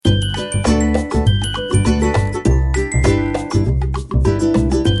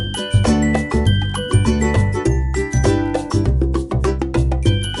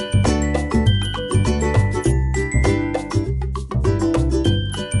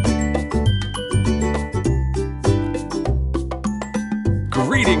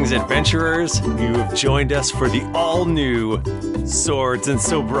Greetings, adventurers. You have joined us for the all-new Swords and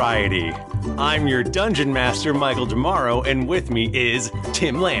Sobriety. I'm your Dungeon Master, Michael Demaro, and with me is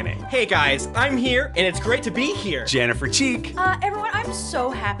Tim Lanning. Hey guys, I'm here, and it's great to be here. Jennifer Cheek. Everyone, I'm so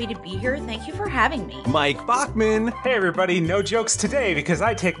happy to be here. Thank you for having me. Mike Bachman. Hey everybody, no jokes today because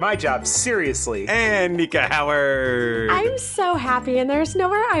I take my job seriously. And Nika Howard. I'm so happy, and there's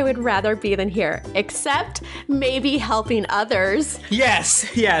nowhere I would rather be than here, except maybe helping others. Yes.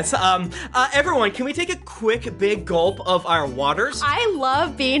 Everyone, can we take a quick big gulp of our waters? I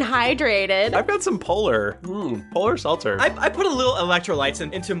love being hydrated. I've got some polar seltzer. I put a little electrolytes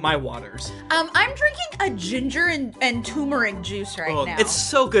into my waters. I'm drinking a ginger and turmeric juice right now. It's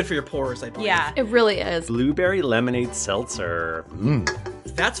so good for your pores, I believe. Yeah. It really is. Blueberry lemonade seltzer.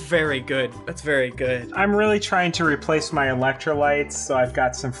 That's very good. I'm really trying to replace my electrolytes, so I've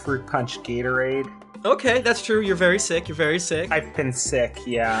got some fruit punch Gatorade. Okay, that's true. You're very sick. I've been sick,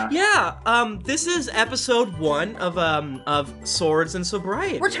 yeah. Yeah, this is episode 1 of Swords and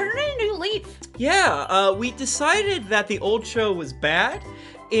Sobriety. We're turning a new leaf. Yeah, we decided that the old show was bad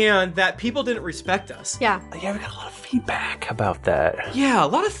and that people didn't respect us. Yeah. Yeah, we got a lot of feedback about that. Yeah, a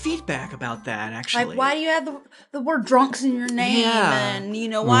lot of feedback about that, actually. Like, why do you have the word drunks in your name? Yeah.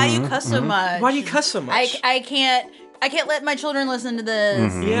 And, why do you cuss so much? Why do you cuss so much? I can't let my children listen to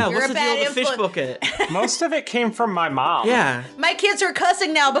this. Yeah, You're what's a the bad deal with the fish influence. bucket? Most of it came from my mom. Yeah. My kids are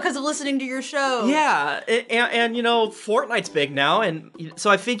cussing now because of listening to your show. Yeah, and Fortnite's big now, and so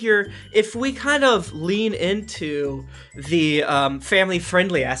I figure if we kind of lean into the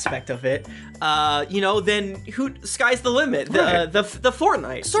family-friendly aspect of it, then sky's the limit. Right. The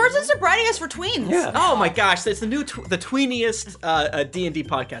Fortnite. Swords and Sobriety is for tweens. Yeah. Oh my gosh, it's the tweeniest D&D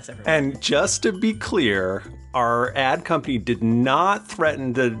podcast ever. And just to be clear, our ad company did not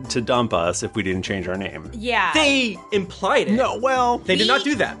threaten to dump us if we didn't change our name. Yeah. They implied it. No, well, They did not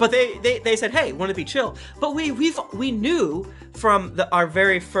do that, but they said, "Hey, want to be chill?" But we knew from our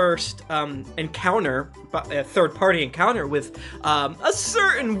very first encounter, third-party encounter with a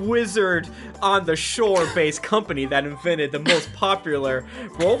certain wizard on the shore-based company that invented the most popular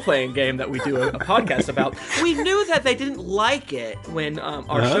role-playing game that we do a podcast about. We knew that they didn't like it when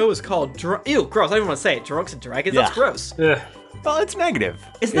our show was called ew, gross. I don't even want to say it. Drunks and Dragons. Yeah. That's gross. Ugh. well, it's negative.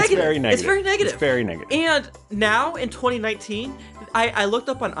 It's negative. Very negative. It's very negative. It's very negative. And now in 2019, I looked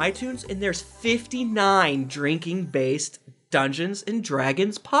up on iTunes and there's 59 drinking-based Dungeons and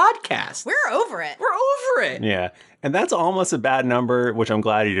Dragons podcasts. We're over it. We're over it. Yeah, and that's almost a bad number, which I'm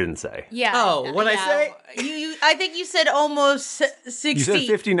glad you didn't say. Yeah. Oh, what'd I say? I think you said almost 60. You said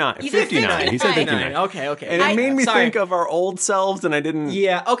 59. You said 59. He said 59. Okay. And it made me sorry. think of our old selves, and I didn't.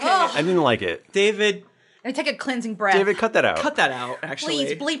 Yeah, okay. Oh. I didn't like it. David, I take a cleansing breath. David, cut that out. cut that out, actually.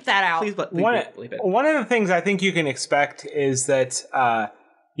 Please bleep that out. Please bleep it. One of the things I think you can expect is that,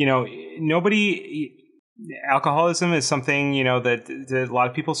 alcoholism is something, that a lot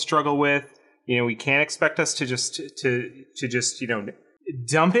of people struggle with. We can't expect us to just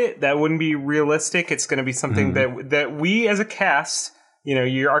dump it. That wouldn't be realistic. It's going to be something that we as a cast,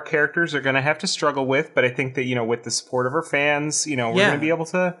 our characters are going to have to struggle with. But I think that, with the support of our fans, we're going to be able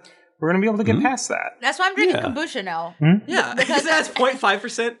to get past that. That's why I'm drinking kombucha now. Yeah, because that's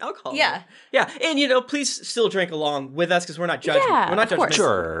 0.5% alcohol. Yeah. Yeah, and, please still drink along with us because we're not judging. Yeah, we're not of course. judgmental.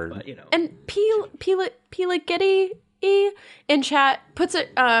 Sure. But, And Peeligitty in chat puts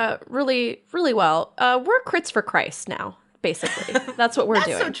it really, really well. We're crits for Christ now, basically. That's what we're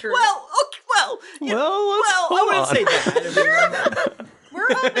doing. That's so true. Well, okay, I wouldn't say that. We're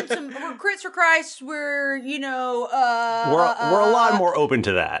open to we're crits for Christ. We're We're a lot more open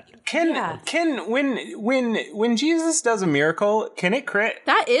to that. When Jesus does a miracle, can it crit?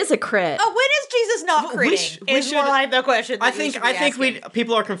 That is a crit. Oh, when is Jesus not critting? we Is should- more like the question. I think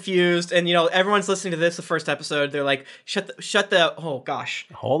people are confused, and everyone's listening to this the first episode. They're like, shut the. Oh gosh,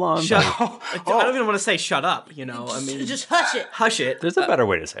 Hold on. I don't even want to say shut up. just hush it. Hush it. There's a better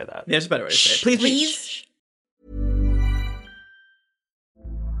way to say that. There's a better way to say it. Please.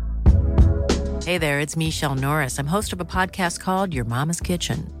 Hey there, it's Michelle Norris. I'm host of a podcast called Your Mama's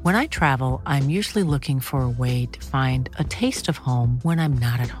Kitchen. When I travel, I'm usually looking for a way to find a taste of home when I'm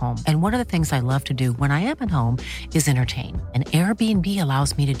not at home. And one of the things I love to do when I am at home is entertain. And Airbnb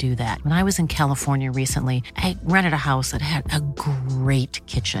allows me to do that. When I was in California recently, I rented a house that had a great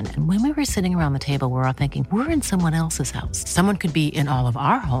kitchen. And when we were sitting around the table, we were all thinking, we're in someone else's house. Someone could be in all of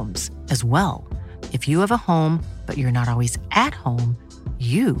our homes as well. If you have a home, but you're not always at home,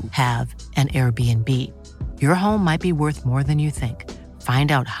 you have an Airbnb. Your home might be worth more than you think.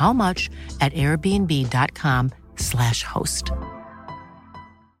 Find out how much at airbnb.com/host.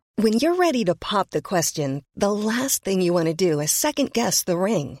 When you're ready to pop the question, the last thing you want to do is second-guess the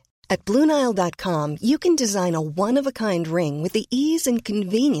ring. At BlueNile.com, you can design a one-of-a-kind ring with the ease and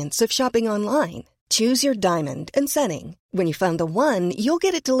convenience of shopping online. Choose your diamond and setting. When you find the one, you'll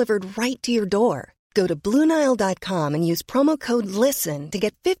get it delivered right to your door. Go to BlueNile.com and use promo code LISTEN to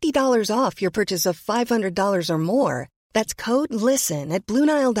get $50 off your purchase of $500 or more. That's code LISTEN at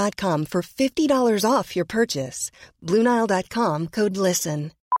BlueNile.com for $50 off your purchase. BlueNile.com, code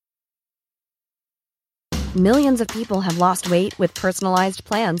LISTEN. Millions of people have lost weight with personalized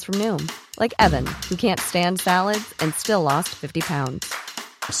plans from Noom. Like Evan, who can't stand salads and still lost 50 pounds.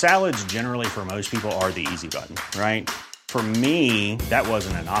 Salads generally for most people are the easy button, right? For me, that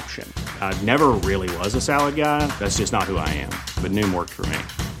wasn't an option. I never really was a salad guy. That's just not who I am. But Noom worked for me.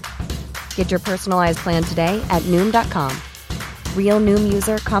 Get your personalized plan today at Noom.com. Real Noom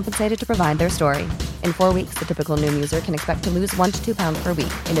user compensated to provide their story. In 4 weeks, the typical Noom user can expect to lose 1 to 2 pounds per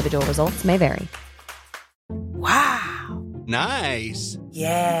week. Individual results may vary. Wow. Nice.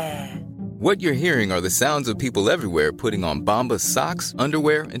 Yeah. What you're hearing are the sounds of people everywhere putting on Bombas socks,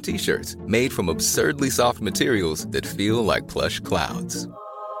 underwear, and T-shirts made from absurdly soft materials that feel like plush clouds.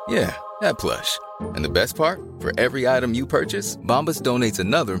 Yeah, that plush. And the best part? For every item you purchase, Bombas donates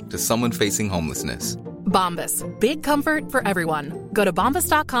another to someone facing homelessness. Bombas. Big comfort for everyone. Go to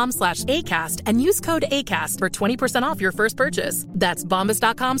bombas.com/ACAST and use code ACAST for 20% off your first purchase. That's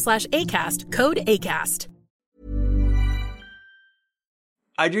bombas.com/ACAST. Code ACAST.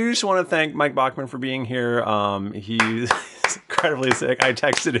 I do just want to thank Mike Bachman for being here. He's incredibly sick. I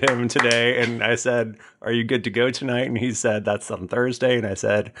texted him today and I said, "Are you good to go tonight?" And he said, "That's on Thursday." And I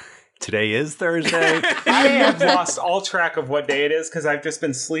said, "Today is Thursday." I have lost all track of what day it is because I've just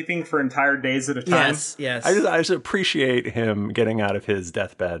been sleeping for entire days at a time. Yes. I just appreciate him getting out of his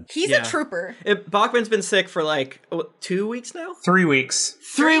deathbed. He's a trooper. Bachman's been sick for like 2 weeks now? 3 weeks.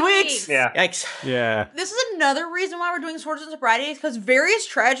 3 weeks? Yeah. Yikes. Yeah. This is another reason why we're doing Swords and Sobriety, because various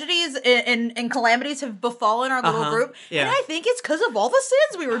tragedies and calamities have befallen our little group. Yeah. And I think it's because of all the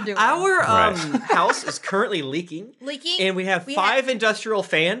sins we were doing. Our house is currently leaking. And we have 5 industrial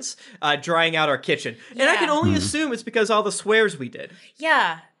fans drying out our kitchen. And I can only assume it's because all the swears we did.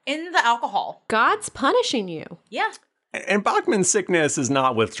 Yeah. In the alcohol. God's punishing you. Yeah. And Bachman's sickness is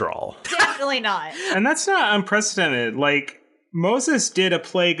not withdrawal. Definitely not. And that's not unprecedented. Like, Moses did a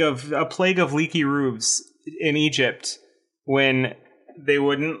plague of leaky roofs in Egypt when they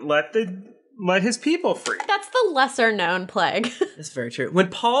wouldn't let his people free. That's the lesser known plague. That's very true.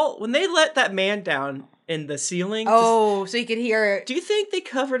 When they let that man down in the ceiling, so you could hear it. Do you think they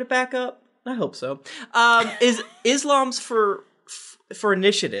covered it back up? I hope so. Is Islam's for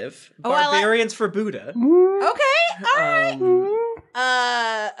initiative, barbarians for Buddha. Okay, all right.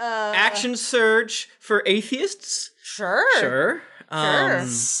 Action surge for atheists. Sure.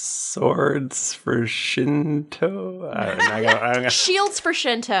 Swords for Shinto. I don't know. Shields for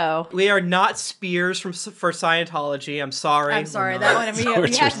Shinto. We are not spears for Scientology. I'm sorry. That one.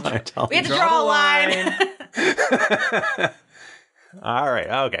 We have to draw a line. All right.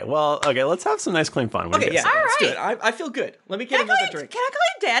 Okay. Well. Okay. Let's have some nice, clean fun. Okay. Yeah. All Let's do right. it. I feel good. Let me get another drink. Can I call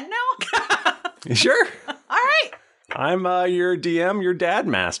you Dad now? Sure. All right. I'm your DM, your dad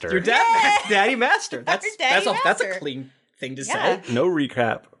master. Your daddy master. That's a clean thing to say. No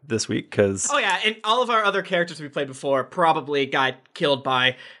recap this week because and all of our other characters we played before probably got killed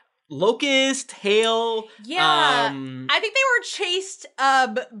by locust, hail. Yeah, I think they were chased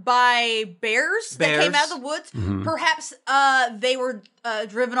by bears that came out of the woods. Mm-hmm. Perhaps they were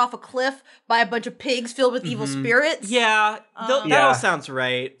driven off a cliff by a bunch of pigs filled with evil spirits. Yeah, that all sounds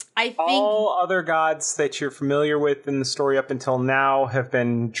right. I think all other gods that you're familiar with in the story up until now have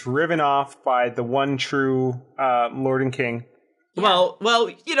been driven off by the one true Lord and King. Yeah.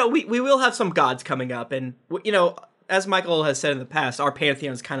 Well, we will have some gods coming up, and as Michael has said in the past, our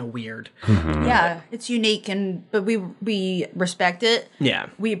pantheon is kind of weird. Mm-hmm. Yeah, it's unique, but we respect it. Yeah,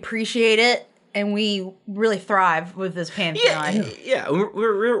 we appreciate it, and we really thrive with this pantheon. Yeah.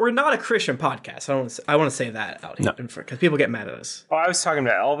 We're not a Christian podcast. I want to say that out here because people get mad at us. Oh, I was talking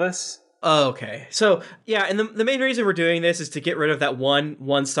about Elvis. Oh, okay. So, yeah, and the main reason we're doing this is to get rid of that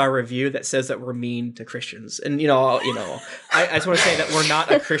one-star review that says that we're mean to Christians. And, I just want to say that we're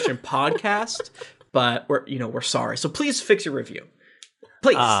not a Christian podcast, but we're sorry. So please fix your review.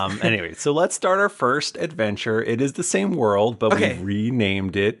 Please. Anyway, so let's start our first adventure. It is the same world, but we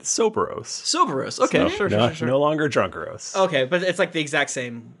renamed it Soberos. Soberos. Okay, so sure. No longer Drunkeros. Okay, but it's like the exact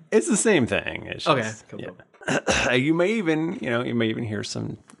same. It's the same thing. It's just, cool. You may even hear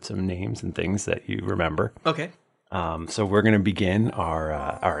some names and things that you remember. Okay. So we're going to begin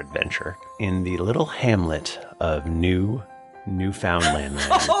our adventure in the little hamlet of New Newfoundland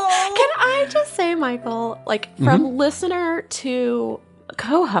land. Can I just say, Michael, like from listener to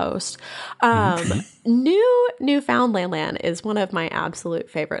co-host, Newfoundland land is one of my absolute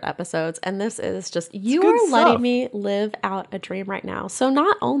favorite episodes, and this is just you are letting me live out a dream right now. So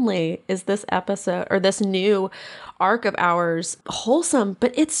not only is this episode or this new arc of ours wholesome,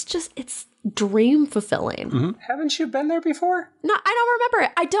 but it's dream fulfilling. Haven't you been there before? No, I don't remember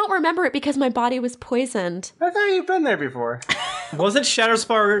it. I don't remember it because my body was poisoned. I thought you've been there before. Wasn't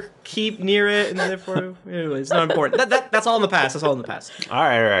Shadowspar keep near it and therefore anyway, it's not important. That's all in the past. That's all in the past. All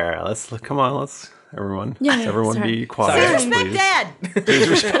right. Let's everyone. Yeah, Let's everyone sorry. be quiet. Say respect,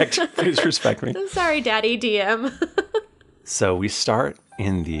 Dad. Please respect me. I'm sorry, Daddy DM. So we start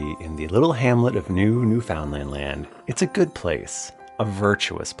in the little hamlet of Newfoundland land. It's a good place. A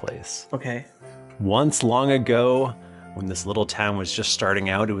virtuous place. Okay. Once long ago, when this little town was just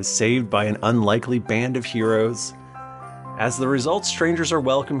starting out, it was saved by an unlikely band of heroes. As the result, strangers are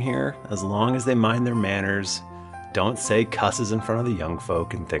welcome here, as long as they mind their manners, don't say cusses in front of the young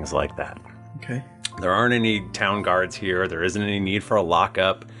folk, and things like that. Okay. There aren't any town guards here, there isn't any need for a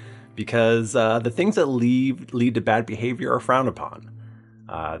lockup, because the things that lead to bad behavior are frowned upon.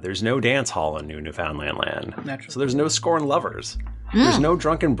 There's no dance hall in Newfoundland land. Naturally. So there's no scorned lovers. There's no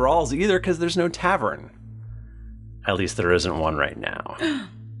drunken brawls either because there's no tavern. At least there isn't one right now.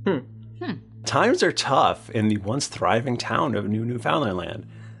 Times are tough in the once thriving town of Newfoundland land.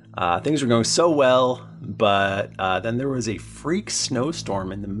 Things were going so well, but then there was a freak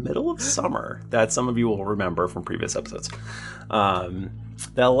snowstorm in the middle of summer that some of you will remember from previous episodes.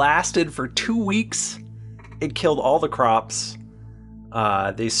 That lasted for 2 weeks. It killed all the crops.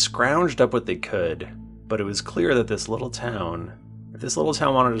 They scrounged up what they could, but it was clear that this little town, if this little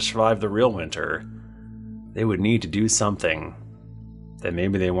town wanted to survive the real winter, they would need to do something that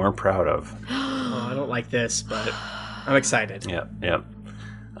maybe they weren't proud of. Oh, I don't like this, but I'm excited. Yep.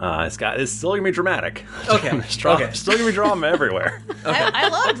 It's still gonna be dramatic. Okay. Still gonna be drama everywhere. I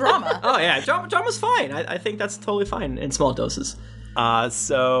love drama. Oh yeah, drama's fine. I think that's totally fine in small doses.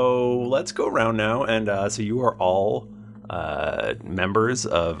 So let's go around now, and so you are all members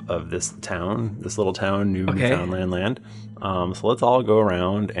of this town, this little town, Newfoundland land. So let's all go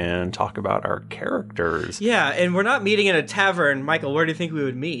around and talk about our characters. Yeah, and we're not meeting in a tavern. Michael, where do you think we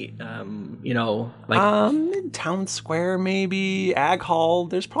would meet? Town square, maybe ag hall.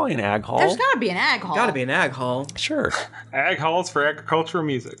 There's probably an ag hall. There's gotta be an ag hall. Gotta be an ag hall. Sure. Ag halls for agricultural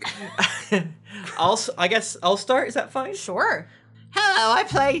music. I guess I'll start. Is that fine? Sure. Hello, I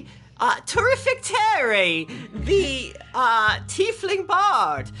play Terrific Terry, the tiefling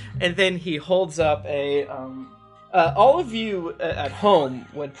bard. And then he holds up a. All of you at home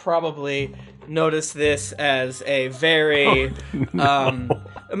would probably notice this as a very.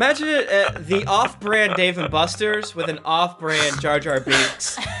 Imagine it the off-brand Dave and Buster's with an off-brand Jar Jar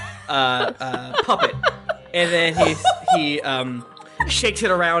Binks puppet, and then he shakes it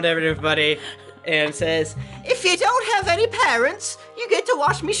around everybody and says, "If you don't have any parents, you get to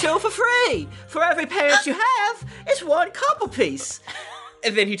watch me show for free. For every parent you have, it's 1 copper piece."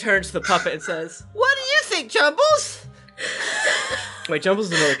 And then he turns to the puppet and says, "What do you think, Jumbles?" Wait,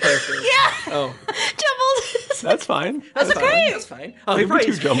 Jumbles is another character. Yeah. Oh, Jumbles. That's fine. That's okay. That's fine. Oh, Maybe probably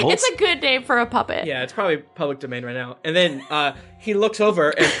 2 Jumbles. It's a good name for a puppet. Yeah, it's probably public domain right now. And then he looks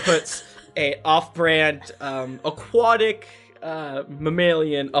over and puts a off-brand aquatic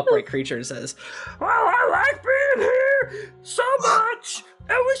mammalian upright creature and says, "Well, I like being here so much.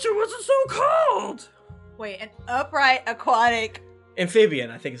 I wish it wasn't so cold." Wait, an upright aquatic. Amphibian,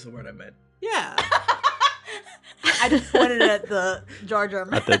 I think is the word I meant. Yeah. I just pointed at the Jar Jar.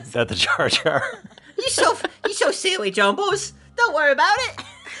 At the Jar Jar. You so silly, Jumbles. Don't worry about it.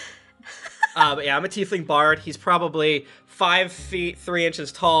 But yeah, I'm a tiefling bard. He's probably 5 feet 3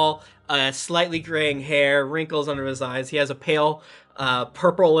 inches tall, slightly graying hair, wrinkles under his eyes. He has a pale,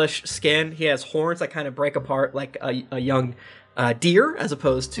 purplish skin. He has horns that kind of break apart like a young deer, as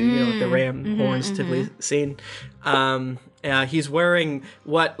opposed to the ram horns typically seen. He's wearing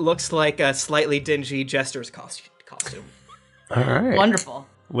what looks like a slightly dingy jester's costume. All right. Wonderful.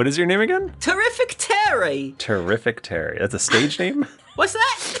 What is your name again? Terrific Terry. Terrific Terry. That's a stage name? What's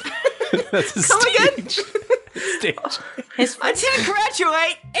that? That's a Come again? stage. I didn't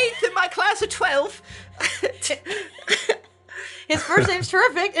graduate. 8th in my class of 12. His first name's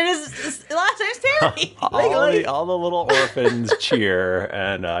Terrific, and his last name's Terry. all the little orphans cheer,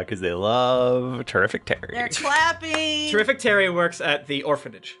 and because they love Terrific Terry. They're clapping. Terrific Terry works at the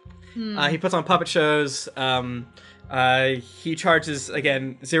orphanage. He puts on puppet shows. He charges,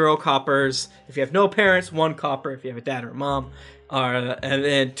 again, 0 coppers. If you have no parents, 1 copper if you have a dad or a mom. And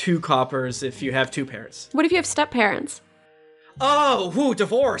then 2 coppers if you have 2 parents. What if you have step parents? Oh,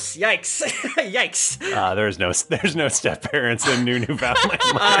 divorce. Yikes. Yikes. There's no step parents in New Newfoundland.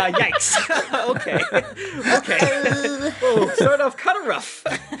 Yikes. Okay. Oh, start off kind of rough.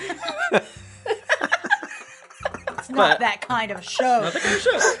 It's not that kind of show. Not that kind of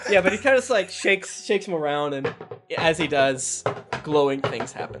show. Yeah, but he kind of like shakes him around, and as he does, glowing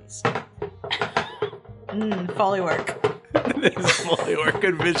things happens. Foley work. Foley work,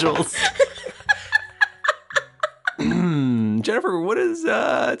 good visuals. Jennifer, what is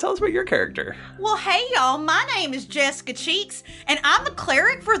tell us about your character? Well, hey y'all, my name is Jessica Cheeks, and I'm the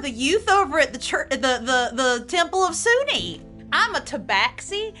cleric for the youth over at the church, the Temple of Suni. I'm a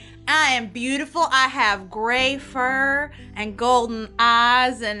tabaxi. I am beautiful. I have gray fur and golden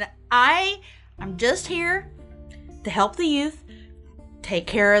eyes, and I'm just here to help the youth take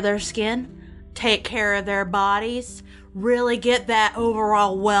care of their skin, take care of their bodies, really get that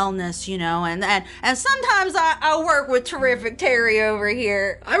overall wellness, you know, and sometimes I work with terrific Terry over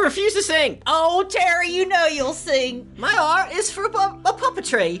here. I refuse to sing. Oh, Terry, you know you'll sing. My art is for a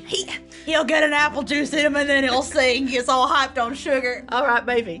puppetry. He'll get an apple juice in him and then he'll sing. He gets all hyped on sugar. All right,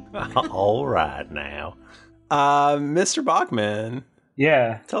 baby. All right now. Mr. Bachman.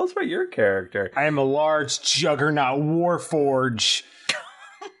 Yeah. Tell us about your character. I am a large juggernaut warforge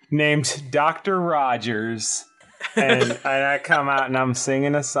named Dr. Rogers. And I come out and I'm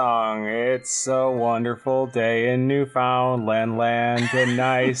singing a song. It's a wonderful day in Newfoundland land, a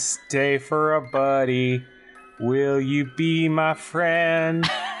nice day for a buddy. Will you be my friend?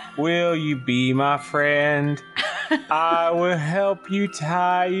 Will you be my friend? I will help you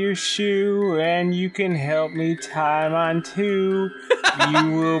tie your shoe, and you can help me tie mine too.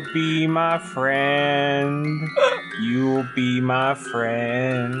 You will be my friend. You will be my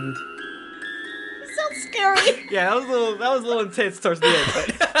friend. Scary. Yeah, that was a little intense towards the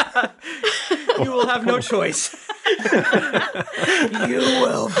end, but you will have no choice. You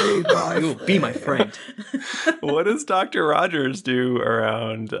will be my friend. What does Dr. Rogers do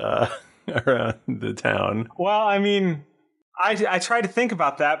around the town? Well, I mean, I try to think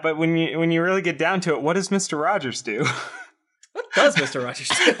about that, but when you really get down to it, what does Mr. Rogers do? What does Mr. Rogers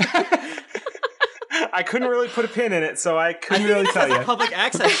do? I couldn't really put a pin in it, so I couldn't really tell you. A public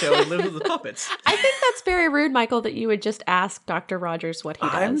access show and live with the puppets. I think that's very rude, Michael, that you would just ask Dr. Rogers what he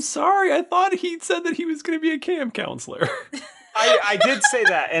does. I'm sorry. I thought he said that he was going to be a camp counselor. I did say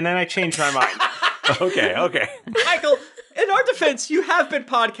that, and then I changed my mind. Okay. Michael, in our defense, you have been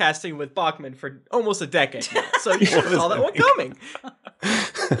podcasting with Bachman for almost a decade now, so you saw that one coming.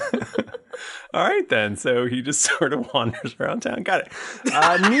 All right, then. So he just sort of wanders around town. Got it.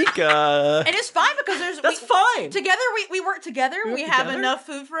 Nika. And it's fine because That's fine. Together, we work together. We have enough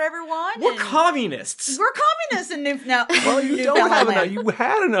food for everyone. We're communists. We're communists in Newfoundland. Well, you don't have enough. You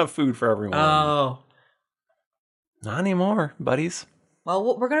had enough food for everyone. Oh. Not anymore, buddies.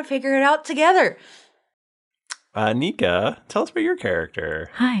 Well, we're going to figure it out together. Nika, tell us about your character.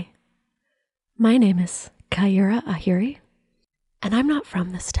 Hi. My name is Kaira Ahiri, and I'm not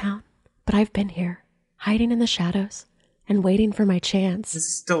from this town, but I've been here, hiding in the shadows and waiting for my chance. This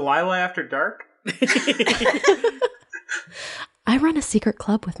is Delilah After Dark? I run a secret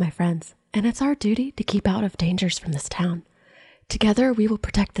club with my friends, and it's our duty to keep out of dangers from this town. Together, we will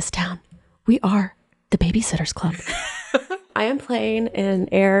protect this town. We are the Babysitters Club. I am playing an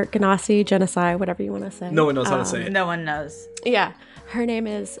Air Ganassi Genocide, whatever you want to say. No one knows how to say it. No one knows. Yeah. Her name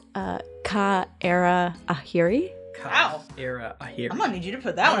is Kaira Ahiri. Wow. Era Ahiri. I'm going to need you to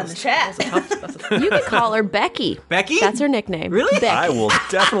put that one in the chat. You can call her Becky. Becky? That's her nickname. Really? Becky. I will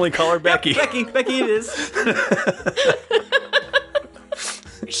definitely call her Becky. Becky it is.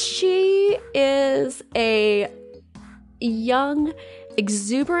 She is a young,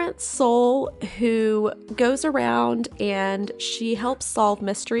 exuberant soul who goes around and she helps solve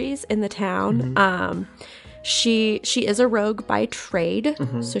mysteries in the town. Mm-hmm. She is a rogue by trade,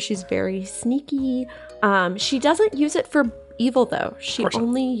 so she's very sneaky. She doesn't use it for evil, though. She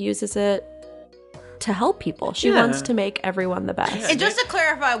only uses it to help people. She wants to make everyone the best. And just to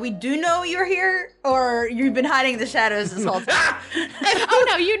clarify, we do know you're here, or you've been hiding in the shadows this whole time? Oh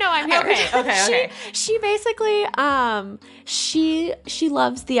no, you know I'm here. Okay. She basically, she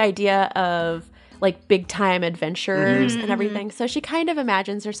loves the idea of like big time adventures and everything. So she kind of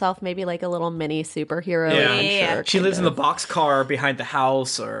imagines herself maybe like a little mini superhero adventure. She lives in the boxcar behind the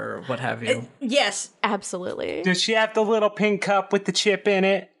house or what have you. Yes, absolutely. Does she have the little pink cup with the chip in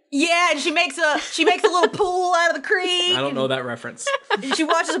it? Yeah, and she makes a little pool out of the creek. I don't know that reference. She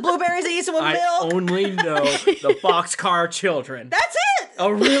watches the blueberries and eats them with milk. I only know the Boxcar Children. That's it. Oh,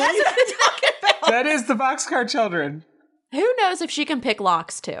 really? That's what I'm talking about. That is the Boxcar Children. Who knows if she can pick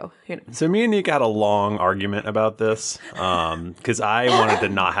locks too? So me and Nick had a long argument about this because I wanted to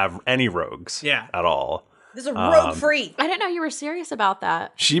not have any rogues at all. This is a rogue free. I didn't know you were serious about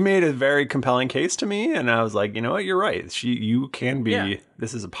that. She made a very compelling case to me, and I was like, you know what, you're right. You can be. Yeah.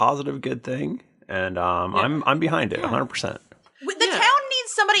 This is a positive, good thing, and I'm behind it 100%. The town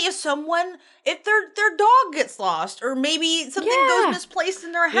needs somebody if their dog gets lost, or maybe something goes misplaced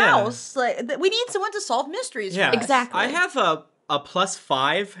in their house. Like we need someone to solve mysteries. Yeah, exactly. I have a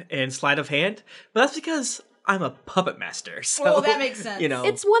 +5 in sleight of hand, but that's because I'm a puppet master. So, well, that makes sense.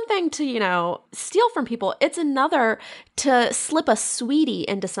 It's one thing to, steal from people. It's another to slip a sweetie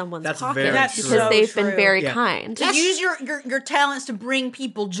into someone's pocket because they've been very kind. To use your talents to bring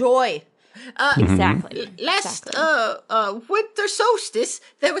people joy. Exactly. Last winter solstice,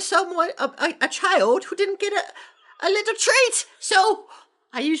 there was a child who didn't get a little treat. So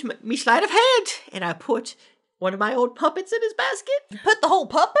I used my sleight of hand and I put one of my old puppets in his basket. You put the whole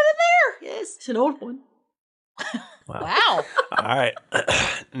puppet in there? Yes, it's an old one. Wow. All right.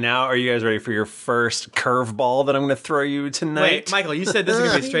 Now, are you guys ready for your first curveball that I'm going to throw you tonight? Wait, Michael, you said this is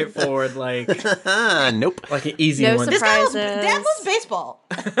going to be straightforward, like... Nope. Like an easy no one. Surprises. Dad loves baseball.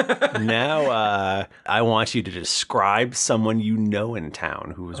 Now, I want you to describe someone you know in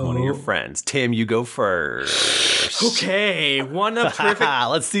town who is one of your friends. Tim, you go first. Okay, one of terrific...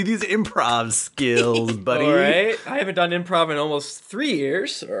 Let's see these improv skills, buddy. All right. I haven't done improv in almost 3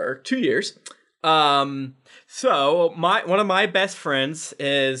 years, or 2 years. So one of my best friends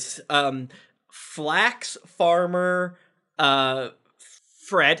is flax farmer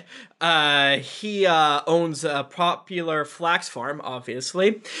Fred. He owns a popular flax farm,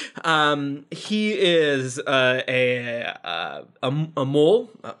 obviously. He is a mole,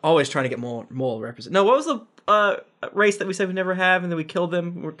 always trying to get mole represent. No, what was the race that we said we never have, and then we killed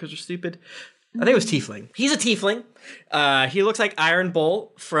them because they're stupid? I think it was Tiefling. He's a Tiefling. He looks like Iron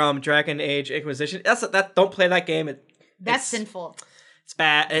Bull from Dragon Age Inquisition. Don't play that game. That's sinful. It's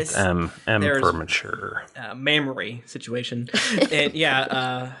bad. It's M for mature. Memory situation.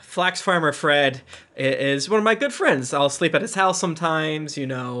 And Flax Farmer Fred is one of my good friends. I'll sleep at his house sometimes,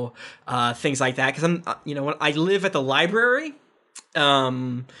 things like that. Because when I live at the library,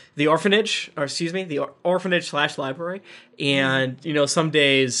 the orphanage /library, and some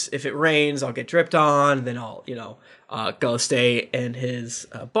days if it rains I'll get dripped on, then I'll go stay in his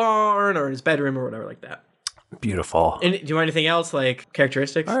barn or in his bedroom or whatever like that. Beautiful. And do you want anything else, like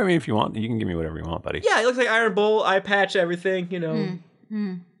characteristics? I mean, if you want, you can give me whatever you want, buddy. Yeah, he looks like Iron Bull, eye patch, everything, He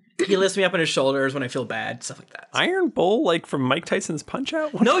lifts me up on his shoulders when I feel bad, stuff like that. Iron Bull, like from Mike Tyson's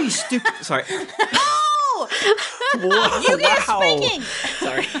Punch-Out? No, you stupid. Sorry. Whoa! You guys speaking.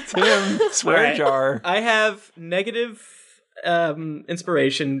 Sorry. Tim, swear jar. I have negative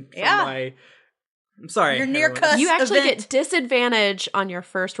inspiration from my... I'm sorry. Your near cuss. You actually event. get disadvantage on your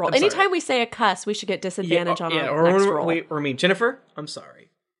first roll. Anytime we say a cuss, we should get disadvantage on our next roll. Jennifer, I'm sorry.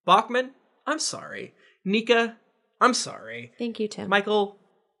 Bachman, I'm sorry. Nika, I'm sorry. Thank you, Tim. Michael,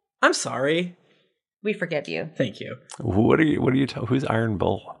 I'm sorry. We forgive you. Thank you. Who's Iron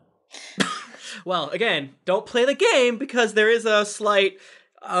Bull? Well, again, don't play the game because there is a slight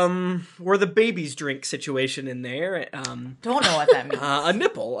where the babies drink situation in there. Don't know what that means. A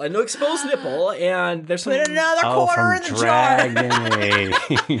nipple, an exposed nipple, and there's some... Put another quarter in the jar.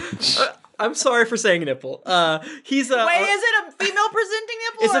 I'm sorry for saying nipple. He's a... Wait, is it a female presenting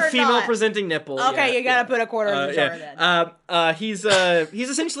nipple? It's a female presenting nipple. Okay, you gotta put a quarter in the jar then. He's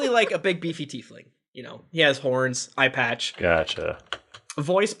essentially like a big beefy tiefling. He has horns, eye patch. Gotcha.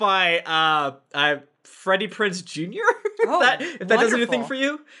 Voiced by Freddie Prinze Jr. if that does anything for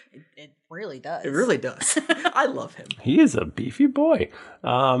you. It really does. It really does. I love him. He is a beefy boy.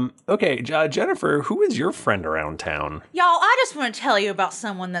 Okay, Jennifer, who is your friend around town? Y'all, I just want to tell you about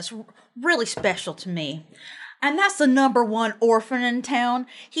someone that's really special to me. And that's the #1 orphan in town.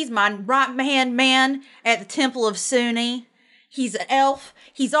 He's my right-hand man at the Temple of Suni. He's an elf.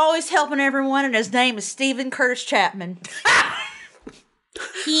 He's always helping everyone, and his name is Stephen Curtis Chapman.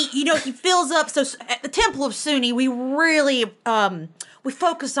 He fills up. So at the Temple of Suni, we really, we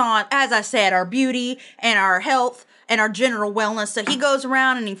focus on, as I said, our beauty and our health and our general wellness. So he goes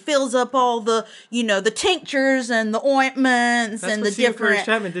around and he fills up all the, the tinctures and the ointments and the different. That's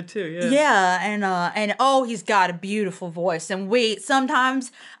what Chapman did too. Yeah. Yeah, and he's got a beautiful voice. And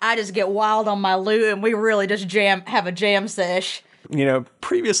sometimes I just get wild on my lute, and we really just have a jam sesh.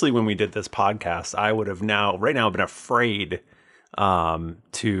 Previously when we did this podcast, I would have right now been afraid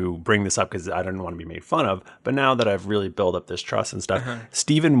to bring this up because I didn't want to be made fun of. But now that I've really built up this trust and stuff,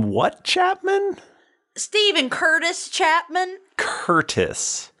 Stephen what Chapman? Stephen Curtis Chapman.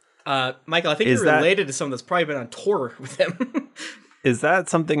 Curtis. Michael, I think you're related to someone that's probably been on tour with him. Is that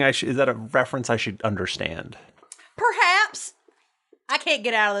something is that a reference I should understand? Perhaps. I can't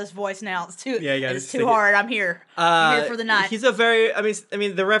get out of this voice now. It's too. Yeah, it's too hard. I'm here. I'm here for the night. He's a very. I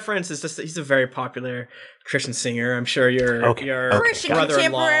mean, the reference is just. He's a very popular Christian singer. I'm sure your Christian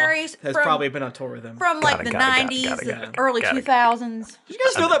brother-in-law contemporaries has probably been on tour with him from like the 90s, early 2000s. Did you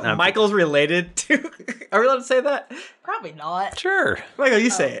guys know that Michael's related to? Are we allowed to say that? Probably not. Sure, Michael, you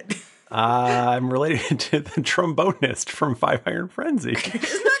say it. I'm related to the trombonist from Five Iron Frenzy. Isn't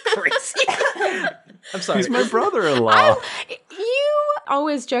that crazy? I'm sorry. He's my brother-in-law. You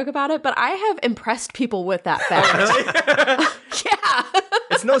always joke about it, but I have impressed people with that fact. Yeah.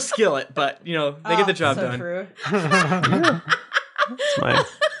 It's no skillet, but, they get the job done. True. It's my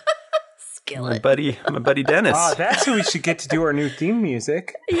skillet. My buddy Dennis. Oh, that's who we should get to do our new theme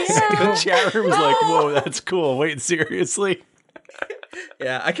music. Yeah. The chat room was like, whoa, that's cool. Wait, seriously?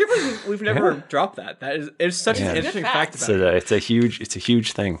 Yeah, I can't believe we've never dropped that. It's such an interesting fact about you. It's a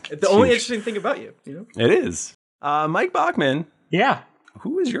huge thing. It's the only interesting thing about you, It is. Mike Bachman. Yeah.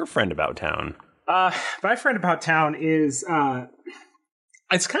 Who is your friend about town? My friend about town is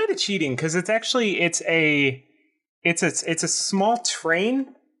it's kind of cheating because it's a small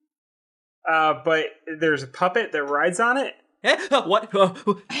train, but there's a puppet that rides on it. What?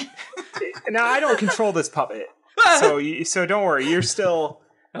 Now I don't control this puppet. So don't worry, you're still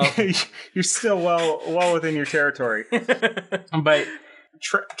well within your territory. But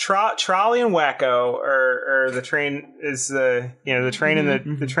Trolley and Wacko are the train is the train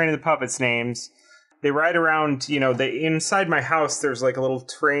and the train and the puppets names. They ride around. Inside my house there's like a little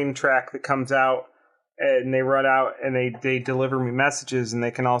train track that comes out, and they run out and they deliver me messages, and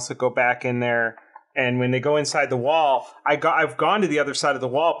they can also go back in there. And when they go inside the wall, I've gone to the other side of the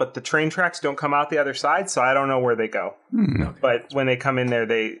wall, but the train tracks don't come out the other side, so I don't know where they go. Okay. But when they come in there,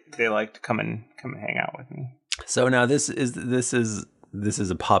 they like to come and hang out with me. So now this is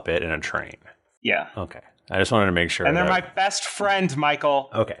a puppet in a train. Yeah. Okay. I just wanted to make sure. And they're my best friend, Michael.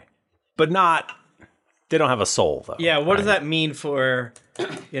 Okay. But they don't have a soul, though. Yeah, what does that mean for,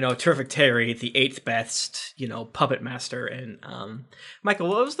 Terrific Terry, the 8th best, puppet master? And, Michael,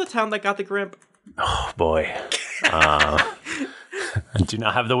 what was the town that got the Grimp? Oh, boy. I do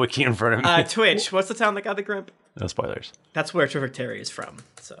not have the wiki in front of me. Twitch, what's the town that got the Grimp? No spoilers. That's where Terrific Terry is from.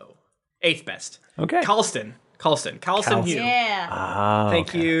 So, 8th best. Okay. Carlston Hugh. Yeah.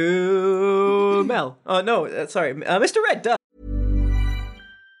 Thank you, Mel. Oh, no, sorry. Mr. Red, duh.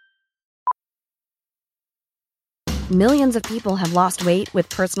 Millions of people have lost weight with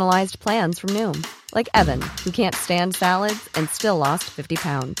personalized plans from Noom. Like Evan, who can't stand salads and still lost 50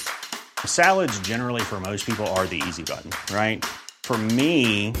 pounds. Salads generally for most people are the easy button, right? For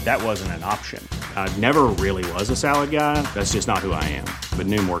me, that wasn't an option. I never really was a salad guy. That's just not who I am. But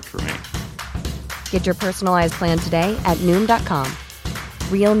Noom worked for me. Get your personalized plan today at Noom.com.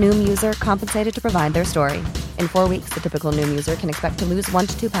 Real Noom user compensated to provide their story. In 4 weeks, the typical Noom user can expect to lose 1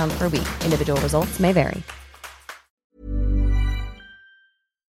 to 2 pounds per week. Individual results may vary.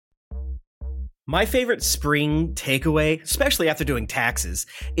 My favorite spring takeaway, especially after doing taxes,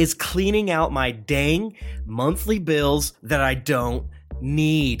 is cleaning out my dang monthly bills that I don't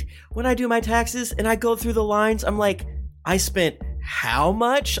need. When I do my taxes and I go through the lines, I'm like, I spent how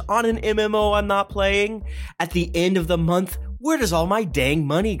much on an MMO I'm not playing? At the end of the month, where does all my dang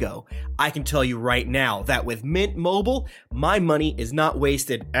money go? I can tell you right now that with Mint Mobile, my money is not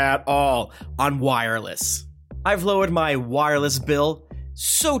wasted at all on wireless. I've lowered my wireless bill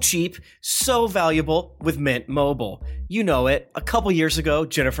so cheap, so valuable with Mint Mobile. You know it. A couple years ago,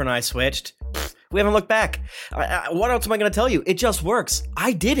 Jennifer and I switched. We haven't looked back. What else am I going to tell you? It just works.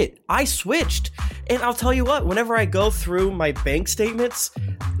 I did it. I switched. And I'll tell you what, whenever I go through my bank statements,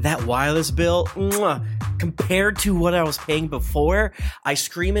 that wireless bill, compared to what I was paying before, I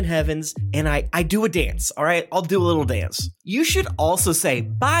scream in heavens and I do a dance, all right? I'll do a little dance. You should also say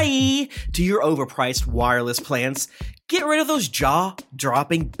bye to your overpriced wireless plans. Get rid of those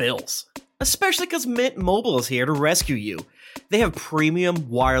jaw-dropping bills, especially because Mint Mobile is here to rescue you. They have premium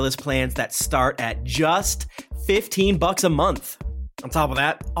wireless plans that start at just $15 a month. On top of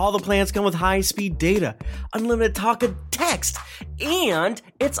that, all the plans come with high-speed data, unlimited talk and text, and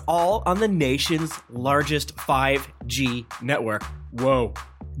it's all on the nation's largest 5G network. Whoa.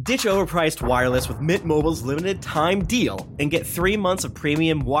 Ditch overpriced wireless with Mint Mobile's limited time deal and get 3 months of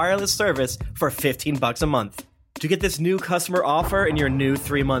premium wireless service for $15 a month. To get this new customer offer and your new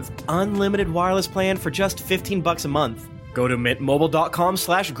 3-month unlimited wireless plan for just $15 a month, go to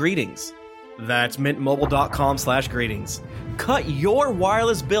mintmobile.com/greetings. That's mintmobile.com/greetings. Cut your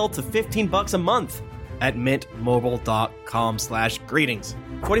wireless bill to $15 a month at mintmobile.com/greetings.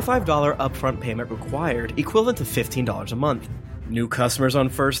 $45 upfront payment required, equivalent to $15 a month. New customers on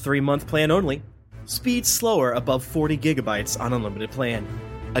first 3-month plan only. Speed slower above 40 gigabytes on unlimited plan.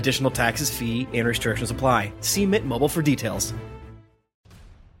 Additional taxes, fee, and restrictions apply. See Mint Mobile for details.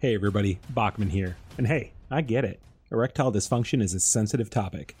 Hey everybody, Bachman here. And hey, I get it. Erectile dysfunction is a sensitive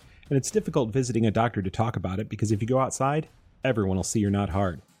topic, and it's difficult visiting a doctor to talk about it because if you go outside, everyone will see you're not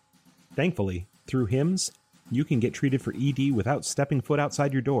hard. Thankfully, through HIMS, you can get treated for ED without stepping foot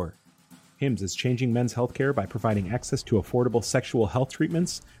outside your door. HIMS is changing men's healthcare by providing access to affordable sexual health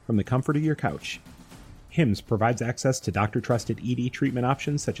treatments from the comfort of your couch. HIMS provides access to doctor-trusted ED treatment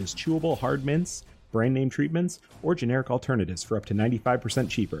options such as chewable hard mints, brand name treatments, or generic alternatives for up to 95%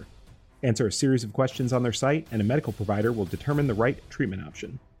 cheaper. Answer a series of questions on their site, and a medical provider will determine the right treatment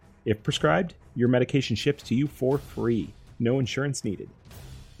option. If prescribed, your medication ships to you for free, no insurance needed.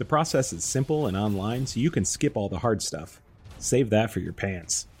 The process is simple and online, so you can skip all the hard stuff. Save that for your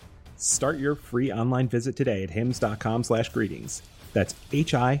pants. Start your free online visit today at hims.com/greetings. That's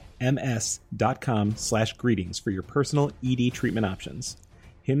HIMS.com/greetings for your personal ED treatment options.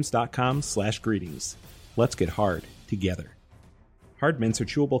 hims.com/greetings. Let's get hard together. Hard mints are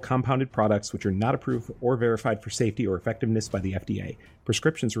chewable compounded products which are not approved or verified for safety or effectiveness by the FDA.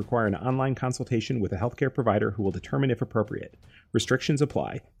 Prescriptions require an online consultation with a healthcare provider who will determine if appropriate. Restrictions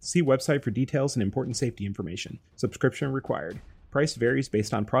apply. See website for details and important safety information. Subscription required. Price varies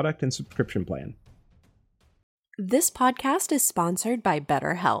based on product and subscription plan. This podcast is sponsored by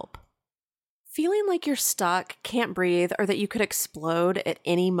BetterHelp. Feeling like you're stuck, can't breathe, or that you could explode at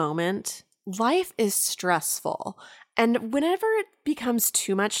any moment? Life is stressful. And whenever it becomes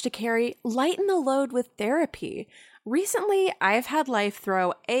too much to carry, lighten the load with therapy. Recently, I've had life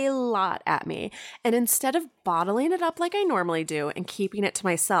throw a lot at me, and instead of bottling it up like I normally do and keeping it to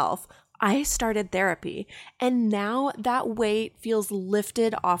myself, I started therapy, and now that weight feels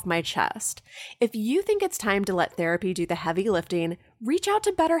lifted off my chest. If you think it's time to let therapy do the heavy lifting, reach out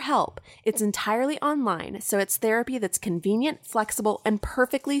to BetterHelp. It's entirely online, so it's therapy that's convenient, flexible, and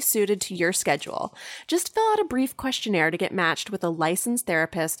perfectly suited to your schedule. Just fill out a brief questionnaire to get matched with a licensed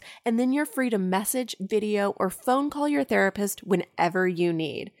therapist, and then you're free to message, video, or phone call your therapist whenever you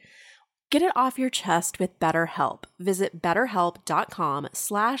need. Get it off your chest with BetterHelp. Visit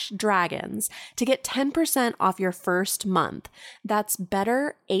betterhelp.com/dragons to get 10% off your first month. That's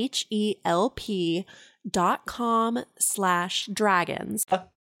betterhelp.com/dragons.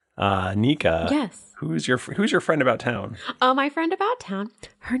 Nika. Yes. Who's your friend about town? My friend about town.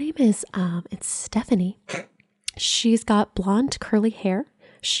 Her name is it's Stephanie. She's got blonde curly hair.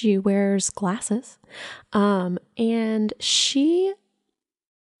 She wears glasses. And she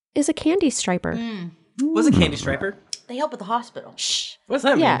is a candy striper. What's a candy striper? They help at the hospital. What does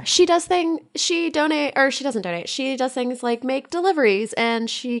that mean? Yeah, she does she doesn't donate. She does things like make deliveries, and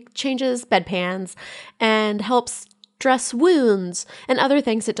she changes bedpans and helps dress wounds and other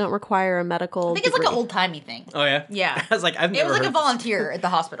things that don't require a medical I think it's like an old-timey thing. Oh, yeah? Yeah. I was like, I've never It was like heard a volunteer at the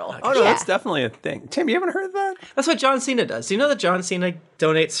hospital. Oh, no, that's definitely a thing. Tim, you haven't heard of that? That's what John Cena does. Do you know that John Cena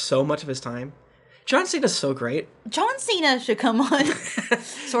donates so much of his time? John Cena's so great. John Cena should come on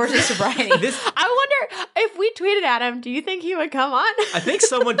Source of Sobriety. I wonder if we tweeted at him, do you think he would come on? I think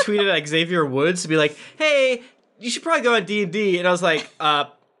someone tweeted at Xavier Woods to be like, hey, you should probably go on D&D. And I was like,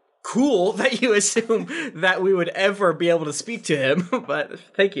 cool that you assume that we would ever be able to speak to him. But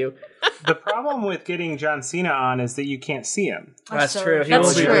thank you. The problem with getting John Cena on is that you can't see him. That's true.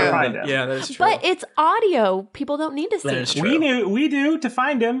 That's true. Yeah, that is true. But it's audio. People don't need to see. That is true. We do to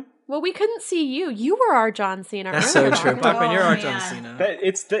find him. Well, we couldn't see you. You were our John Cena. That's so earlier. true. Bachman, you're our John Cena.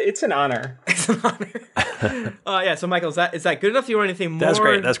 It's an honor. Yeah, so Michael, is that good enough? Do you want anything more? That's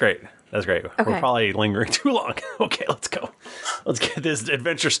great. Okay. We're probably lingering too long. Okay, let's go. Let's get this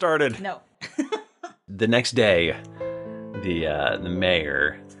adventure started. No. The next day, the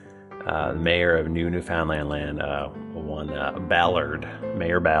mayor of Newfoundland land,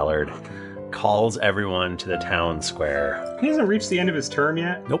 Mayor Ballard, calls everyone to the town square. He hasn't reached the end of his term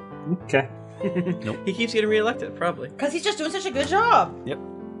yet? Nope. Okay. Nope. He keeps getting reelected, probably. Because he's just doing such a good job. Yep.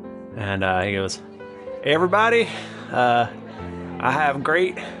 And he goes, hey, everybody, I have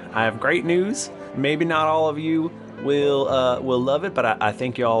great news. Maybe not all of you will love it, but I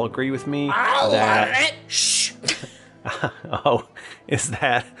think y'all agree with me. I love it. Shh. Oh, is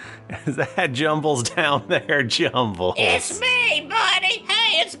that Jumbles down there, Jumbles? It's me, buddy.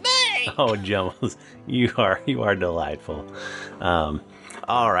 Hey, it's me. Oh, Jumbles, you are delightful.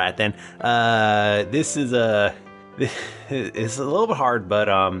 All right then. This is it's a little bit hard,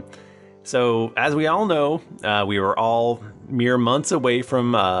 but so as we all know, we were all mere months away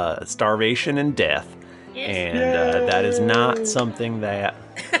from starvation and death, and that is not something that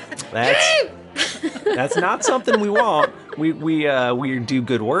That's not something we want. We do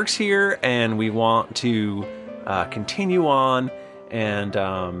good works here, and we want to continue on. And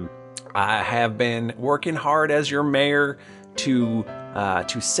I have been working hard as your mayor to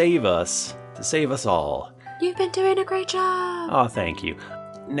save us, all. You've been doing a great job. Oh, thank you.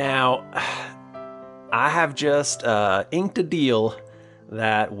 Now, I have just inked a deal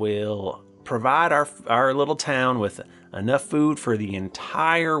that will provide our little town with enough food for the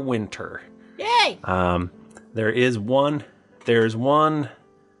entire winter. Yay! There's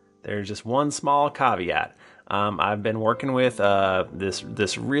just one small caveat. I've been working with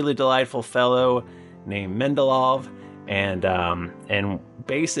this really delightful fellow named Mendelov, and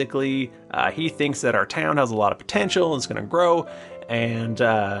basically he thinks that our town has a lot of potential and it's going to grow, and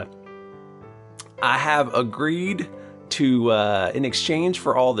I have agreed to, in exchange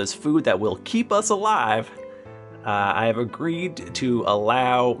for all this food that will keep us alive, I have agreed to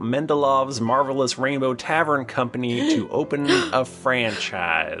allow Mendelov's Marvelous Rainbow Tavern Company to open a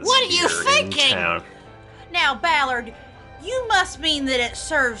franchise. What are you thinking? Now, Ballard, you must mean that it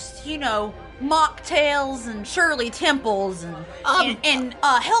serves, mocktails and Shirley Temples and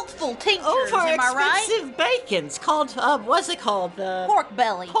healthful tinctures, am I right? Over-expensive bacons called, what's it called? Pork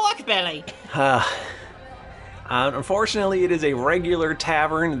belly. Pork belly. Unfortunately, it is a regular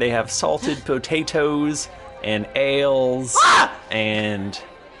tavern. They have salted potatoes and ales and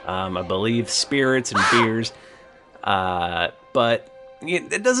I believe spirits and beers. But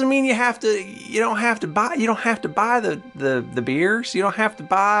it doesn't mean you don't have to buy the beers. You don't have to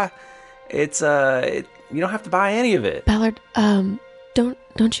buy you don't have to buy any of it. Ballard,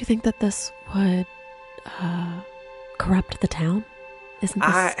 don't you think that this would corrupt the town? Isn't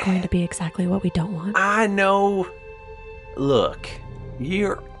this going to be exactly what we don't want? I know. Look,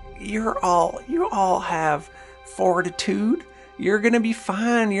 you all have fortitude. You're gonna be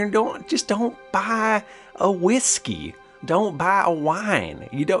fine. Don't buy a whiskey. Don't buy a wine.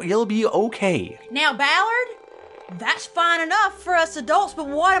 You'll be okay. Now, Ballard, that's fine enough for us adults, but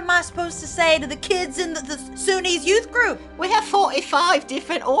what am I supposed to say to the kids in the Sunni's youth group? We have 45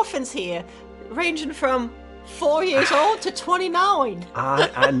 different orphans here, ranging from 4 years old to 29.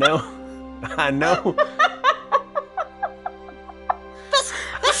 I know.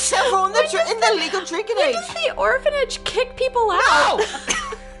 That's several in the legal drinking age. Does the orphanage kick people out?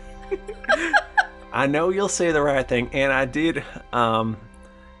 No! I know you'll say the right thing, and I did,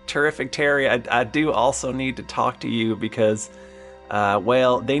 Terrific Terry, I do also need to talk to you because,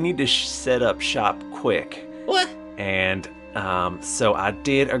 they need to set up shop quick. What? And, so I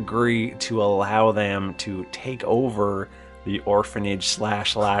did agree to allow them to take over the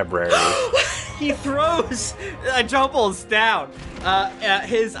orphanage/library. He throws Jumples down.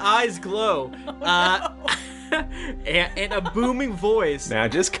 His eyes glow. And a booming voice. Now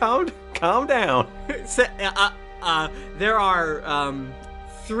just calm down. There are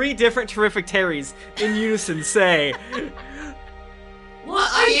 3 different Terrific Terrys in unison say,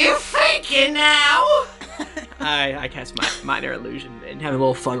 "What are you thinking now?" I cast my minor illusion and have a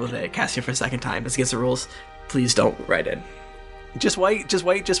little fun with it. Casting it for a second time. It's against the rules. Please don't write in. Just wait.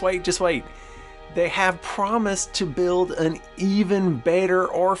 They have promised to build an even better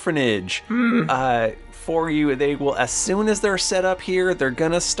orphanage for you. They will, as soon as they're set up here, they're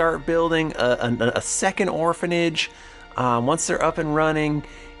gonna start building a second orphanage. Once they're up and running,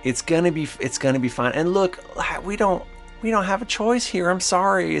 it's gonna be fine. And look, we don't have a choice here. I'm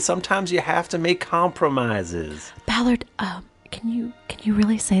sorry. Sometimes you have to make compromises. Ballard, can you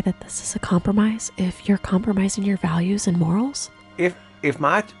really say that this is a compromise if you're compromising your values and morals? Is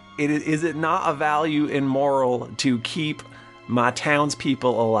it not a value and moral to keep my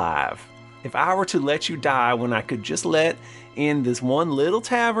townspeople alive? If I were to let you die when I could just let in this one little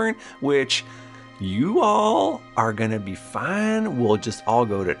tavern, which you all are gonna be fine. We'll just all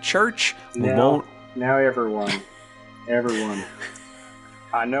go to church. Now everyone.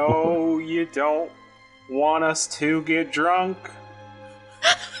 I know you don't want us to get drunk,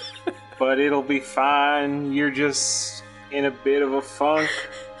 but it'll be fine. You're just in a bit of a funk.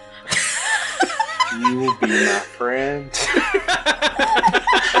 You will be my friend.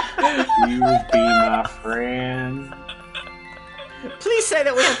 You will be my friend. Please say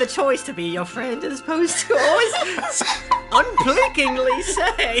that we have the choice to be your friend as opposed to always unblinkingly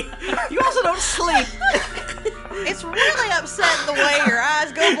say, "You also don't sleep." It's really upsetting the way your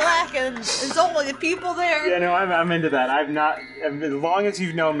eyes go black and there's only the people there. Yeah, no, I'm into that. As long as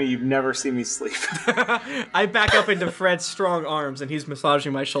you've known me, you've never seen me sleep. I back up into Fred's strong arms and he's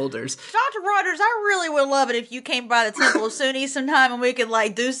massaging my shoulders. Dr. Rogers, I really would love it if you came by the Temple of Suni sometime and we could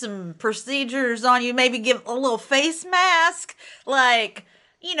do some procedures on you, maybe give a little face mask,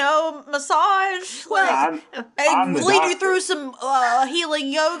 massage. I'm the lead you doctor. through some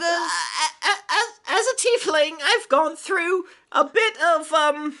healing yogas. As a tiefling, I've gone through a bit of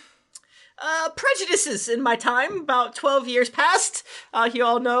prejudices in my time. About 12 years past. You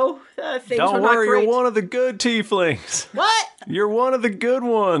all know things were Don't not worry, great. you're one of the good tieflings. What? You're one of the good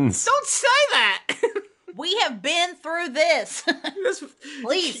ones. Don't say that. We have been through this.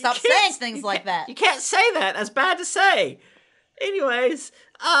 Please stop saying things like that. You can't say that. That's bad to say. Anyways,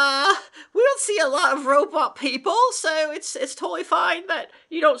 we don't see a lot of robot people, so it's totally fine that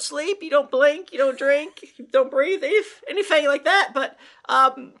you don't sleep, you don't blink, you don't drink, you don't breathe, if anything like that. But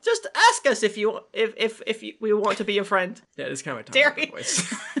just ask us if we want to be your friend. Yeah, it's kind of a Tom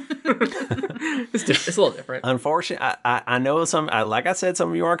voice. It's a little different. Unfortunately, I know like I said, some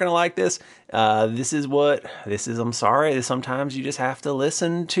of you aren't going to like this. I'm sorry. Sometimes you just have to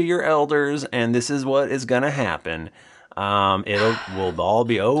listen to your elders, and this is what is going to happen. We'll all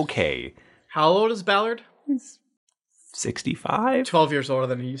be okay. How old is Ballard? 65? 12 years older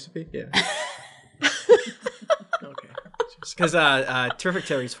than he used to be, yeah. Okay. Because Terrific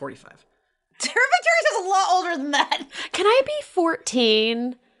Terry's 45. Terrific Terry's a lot older than that. Can I be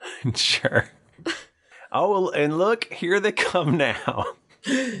 14? Sure. Oh, well, and look, here they come now.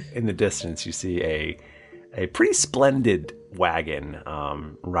 In the distance, you see a pretty splendid wagon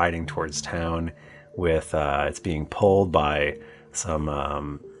riding towards town with it's being pulled by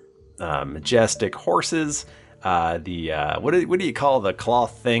some majestic horses. What do you call the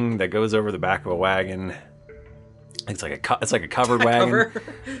cloth thing that goes over the back of a wagon? It's like a covered wagon.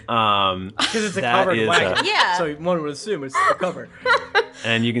 Because it's a covered wagon. Yeah. So one would assume it's the cover.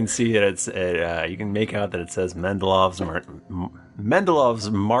 And you can see that you can make out that it says Mendelov's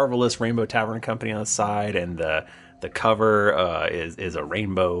Marvelous Rainbow Tavern Company on the side, and the cover is a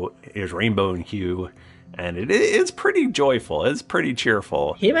rainbow. Is rainbow in hue, and it's pretty joyful. It's pretty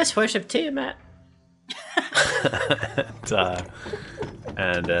cheerful. You must worship Tiamat.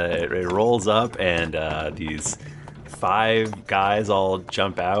 It rolls up, and these 5 guys all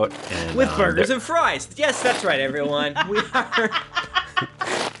jump out and with burgers and fries. Yes, that's right, everyone. We are.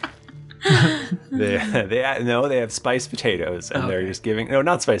 They have spiced potatoes, and they're just giving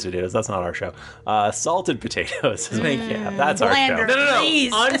not spiced potatoes. That's not our show. Salted potatoes. That's our show. No.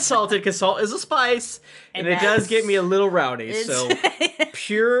 Unsalted, because salt is a spice, and it does get me a little rowdy. So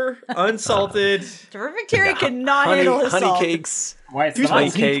pure unsalted. Terrific Terry cannot handle his honey salt. Cakes. Why it's the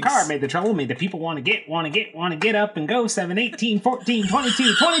Steve Carr made the trouble, made the people want to get up and go 7, 18, 14,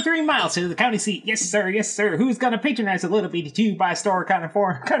 22, 23 miles to the county seat. Yes, sir. Who's gonna patronize a little bitty 2-by store kind of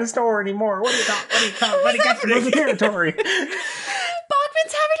store anymore? What do you call? What do you got for the territory?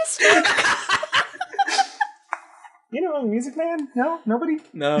 Bachman's having a stroke. You know, Music Man? No, nobody.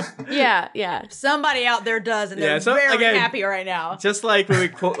 No. Yeah. Somebody out there does, and they're very happy right now. Just like when we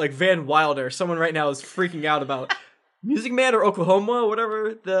quote like Van Wilder, someone right now is freaking out about Music Man or Oklahoma,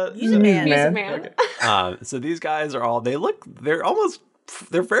 whatever the Music Man. Okay. So these guys are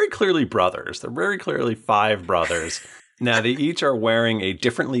they're very clearly brothers. They're very clearly 5 brothers. Now they each are wearing a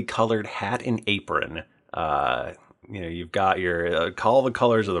differently colored hat and apron. You've got your all the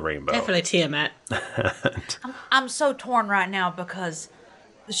colors of the rainbow. Definitely Tiamat. I'm so torn right now because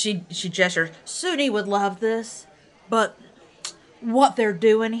she gestures. Suni would love this, but what they're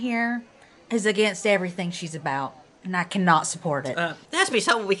doing here is against everything she's about, and I cannot support it. There has to be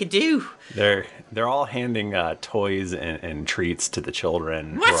something we could do. They're all handing toys and treats to the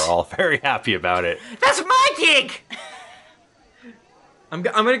children. What? Who are all very happy about it. That's my gig. I'm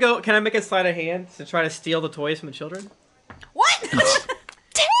gonna go. Can I make a sleight of hand to try to steal the toys from the children? What?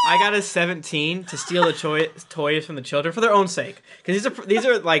 I got a 17 to steal the toys from the children for their own sake, because these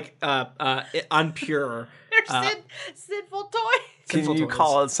are like unpure. They're sinful toys. Can you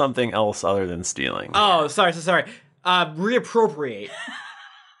call it something else other than stealing? Oh, sorry. Reappropriate.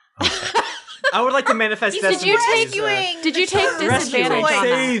 I would like to manifest. Did you take disadvantage on that?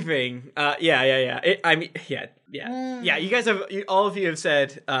 Saving. Yeah. Yeah. You guys have. All of you have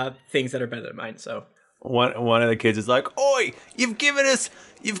said things that are better than mine. So one of the kids is like, "Oi, you've given us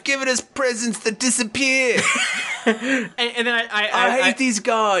presents that disappear." and then I hate these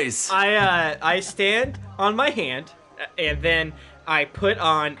guys. I stand on my hand, and then I put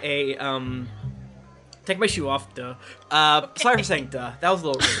on a take my shoe off. Duh. Sorry for saying duh. That was a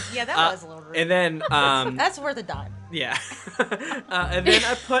little rude. Yeah, that was a little rude. And then that's worth a dime. Yeah. And then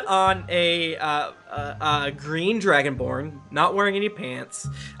I put on a green dragonborn, not wearing any pants,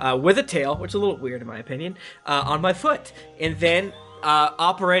 with a tail, which is a little weird in my opinion, on my foot. And then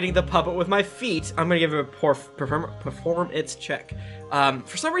operating the puppet with my feet. I'm gonna give him a perform its check.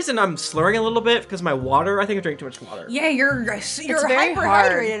 For some reason, I'm slurring a little bit because of my water. I think I drank too much water. Yeah, you're very hyperhydrated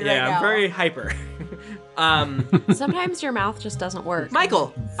hard. right Yeah, now. I'm very hyper. Sometimes your mouth just doesn't work.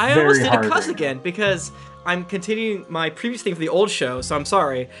 Michael, I Very almost did a hard cuss right again because I'm continuing my previous thing for the old show, so I'm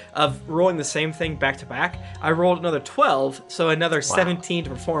sorry, of rolling the same thing back to back. I rolled another 12, so another 17 to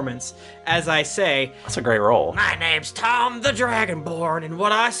performance. As I say, That's a great roll. my name's Tom the Dragonborn, and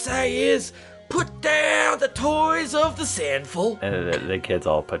what I say is, put down the toys of the sinful. And the kids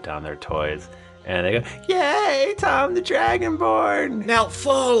all put down their toys. And they go, "Yay, Tom the Dragonborn!" Now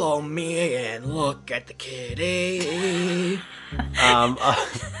follow me and look at the kitty.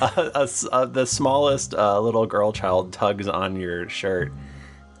 The smallest little girl child tugs on your shirt,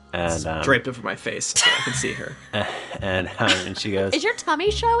 and Draped over my face so I can see her. and she goes, Is your tummy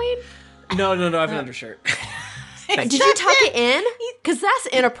showing? No, I have an undershirt. Did you tuck it in? Because that's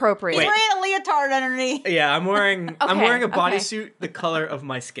inappropriate. He's wearing a leotard underneath. Yeah, I'm wearing a Okay. bodysuit the color of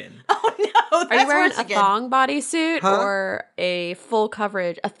my skin. Oh no, Are that's you wearing worse a again. thong bodysuit Huh? or a full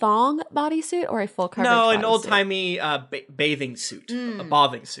coverage? A thong bodysuit or a full coverage? No, an bodysuit? old timey bathing suit, a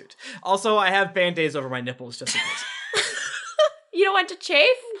bathing suit. Also, I have band-aids over my nipples just in case. You don't want to chafe?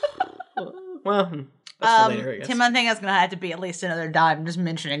 Well, that's for later, I guess. Tim, I think that's gonna have to be at least another dime just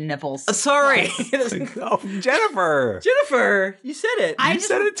mentioning nipples. Sorry, "Oh, Jennifer, Jennifer, you said it. you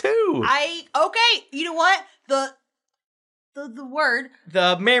said it too." Okay, you know what? The word,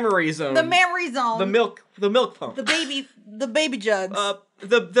 The mammary zone. the memory zone, The milk pump. the baby jugs.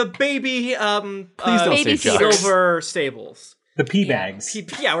 The baby Please don't Baby say jugs. silver stables. The pee bags.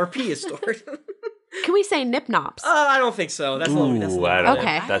 Yeah, where pee is stored. Can we say nip nops? I don't think so. That's a little. That's a Ooh, little I don't Okay.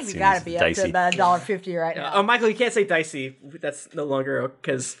 know. I That think we seems gotta be up dicey. to about $1.50 right now. Oh, Michael, you can't say dicey. That's no longer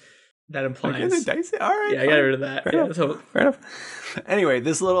because that implies. Okay, dicey. All right. Yeah, I got rid of that. Fair Yeah, enough. so Fair enough. Anyway,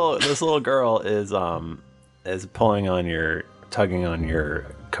 this little girl is pulling on your, tugging on your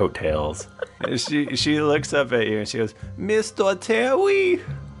coattails. And she looks up at you and she goes, "Mr. Terry,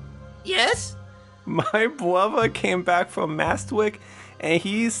 Yes? my brother came back from Mastwick, and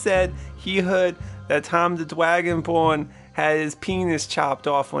he said he heard that Tom the Dragonborn had his penis chopped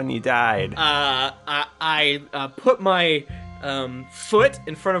off when he died." I put my foot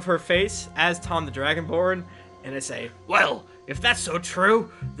in front of her face as Tom the Dragonborn, and I say, "Well, if that's so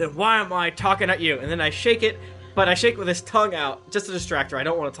true, then why am I talking at you?" And then I shake it, but I shake with his tongue out just to distract her. I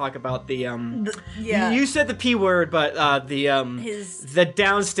don't want to talk about the yeah. You said the P word, but the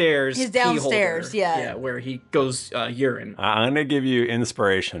downstairs. His pee downstairs, holder. yeah. Yeah, where he goes urine. I'm gonna give you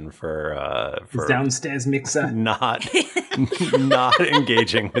inspiration for His downstairs mixer. not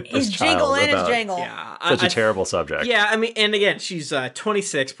engaging with this His child jingle and his about jangle. Yeah, such a terrible subject. Yeah, I mean, and again, she's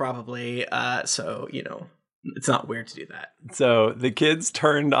 26 probably, so you know, it's not weird to do that. So the kids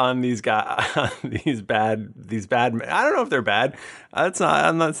turned on these guys, these bad men. I don't know if they're bad.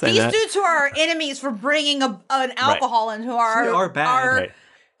 I'm not saying These that. dudes who are our enemies for bringing an alcohol into our They are bad. Right.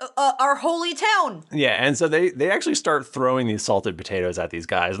 our holy town. Yeah, and so they actually start throwing these salted potatoes at these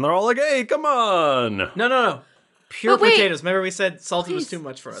guys, and they're all like, "Hey, come on!" No. Pure But wait. potatoes. Remember we said salted was too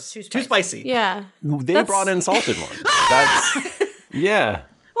much for us. Too spicy. Yeah. They brought in salted ones. That's yeah.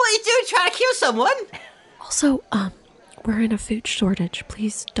 What are you doing trying to kill someone? Also, we're in a food shortage.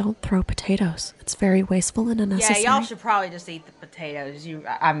 Please don't throw potatoes. It's very wasteful and unnecessary. Yeah, y'all should probably just eat the potatoes.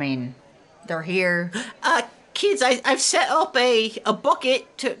 I mean, they're here. Kids, I've set up a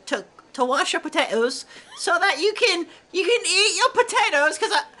bucket to wash your potatoes so that you can eat your potatoes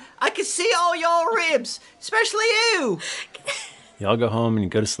because I can see all your ribs, especially you. Y'all go home and you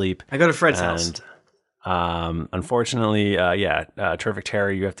go to sleep. I go to Fred's house. Unfortunately, Terrific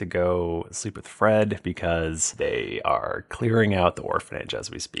Terry, you have to go sleep with Fred because they are clearing out the orphanage as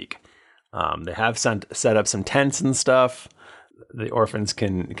we speak. They have set up some tents and stuff. The orphans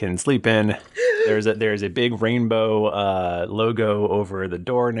can sleep in. There's a big rainbow logo over the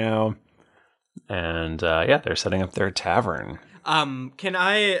door now, and they're setting up their tavern. Can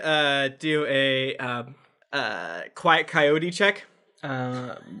I do a quiet coyote check?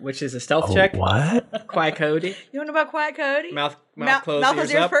 Which is a stealth check. What? Quiet coyote. You know about Quiet Coyote? Mouth closed, Mouth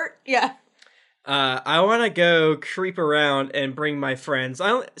ears ears up. pert? Yeah. I want to go creep around and bring my friends.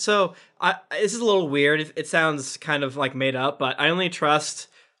 This is a little weird. It sounds kind of like made up, but I only trust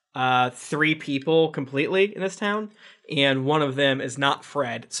 3 people completely in this town, and one of them is not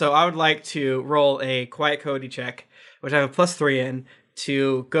Fred. So I would like to roll a quiet coyote check, which I have a +3 in,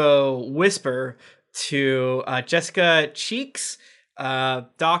 to go whisper to Jessica Cheeks,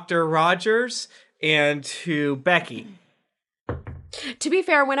 Dr. Rogers, and to Becky. To be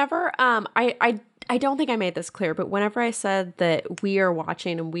fair, whenever I I don't think I made this clear, but whenever I said that we are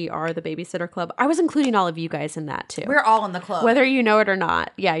watching and we are the Babysitter Club, I was including all of you guys in that too. We're all in the club. Whether you know it or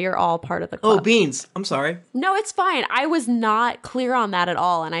not. Yeah, you're all part of the club. Oh, Beans. I'm sorry. No, it's fine. I was not clear on that at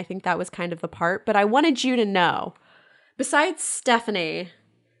all, and I think that was kind of the part, but I wanted you to know. Besides Stephanie,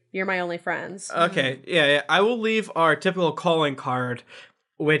 you're my only friends. Okay, yeah. I will leave our typical calling card,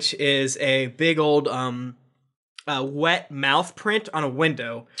 which is a big old wet mouth print on a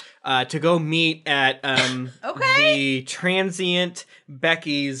window, to go meet at the transient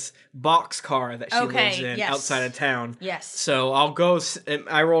Becky's boxcar that she lives in outside of town. Yes. So I'll go.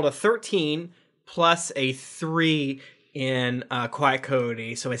 I rolled a 13 plus a 3 in Quiet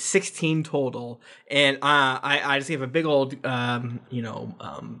Cody, so it's 16 total. And I just gave a big old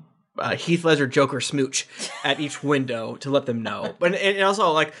Heath Ledger Joker smooch at each window to let them know. But and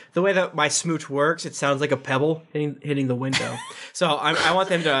also, like, the way that my smooch works, it sounds like a pebble hitting the window. So I want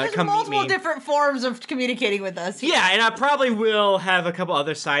them to come meet me. Multiple different forms of communicating with us. Yeah, and I probably will have a couple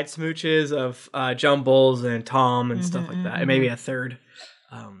other side smooches of Jumbles and Tom and stuff like that, and maybe a third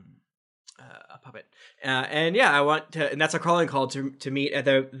puppet. And yeah, I want to, and that's a calling call to meet at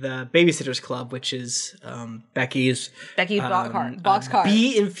the Babysitters Club, which is Becky's boxcar.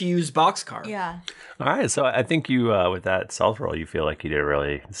 Bee-infused boxcar. Yeah. All right, so I think you, with that self roll, you feel like you did a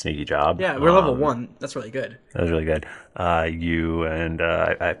really sneaky job. Yeah, we're level 1. That's really good. That was really good. You and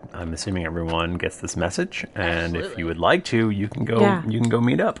I'm assuming everyone gets this message, and if you would like to, you can go. Yeah. You can go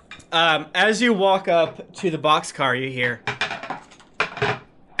meet up. As you walk up to the boxcar, you hear.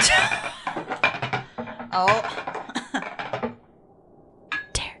 Oh.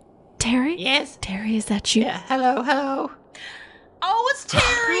 Terry? Yes? Terry, is that you? Yeah, hello. Oh, it's Terry.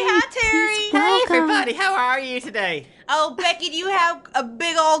 Hi, Terry. Hey, everybody. How are you today? Oh, Becky, do you have a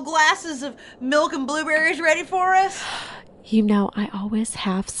big old glasses of milk and blueberries ready for us? You know, I always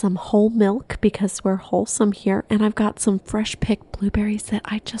have some whole milk because we're wholesome here, and I've got some fresh picked blueberries that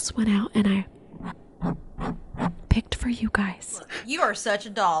I just went out and I picked for you guys. You are such a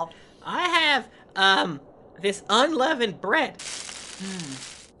doll. I have this unleavened bread.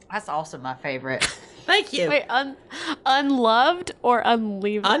 That's also my favorite. Thank you. Wait, unloved or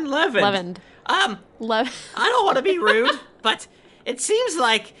unleavened? Unleavened. I don't want to be rude, but it seems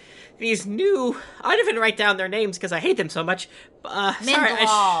like these new. I didn't even write down their names because I hate them so much. Sorry,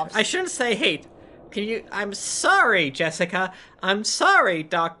 I shouldn't say hate. Can you? I'm sorry, Jessica. I'm sorry,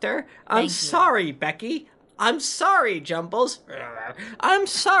 Doctor. I'm sorry, Becky. I'm sorry, Jumbles. I'm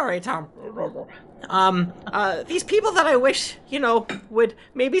sorry, Tom. These people that I wish, would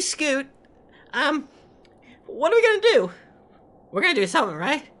maybe scoot. What are we gonna do? We're gonna do something,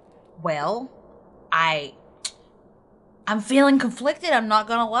 right? Well, I'm feeling conflicted, I'm not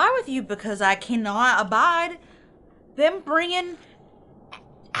gonna lie with you, because I cannot abide them bringing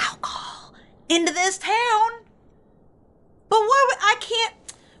alcohol into this town. But what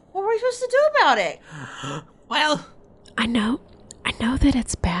are we supposed to do about it? Well, I know that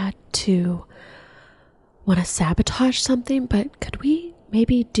it's bad to want to sabotage something, but could we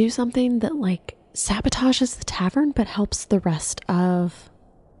maybe do something that, like, sabotages the tavern but helps the rest of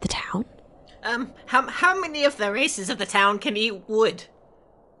the town? How many of the races of the town can eat wood?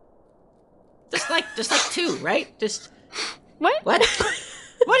 Just like 2, right? Just what?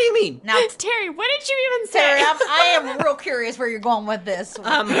 What do you mean? Now, Terry, what did you even say? Terry, I am real curious where you're going with this. Where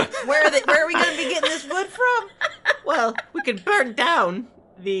are we going to be getting this wood from? Well, we could burn down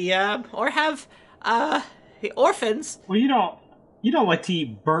the or have the orphans. Well, you don't like to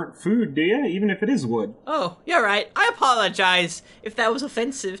eat burnt food, do you? Even if it is wood. Oh, you're right. I apologize if that was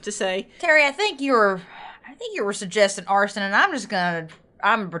offensive to say. Terry, I think you were suggesting arson, and I'm gonna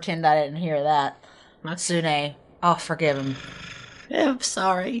pretend I didn't hear that. Matsune, I'll forgive him. I'm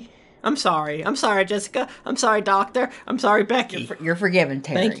sorry. I'm sorry, Jessica. I'm sorry, Doctor. I'm sorry, Becky. You're forgiven,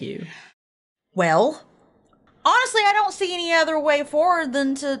 Terry. Thank you. Well, honestly, I don't see any other way forward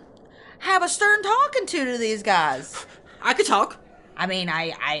than to have a stern talking to these guys. I could talk. I mean,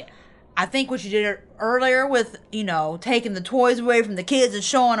 I think what you did earlier with, taking the toys away from the kids and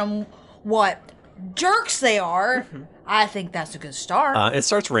showing them what jerks they are, I think that's a good start. It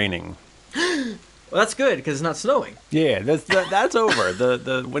starts raining. Well, that's good because it's not snowing. Yeah, that's over.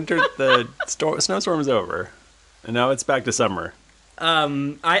 The winter, snowstorm is over, and now it's back to summer.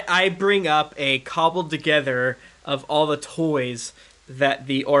 I bring up a cobbled together of all the toys that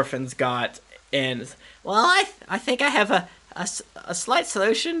the orphans got, and well, I think I have a slight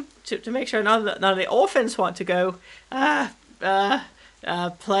solution to make sure none of the orphans want to go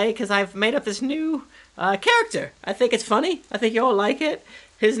play, because I've made up this new character. I think it's funny. I think you'll like it.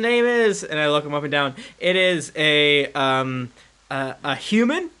 His name is, and I look him up and down. It is a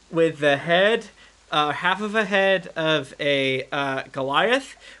human with the head half of a head of a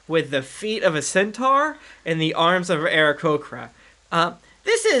Goliath with the feet of a centaur and the arms of Aarakocra.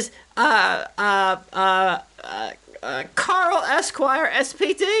 This is Carl Esquire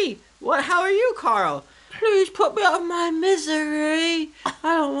SPD. How are you, Carl? Please put me out of my misery.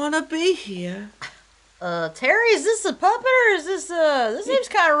 I don't want to be here. Terry, is this a puppet or is this seems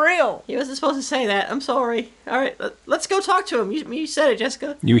kind of real? He wasn't supposed to say that. I'm sorry. All right, let's go talk to him. You said it,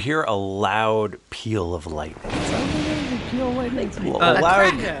 Jessica. You hear a loud peal of lightning.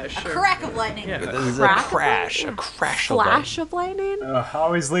 A crack of lightning. Yeah. There's a crash flash of lightning.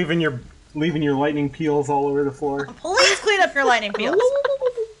 Always leaving your lightning peels all over the floor. Please clean up your lightning peels.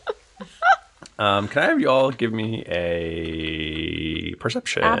 Can I have you all give me a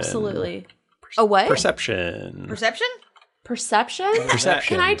perception? Absolutely. A what? Perception. Perception? Perception?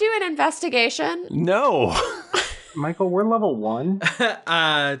 Perception. Can I do an investigation? No. Michael, we're level 1.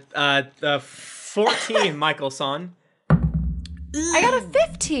 14, Michael-san. I got a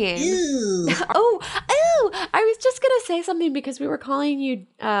 15. Oh, I was just going to say something because we were calling you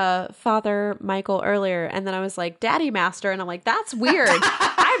Father Michael earlier, and then I was like, Daddy Master, and I'm like, that's weird.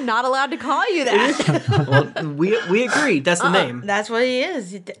 I'm not allowed to call you that. Well, we agreed. That's the name. That's what he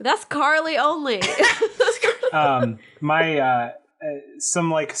is. That's Carly only.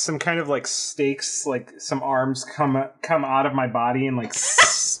 Some kind of like stakes, like some arms come out of my body and like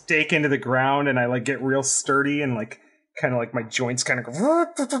stake into the ground, and I like get real sturdy and like kind of like my joints kind of go,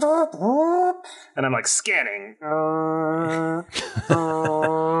 and I'm like scanning.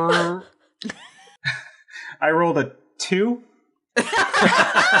 I rolled a 2.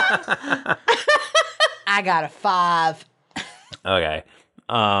 I got a 5. Okay.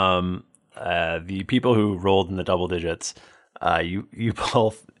 The people who rolled in the double digits, you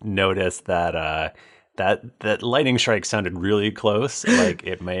both noticed that that lightning strike sounded really close. Like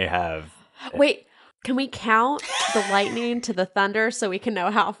it may have. Wait, can we count the lightning to the thunder so we can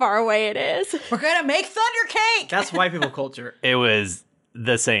know how far away it is? We're gonna make thunder cake. That's white people culture. It was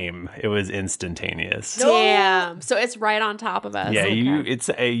the same. It was instantaneous. Damn. So it's right on top of us. Yeah,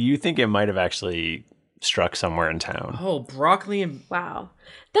 Okay. You think it might have actually struck somewhere in town. Oh, broccoli and wow.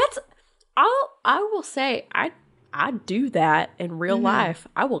 I will say I do that in real life.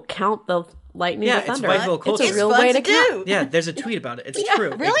 I will count the lightning to thunder. It's white people culture. It's a real way to count. Yeah, there's a tweet about it. It's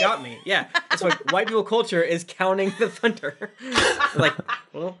true. Really? It got me. Yeah, that's why white people culture is counting the thunder. Like,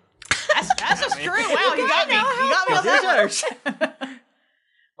 well, that's just true. Wow, you got me. You got me on that one.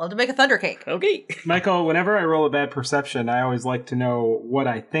 Love to make a thunder cake. Okay. Michael, whenever I roll a bad perception, I always like to know what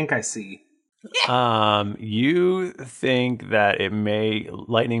I think I see. You think that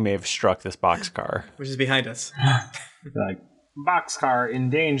lightning may have struck this boxcar, which is behind us. Like boxcar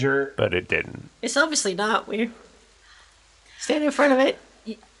in danger, but it didn't. It's obviously not. We're standing in front of it.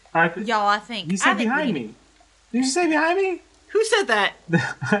 Y'all, I think you said behind me. Did you say behind me? Who said that?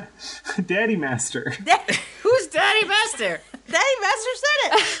 Daddy Master. Who's Daddy Master? Daddy Master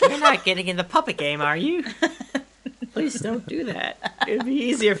said it. You're not getting in the puppet game, are you? Please don't do that. It would be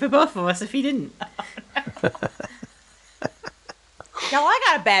easier for both of us if he didn't. Y'all, I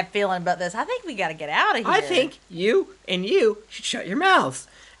got a bad feeling about this. I think we got to get out of here. I think you should shut your mouths.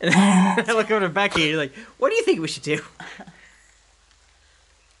 And then I look over to Becky and you're like, what do you think we should do?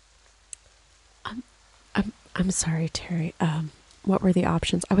 I'm sorry, Terry. What were the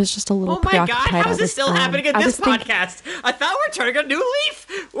options? I was just a little Oh my god, preoccupied. how is this still happening in this podcast? I thought we were turning a new leaf.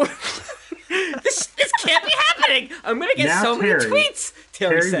 This can't be happening. I'm going to get now, so many tweets.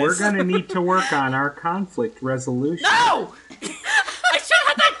 Terry says. We're going to need to work on our conflict resolution. No! I should have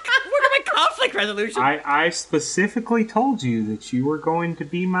had that work on my conflict resolution. I specifically told you that you were going to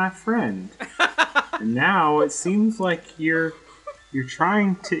be my friend. And now it seems like you're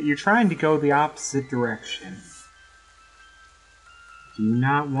trying to go the opposite direction. Do you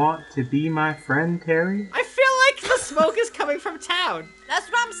not want to be my friend, Terry? I feel like the smoke is coming from town. That's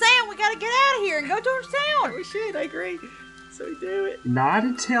what I'm saying. We got to get out of here and go towards town. We should. I agree. So we do it. Not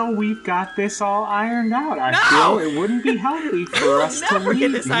until we've got this all ironed out. I feel it wouldn't be healthy for us to Never leave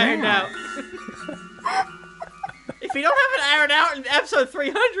get this ironed now. out. If you don't have it ironed out in episode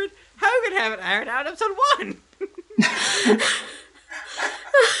 300, how are you going to have it ironed out in episode 1?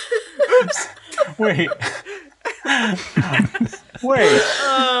 Wait. Wait.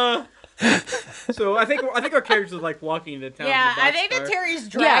 So I think our characters are like walking into town. Yeah, I think that Terry's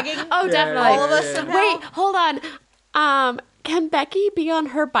dragging definitely. all of us somehow. Wait, hold on. Can Becky be on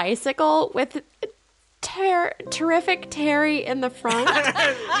her bicycle with terrific Terry in the front,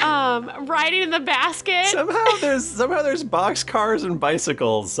 riding in the basket. Somehow there's boxcars and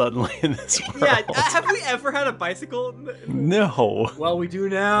bicycles suddenly in this world. Yeah, have we ever had a bicycle? No. Well, we do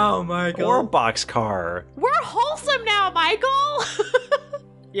now, Michael. Or a boxcar. We're wholesome now, Michael.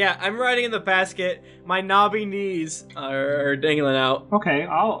 Yeah, I'm riding in the basket. My knobby knees are dangling out. Okay,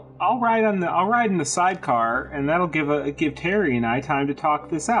 I'll ride in the sidecar, and that'll give Terry and I time to talk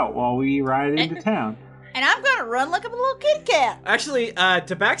this out while we ride into town. And I'm gonna run like I'm a little kitty cat. Actually,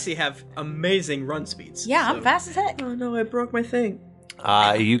 Tabaxi have amazing run speeds. Yeah, I'm fast as heck. Oh no, I broke my thing.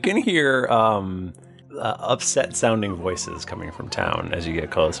 You can hear upset sounding voices coming from town as you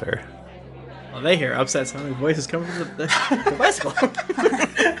get closer. Well, they hear upset sounding voices coming from the bicycle.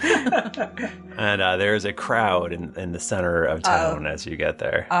 And there's a crowd in the center of town as you get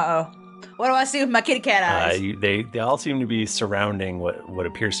there. What do I see with my kitty cat eyes? They all seem to be surrounding what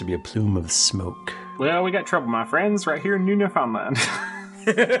appears to be a plume of smoke. Well, we got trouble, my friends, right here in New Newfoundland.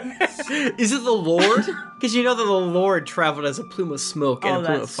 Is it the Lord? Because you know that the Lord traveled as a plume of smoke and a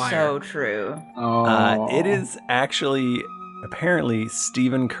plume of fire. So true. It is actually apparently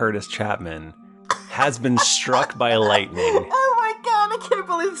Stephen Curtis Chapman has been struck by lightning. Oh my god, I can't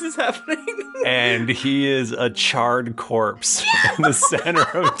believe this is happening. And he is a charred corpse in the center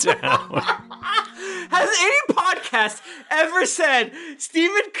of town. Has any podcast ever said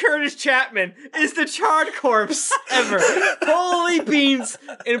Stephen Curtis Chapman is the charred corpse ever? Holy beans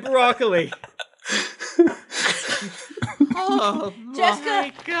and broccoli. Oh,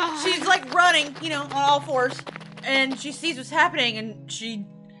 Jessica, she's like running, on all fours, and she sees what's happening, and she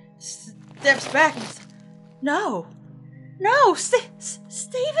steps back and says, No,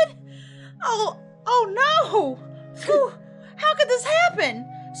 Stephen? Oh no! Whew, how could this happen?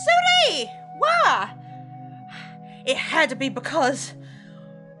 Sudi, why? It had to be because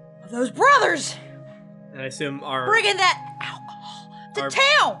of those brothers. And I assume our bringing that alcohol to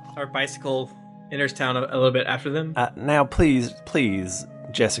town. Our bicycle enters town a little bit after them. Now, please,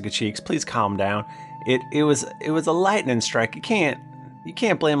 Jessica Cheeks, please calm down. It was a lightning strike. You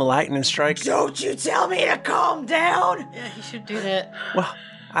can't blame a lightning strike. Don't you tell me to calm down. Yeah, you should do that. Well,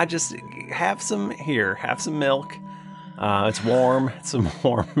 I just have some milk. It's warm. It's some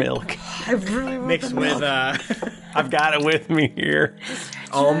warm milk. I really want mixed with I've got it with me here.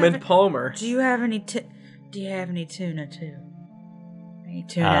 Almond Palmer. Do you have any tuna too? Any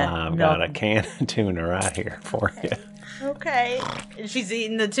tuna? I've got a can of tuna right here for you. Okay. And she's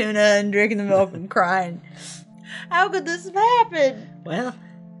eating the tuna and drinking the milk and crying. How could this have happened? Well,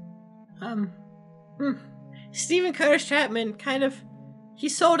 Stephen Curtis Chapman he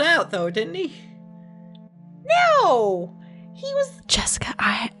sold out though, didn't he? No! He was... Jessica,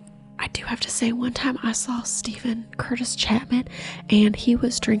 I do have to say, one time I saw Stephen Curtis Chapman, and he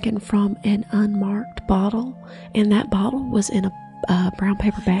was drinking from an unmarked bottle, and that bottle was in a brown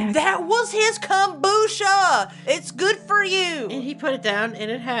paper bag. That was his kombucha! It's good for you! And he put it down,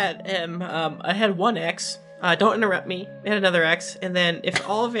 and it had, I had one X. Don't interrupt me. It had another X, and then if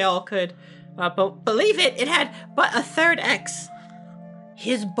all of y'all could believe it, it had but a third X.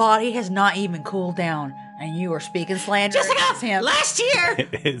 His body has not even cooled down, and you are speaking slander against him. Last year!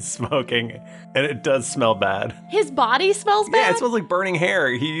 It is smoking, and it does smell bad. His body smells bad? Yeah, it smells like burning hair.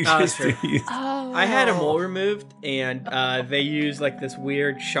 I had a mole removed, and they used like this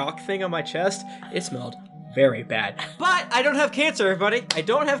weird shock thing on my chest. It smelled very bad. But I don't have cancer, everybody. I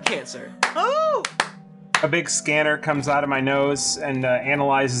don't have cancer. Oh! A big scanner comes out of my nose and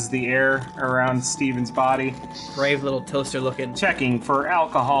analyzes the air around Steven's body. Brave little toaster looking. Checking for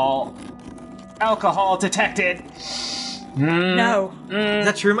alcohol. Alcohol detected. No. Is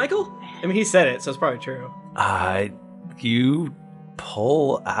that true, Michael? I mean, he said it, so it's probably true. You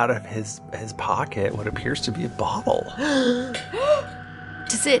pull out of his pocket what appears to be a bottle.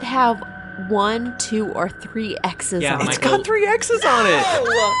 Does it have 1, 2, or 3 X's on it? It's got 3 X's on it.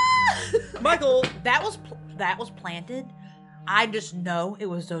 Michael, that was planted. I just know it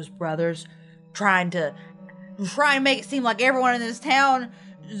was those brothers trying to make it seem like everyone in this town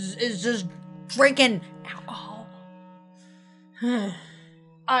is just drinking alcohol.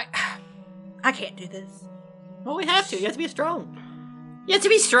 I can't do this. Well, we have to. You have to be strong. You have to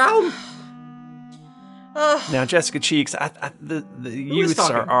be strong. Now, Jessica Cheeks, the youths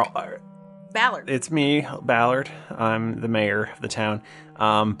are Ballard. It's me, Ballard. I'm the mayor of the town.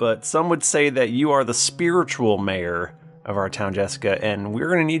 But some would say that you are the spiritual mayor of our town, Jessica, and we're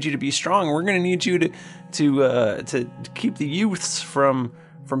going to need you to be strong. We're going to need you to keep the youths from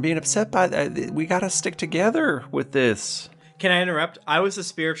being upset by that. We got to stick together with this. Can I interrupt? I was the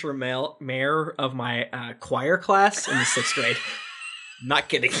spiritual mayor of my choir class in the 6th grade. Not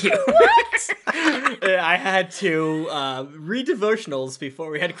kidding you. What? I had to read devotionals before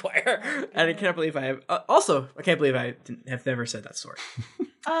we had choir, and I can't believe I have. Also, I can't believe I have never said that story.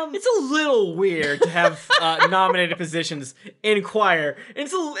 It's a little weird to have nominated positions in choir.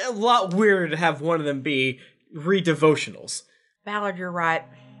 It's a lot weirder to have one of them be read devotionals. Ballard, you're right.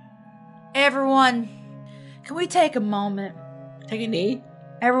 Everyone, can we take a moment? Take a knee?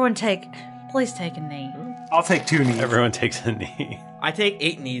 Everyone please take a knee. I'll take 2 knees. Everyone takes a knee. I take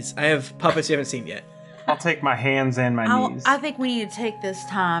 8 knees. I have puppets you haven't seen yet. I'll take my hands and my knees. I think we need to take this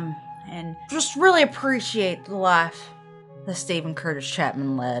time and just really appreciate the life that Stephen Curtis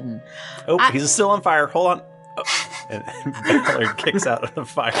Chapman led. And he's still on fire. Hold on. Oh. And Ballard kicks out of the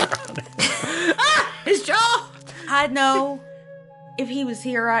fire on him. His jaw! I know if he was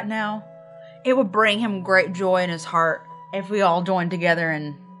here right now, it would bring him great joy in his heart if we all joined together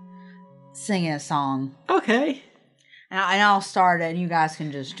and singing a song. Okay. And I'll start it, and you guys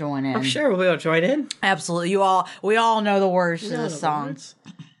can just join in. I'm sure we'll join in. Absolutely. We all know the words to this song.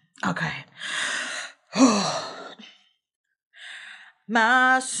 Okay.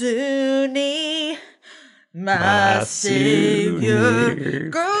 My Sunni, my Savior,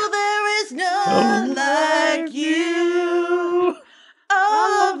 girl, there is none like you.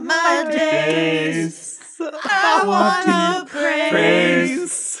 All of my days, I want to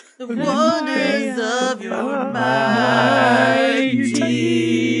praise the wonders of your mighty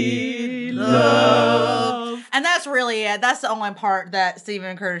love. And that's really it. That's the only part that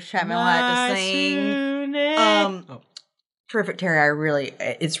Stephen Curtis Chapman had to sing. Terrific, Terry.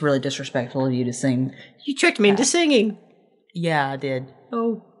 It's really disrespectful of you to sing. You tricked me into singing. Yeah, I did.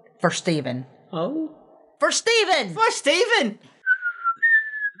 Oh. For Stephen. Oh. For Stephen! For Stephen!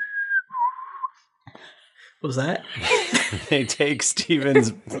 What was that? They take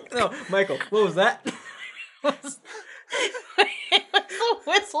Stephen's... No, Michael, what was that? What's the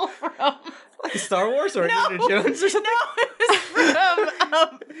whistle from? Like Star Wars or Indiana Jones or something? No, it was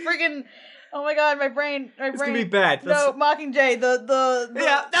from friggin'... Oh my god, my brain. It's gonna be bad. No, Mockingjay, the...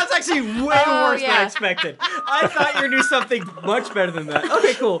 Yeah, that's actually way worse than I expected. I thought you knew something much better than that.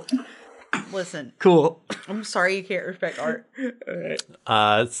 Okay, cool. Listen. Cool. I'm sorry you can't respect art. All right.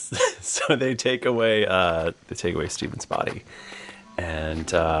 So they take away Stephen's body, and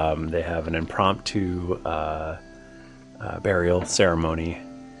they have an impromptu burial ceremony,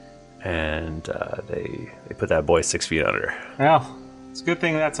 and they put that boy 6 feet under. Well, it's a good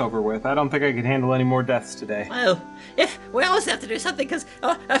thing that's over with. I don't think I could handle any more deaths today. Well, if we always have to do something, because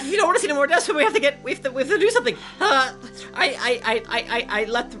if you don't want to see any more deaths, we have to do something. I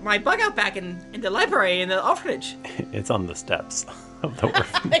left my bug out back in the library in the orphanage. It's on the steps of the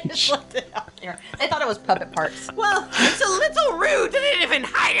orphanage. They just left it out there. They thought it was puppet parts. Well, it's a little rude. They didn't even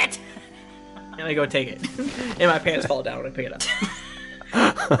hide it. And I go take it, and my pants fall down when I pick it up.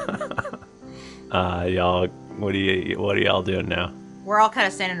 Y'all, what are y'all doing now? We're all kind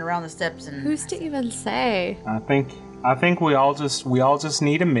of standing around the steps, and who's to even say? I think we all just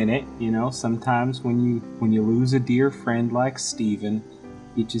need a minute. You know, sometimes when you lose a dear friend like Stephen,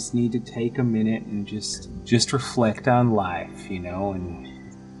 you just need to take a minute and just reflect on life. You know, and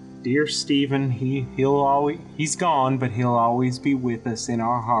dear Stephen, he's gone, but he'll always be with us in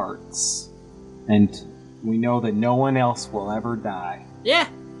our hearts, and we know that no one else will ever die. Yeah.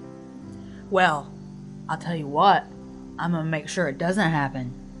 Well, I'll tell you what. I'm gonna make sure it doesn't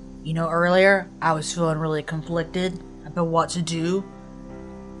happen. You know, earlier, I was feeling really conflicted about what to do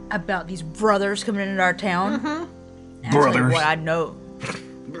about these brothers coming into our town. Mm-hmm. Brothers. What I know.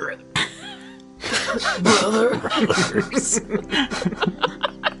 Brothers.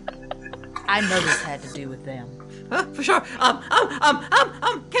 I know this had to do with them. For sure.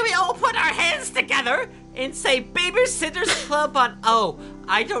 Can we all put our hands together and say Babysitters Club on,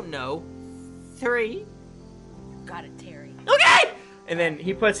 I don't know, 3? Got it, Terry. Okay! And then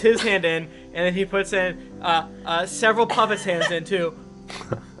he puts his hand in, and then he puts in several puppets' hands in too.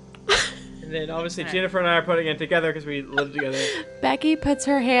 And then obviously Jennifer and I are putting it together because we live together. Becky puts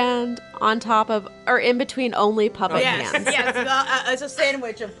her hand on top of, or in between only puppet hands. Yes, it's a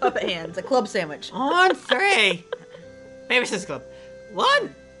sandwich of puppet hands, a club sandwich. On 3. Babysitters Club.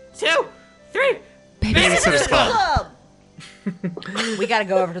 1, 2, 3. Babysitters Club. We gotta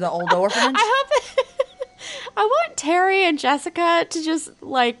go over to the old orphanage. I want Terry and Jessica to just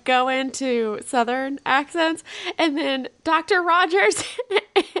like go into Southern accents, and then Dr. Rogers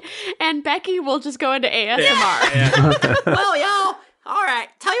and Becky will just go into ASMR. Yeah. Well, y'all, all right.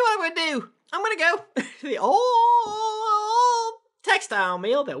 Tell you what I'm gonna do. I'm gonna go to the old textile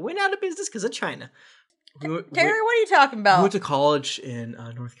mill that went out of business because of China. Terry, what are you talking about? We went to college in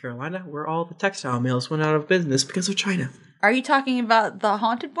North Carolina where all the textile mills went out of business because of China. Are you talking about the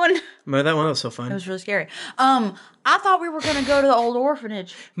haunted one? Remember that one? That was so fun. It was really scary. I thought we were going to go to the old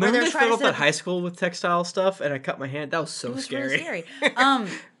orphanage. Remember they filled up at high school with textile stuff and I cut my hand? That was so scary. Really scary.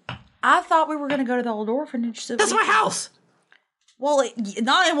 I thought we were going to go to the old orphanage. So that's my house! Well,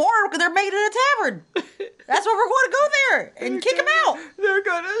 not anymore because they're making it a tavern. That's where we're going to go there and kick them out. They're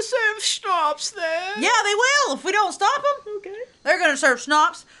going to serve schnapps there. Yeah, they will if we don't stop them. Okay. They're going to serve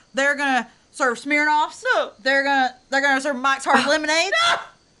schnapps. They're going to serve Smirnoffs. No. They're gonna serve Mike's Hard Lemonade. No.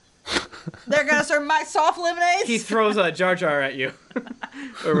 They're gonna serve Mike's Soft Lemonade. He throws a Jar Jar at you.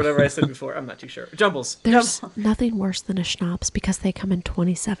 Or whatever I said before. I'm not too sure. Jumbles. There's nothing worse than a schnapps because they come in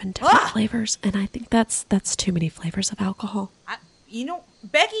 27 different flavors, and I think that's too many flavors of alcohol.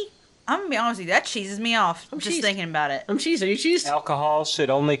 Becky, I'm gonna be honest with you, that cheeses me off. I'm just thinking about it. I'm cheesed. Are you cheesed? Alcohol should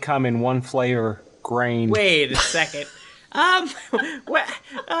only come in one flavor, grain. Wait a second. Back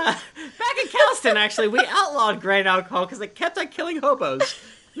in Calston, actually, we outlawed grain alcohol because it kept on killing hobos.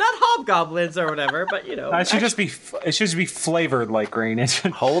 Not hobgoblins or whatever, but you know. It should just be flavored like grain.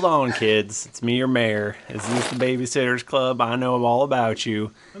 Hold on, kids. It's me, your mayor. Is this the Babysitters Club? I know all about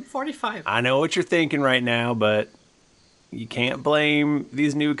you. I'm 45. I know what you're thinking right now, but you can't blame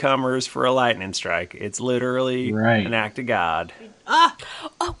these newcomers for a lightning strike. It's literally an act of God. But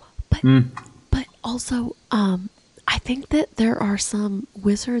also, I think that there are some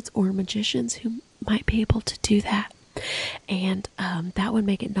wizards or magicians who might be able to do that. And that would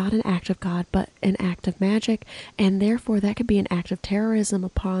make it not an act of God, but an act of magic. And therefore, that could be an act of terrorism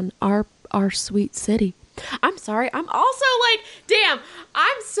upon our sweet city. I'm sorry. I'm also like, damn,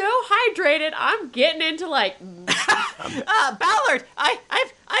 I'm so hydrated. I'm getting into like... Ballard,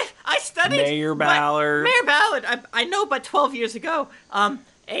 I studied... Mayor Ballard. Mayor Ballard, I know but 12 years ago,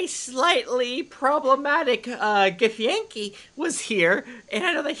 a slightly problematic Githyanki was here, and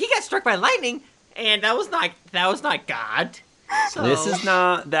I know that he got struck by lightning, and that was not God. So.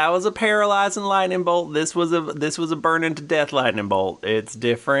 That was a paralyzing lightning bolt. This was a burning to death lightning bolt. It's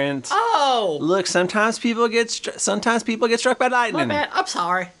different. Oh, look, sometimes people get struck by lightning. My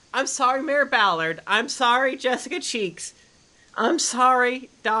bad. I'm sorry, Mayor Ballard. I'm sorry, Jessica Cheeks. I'm sorry,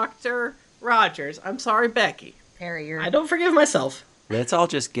 Dr. Rogers. I'm sorry, Becky. Harry, I don't forgive myself. Let's all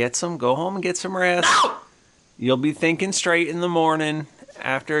just go home and get some rest. No! You'll be thinking straight in the morning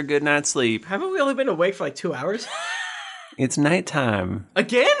after a good night's sleep. Haven't we only been awake for like 2 hours? It's nighttime.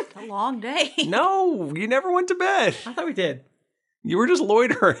 Again? A long day. No, you never went to bed. I thought we did. You were just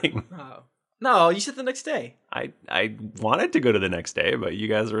loitering. Oh. No, you said the next day. I wanted to go to the next day, but you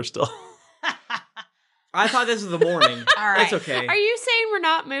guys were still... I thought this was the morning. All right. That's okay. Are you saying we're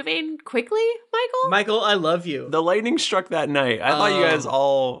not moving quickly, Michael? Michael, I love you. The lightning struck that night. I thought you guys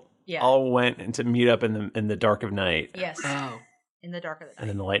all Yeah. went to meet up in the dark of night. Yes. Oh. In the dark of the night. And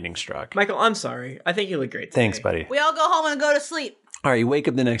then the lightning struck. Michael, I'm sorry. I think you look great today. Thanks, buddy. We all go home and go to sleep. All right, you wake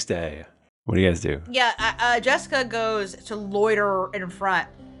up the next day. What do you guys do? Yeah, Jessica goes to loiter in front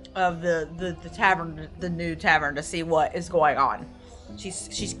of the tavern, the new tavern, to see what is going on.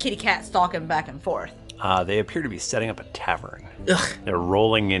 She's kitty cat stalking back and forth. They appear to be setting up a tavern. Ugh. They're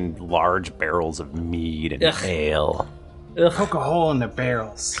rolling in large barrels of mead and ale. Ugh. Poke a hole in the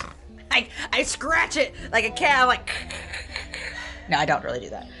barrels. I scratch it like a cat. I'm like, no, I don't really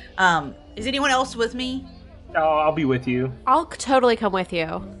do that. Is anyone else with me? Oh, I'll be with you. I'll totally come with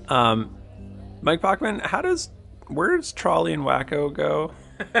you. Mike Bachman, where does Trolley and Wacko go?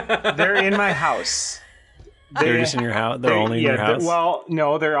 They're in my house. They're just in your house? They're only in your house? Well,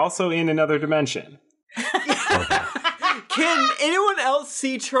 no, they're also in another dimension. Can anyone else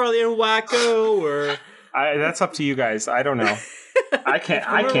see Charlie and Wacko? Or that's up to you guys. I don't know. I can't.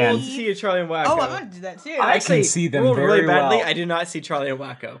 I can see a Charlie and Wacko. Oh, I'm gonna do that too. I can see them rolled very really badly. well. I do not see Charlie and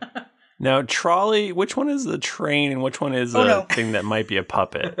Wacko. Now, Trolley, which one is the train and which one is a thing that might be a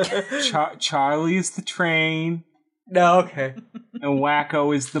puppet? Charlie is the train. No, okay. And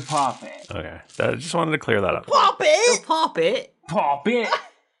Wacko is the puppet. Okay. I just wanted to clear that up. Puppet! Puppet. Puppet.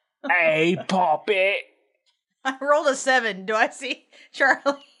 Hey, puppet. I rolled a 7. Do I see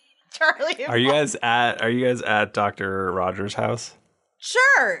Charlie? Charlie. Are you guys at Dr. Rogers' house?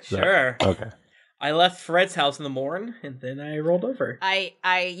 Sure. Sure. Okay. I left Fred's house in the morning, and then I rolled over.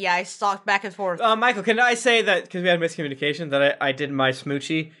 I stalked back and forth. Michael, can I say that, because we had miscommunication, that I did my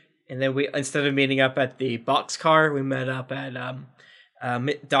smoochie, and then we, instead of meeting up at the boxcar, we met up at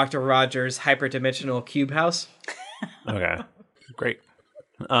Dr. Rogers' hyperdimensional cube house. Okay. Great.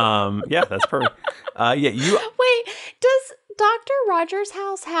 Yeah, that's perfect. You... Wait, does Dr. Rogers'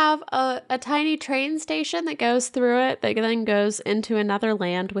 house have a tiny train station that goes through it that then goes into another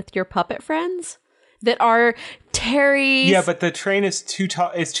land with your puppet friends? that are Terry's. Yeah, but the train is too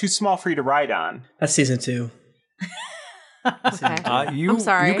tall. It's too small for you to ride on. That's season 2. Okay. I'm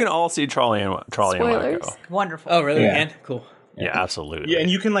sorry. You can all see Charlie and Wacko. Wonderful. Oh, really? Yeah. And cool. Yeah, absolutely. Yeah, and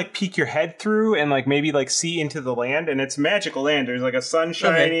you can like peek your head through and like maybe like see into the land, and it's magical land. There's like a sun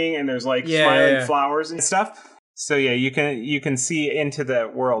shining, and there's like smiling flowers and stuff. So yeah, you can see into the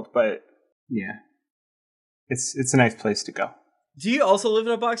world, but yeah, it's a nice place to go. Do you also live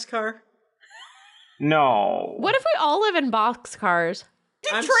in a boxcar? No. What if we all live in boxcars? Do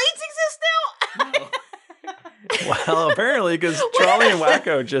trains exist now? Well, apparently, because Charlie and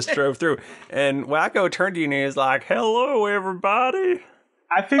Wacko just drove through, and Wacko turned to you and he's like, "Hello, everybody."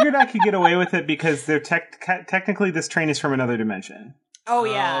 I figured I could get away with it because they're technically this train is from another dimension. Oh,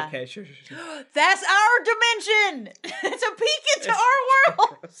 yeah. Okay, sure. That's our dimension. It's a peek into our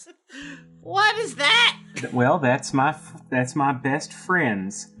world. What is that? Well, that's my best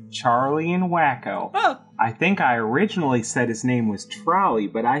friends, Charlie and Wacko. Oh. I think I originally said his name was Trolley,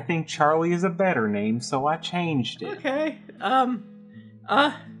 but I think Charlie is a better name, so I changed it. Okay.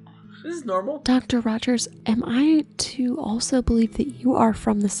 This is normal. Dr. Rogers, am I to also believe that you are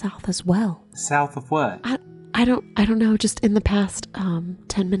from the South as well? South of what? I don't know. Just in the past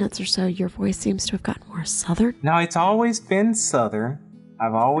 10 minutes or so, your voice seems to have gotten more Southern. No, it's always been Southern.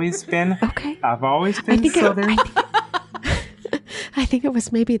 I've always been. Okay. I've always been Southern. I think it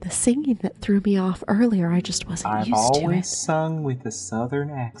was maybe the singing that threw me off earlier. I just wasn't used to it. I've always sung with a Southern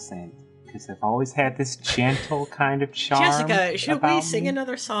accent because I've always had this gentle kind of charm. Jessica, should we sing me.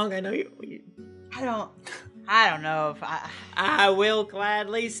 another song? I know you. I don't know if I will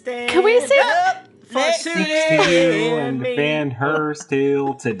gladly stand. Can we sing? Up for Still and defend her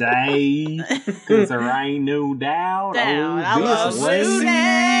still today, because there ain't no doubt. I love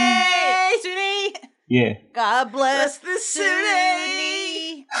Suni. Yeah. God bless the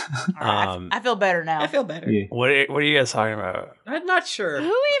Suni. I feel better now. I feel better. Yeah. What are you guys talking about? I'm not sure. Who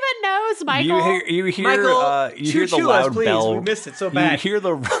even knows, Michael? You hear Michael, you hear the choo-choo loud us, please. bell. We missed it so bad. You hear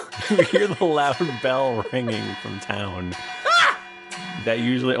the loud bell ringing from town. That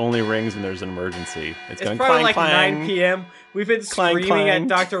usually only rings when there's an emergency. It's going probably clang, like clang. 9 p.m. We've been Clang, screaming clang. at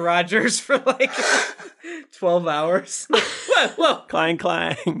Dr. Rogers for like 12 hours. Whoa. Clang,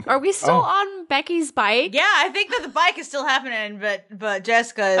 clang. Are we still on Becky's bike? Yeah, I think that the bike is still happening, but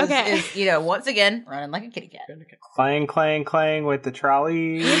Jessica is once again running like a kitty cat. Clang, clang, clang with the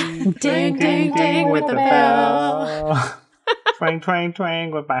trolley. Ding, ding, ding with the bell. Twang, twang,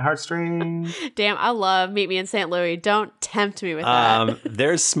 twang with my heartstrings. Damn, I love Meet Me in St. Louis. Don't tempt me with that.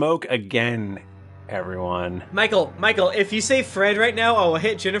 There's smoke again, everyone. Michael, if you say Fred right now, I will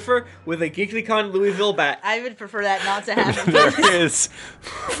hit Jennifer with a GeeklyCon Louisville bat. I would prefer that not to happen. There is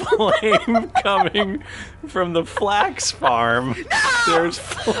flame coming from the flax farm. No! There's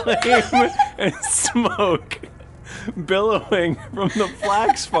flame and smoke billowing from the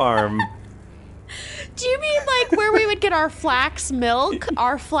flax farm. Do you mean like where we would get our flax milk,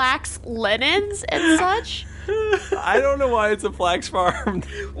 our flax linens and such? I don't know why it's a flax farm.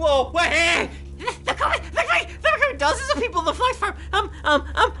 Whoa, wait! They're coming! Dozens of people in the flax farm.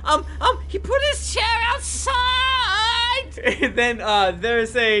 He put his chair outside. And then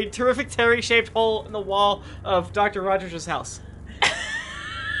there's a terrific Terry-shaped hole in the wall of Dr. Rogers' house.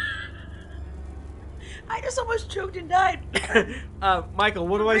 I just almost choked and died. Michael,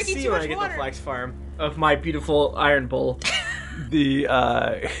 what do I drinking see too when much I get water. the flax farm of my beautiful iron bowl?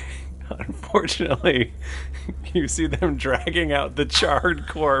 Unfortunately, you see them dragging out the charred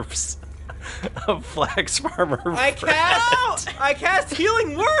corpse of flax farmer I cast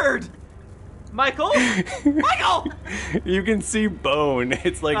healing word. Michael. You can see bone.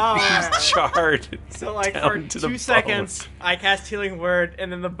 It's like he's charred. So like down for to the 2 seconds, I cast healing word, and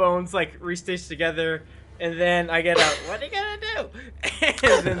then the bones like restitch together, and then I get out. What are you gonna do?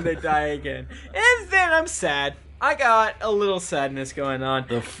 And then they die again, and then I'm sad. I got a little sadness going on.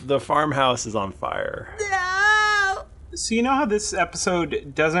 The farmhouse is on fire. So you know how this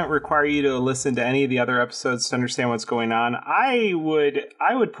episode doesn't require you to listen to any of the other episodes to understand what's going on? I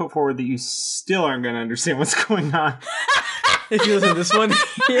would put forward that you still aren't going to understand what's going on. If you listen to this one,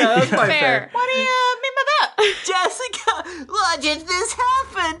 yeah, that's quite fair. What do you mean by that? Jessica, why did this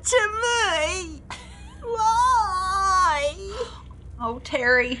happen to me? Why? Oh,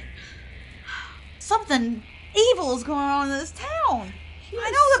 Terry. Something evil is going on in this town. I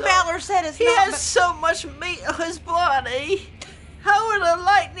know the Battler said it's He not. has so much meat on his body. How would a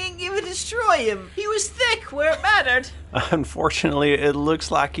lightning even destroy him? He was thick where it mattered. Unfortunately, it looks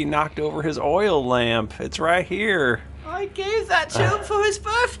like he knocked over his oil lamp. It's right here. I gave that to him for his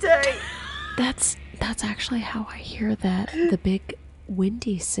birthday. That's actually how I hear that the big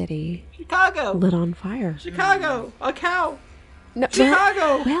Windy City Chicago. lit on fire? Chicago. A cow. No,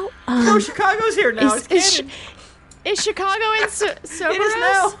 Chicago. Well, Chicago's here now. It's canon. Is Chicago in Soberos? It is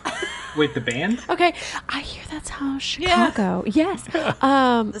now. Wait, the band? Okay, I hear that's how Chicago. Yes.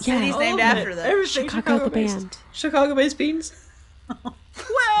 The city's named after them. Everything Chicago the band. Chicago-based beans.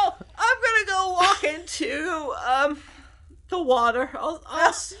 Well, I'm gonna go walk into the water.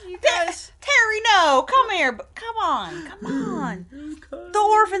 I'll see you guys. Terry, no, come here. Come on. The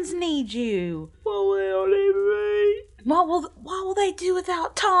orphans need you. Well, they don't need me. What will they do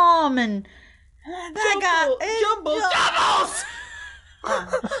without Tom and that guy? Jumbles.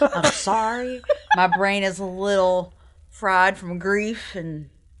 I'm sorry. My brain is a little fried from grief and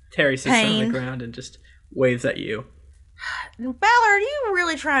Terry sits on pain. the ground and just waves at you. Ballard, are you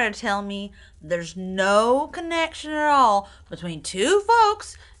really trying to tell me there's no connection at all between two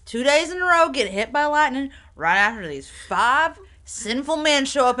folks 2 days in a row get hit by lightning right after these 5 sinful men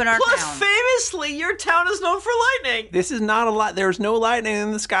show up in our Plus, town? famously, your town is known for lightning. This is not a lot. There's no lightning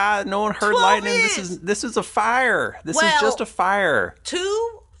in the sky. No one heard 12 lightning. years. This is a fire. This is Well, just a fire.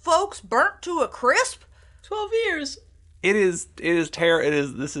 2 folks burnt to a crisp? 12 years. It is terror.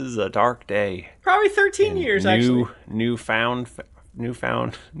 This is a dark day. Probably 13 years, actually. Newfoundland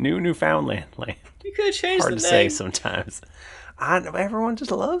land. You could have changed Hard the to name. say sometimes. Everyone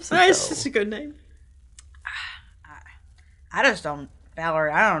just loves it. Nice. though. It's a good name. I just don't,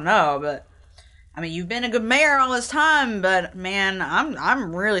 Ballard, I don't know, but I mean, you've been a good mayor all this time, but man,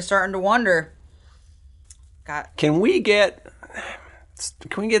 I'm really starting to wonder. Can we get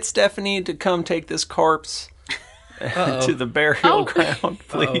Stephanie to come take this corpse to the burial ground,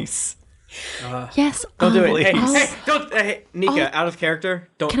 please? Yes. Don't do it. Hey, I'll- hey, don't. Hey, Nika, out of character.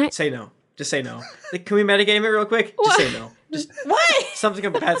 Don't say no. Just say no. Can we metagame it real quick? Just say no. Just what? Something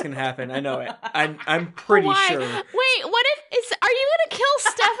bad's gonna happen. I know it. I'm pretty Why? sure. Wait, what if are you gonna kill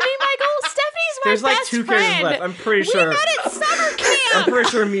Stephanie, Michael? Stephanie's my There's like best 2 friend. characters left. I'm pretty sure. We met at summer camp. I'm pretty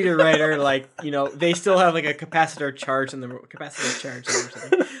sure meter writer, they still have like a capacitor charge in the capacitor charge or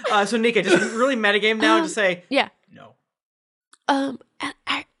something. So Nika, just really metagame now and just say Yeah. no.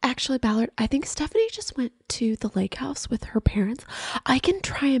 Actually, Ballard, I think Stephanie just went to the lake house with her parents. I can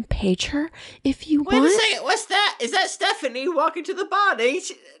try and page her if you Wait want. a second, what's that? Is that Stephanie walking to the body?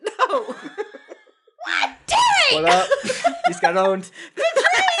 No. What? Terry! What up? He's got owned.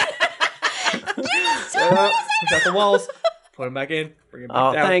 What up? Push out the walls. Put him back in. Bring him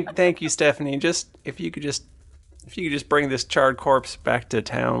back down. Thank you, Stephanie. If you could just bring this charred corpse back to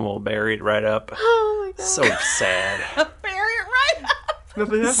town, we'll bury it right up. Oh my god. So sad. Bury it right up.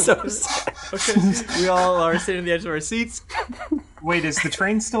 So sad. Okay. We all are sitting on the edge of our seats. Wait, is the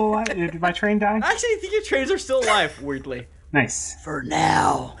train still alive? Did my train die? Actually, I think your trains are still alive, weirdly. Nice. For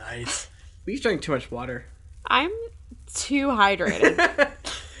now. Nice. We drank too much water. I'm too hydrated.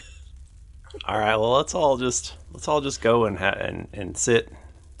 All right. Well, let's all just go and sit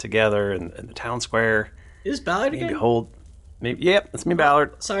together in the town square. Is Ballard Maybe again? Yep, it's me,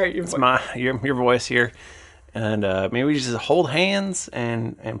 Ballard. Sorry, it's your voice here. And maybe we just hold hands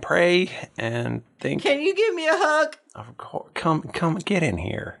and pray and think. Can you give me a hug? Of course, come, get in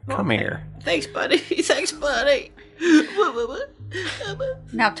here. Come here. Thanks, buddy. Thanks, buddy.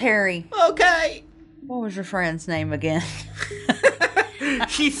 Now, Terry. Okay. What was your friend's name again?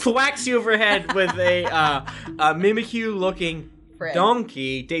 He thwacks you over the head with a Mimikyu-looking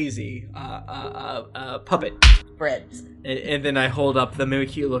donkey, Daisy, puppet. Fred. And then I hold up the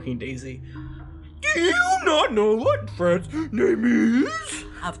Mimikyu-looking Daisy. Do you not know what Fred's name is?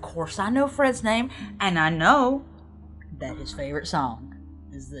 Of course I know Fred's name, and I know that his favorite song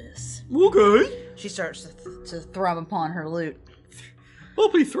is this. Okay. She starts to thrum upon her lute. Oh,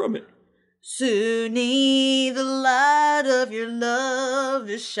 please thrum it. Soon-y, the light of your love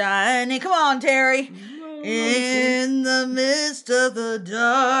is shining. Come on, Terry. In the midst of the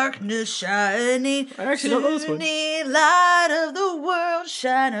darkness shining. I actually don't know this one. Soon-y, light of the world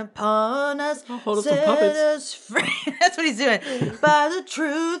shine upon us. hold up some Set puppets. us free. That's what he's doing. By the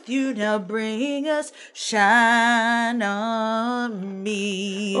truth you now bring us, shine on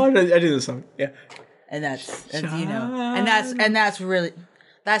me. Oh, I do this song. Yeah. And that's really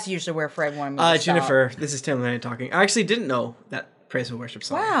that's usually where Fred wanted me to stop. Jennifer, this is Tim Lanning talking. I actually didn't know that Praise and Worship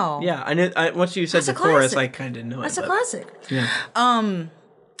song. Wow. Yeah, I knew. Once you said That's a the chorus, classic. I kind of didn't know That's it. a classic. Yeah.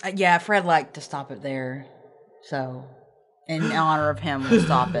 Yeah, Fred liked to stop it there. So, in honor of him, we'll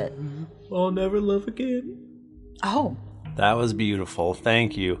stop it. I'll never love again. Oh. That was beautiful.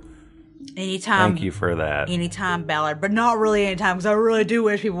 Thank you. Anytime. Thank you for that. Anytime, Ballard. But not really anytime, because I really do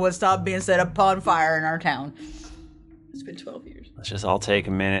wish people would stop being set upon fire in our town. It's been 12 years. Let's just all take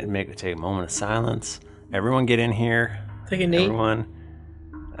a minute and take a moment of silence. Everyone get in here. Take a knee. Everyone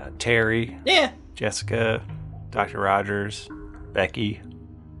Terry. Yeah. Jessica, Dr. Rogers, Becky,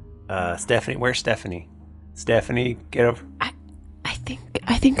 Stephanie. Where's Stephanie? Stephanie, get over.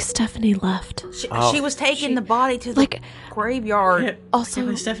 I think Stephanie left. She was taking the body to the graveyard. Yeah,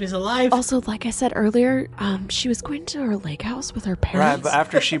 Also, Stephanie's alive. Also, like I said earlier, she was going to her lake house with her Right, parents. but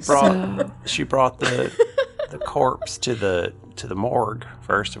after she brought the corpse to the morgue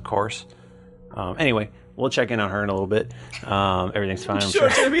first, of course. Anyway, we'll check in on her in a little bit. Everything's fine. I'm Sure,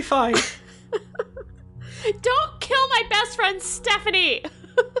 it's gonna be fine. Don't kill my best friend Stephanie.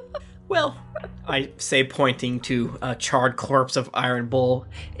 Well, I say, pointing to a charred corpse of Iron Bull,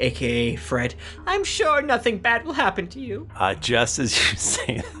 aka Fred, I'm sure nothing bad will happen to you. Just as you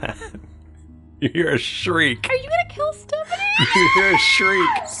say that, you hear a shriek. Are you gonna kill Stephanie? You hear a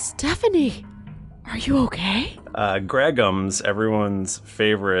shriek. Stephanie, are you okay? Gregums, everyone's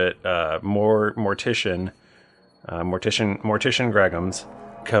favorite mortician Gregums,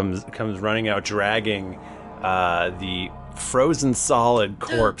 comes running out, dragging the frozen solid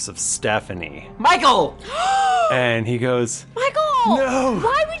corpse of Stephanie. Michael! And he goes, Michael! No!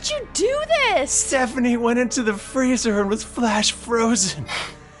 Why would you do this? Stephanie went into the freezer and was flash frozen.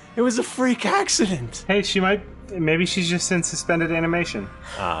 It was a freak accident. Hey, maybe she's just in suspended animation.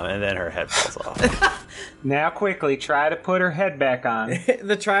 And then her head falls off. Now quickly, try to put her head back on.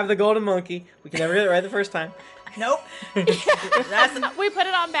 The Tribe of the Golden Monkey. We can never get it right the first time. Nope. We put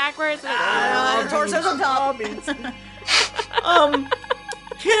it on backwards. Torso's on top. Can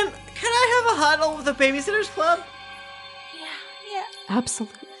I have a huddle with the Babysitters Club? Yeah.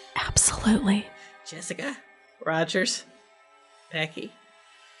 Absolutely. Jessica, Rogers, Becky.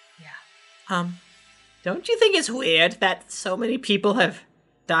 Yeah. Don't you think it's weird that so many people have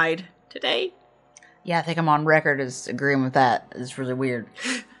died today? Yeah, I think I'm on record as agreeing with that. It's really weird.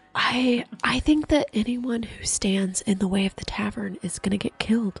 I think that anyone who stands in the way of the tavern is going to get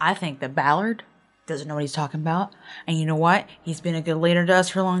killed. I think that Ballard doesn't know what he's talking about. And you know what? He's been a good leader to us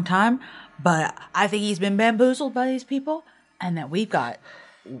for a long time. But I think he's been bamboozled by these people. And that we're going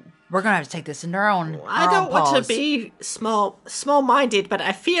to have to take this into our own I don't want to be small-minded, but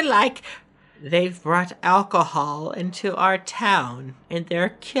I feel like they've brought alcohol into our town and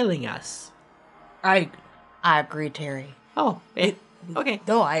they're killing us. I agree, Terry. Oh, okay.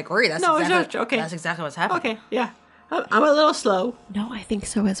 No, I agree. That's exactly what's happening. Okay, yeah. I'm a little slow. No, I think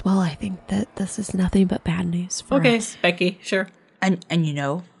so as well. I think that this is nothing but bad news for us. Becky, sure. And you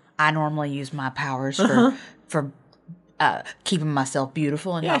know, I normally use my powers for keeping myself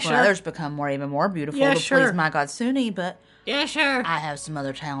beautiful and helping others become even more beautiful to please my god Suni, but I have some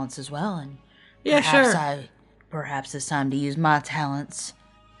other talents as well, and perhaps it's time to use my talents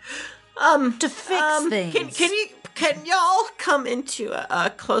to fix things. Can y'all come into a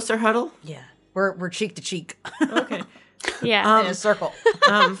closer huddle? Yeah. We're cheek to cheek. Okay. Yeah. In a circle.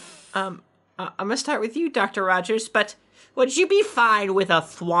 I'm gonna start with you, Dr. Rogers, but would you be fine with a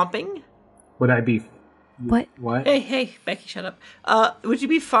thwomping? Would I be... What? Hey, Becky, shut up. Would you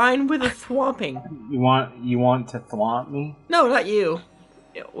be fine with a thwomping? You want to thwomp me? No, not you.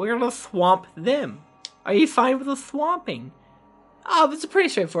 We're gonna thwomp them. Are you fine with a thwomping? Oh, it's a pretty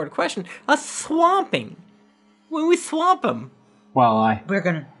straightforward question. A thwomping. When we thwomp them. Well, I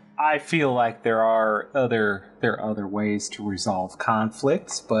feel like there are other ways to resolve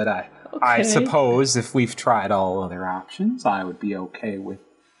conflicts, but I suppose if we've tried all other options, I would be okay with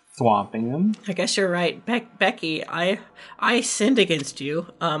thwomping them. I guess you're right, Becky. I sinned against you.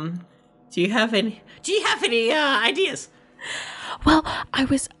 Do you have any ideas? Well, I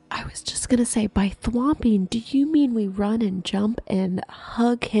was just gonna say, by thwomping, do you mean we run and jump and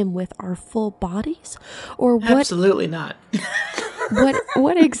hug him with our full bodies, or what? Absolutely not.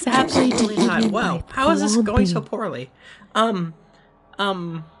 What exactly do you mean? Wow, how is this going so poorly?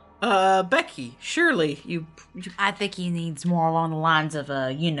 Becky, surely you... I think he needs more along the lines of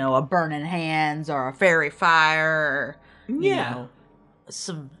a burning hands or a fairy fire, or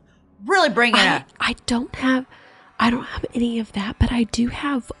some really bring it. I don't have any of that, but I do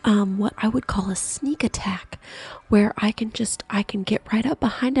have what I would call a sneak attack, where I can get right up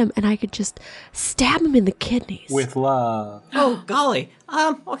behind him and I could just stab him in the kidneys with love. Oh golly.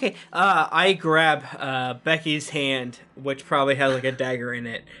 Okay. I grab Becky's hand, which probably has like a dagger in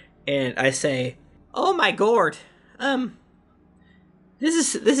it, and I say, "Oh my gourd.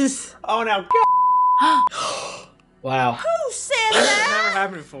 This is. Oh no. Wow. Who said that? Never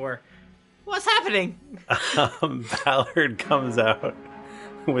happened before. What's happening?" Ballard comes out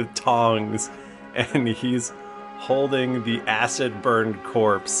with tongs, and he's holding the acid-burned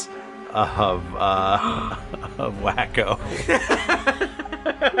corpse of Wacko.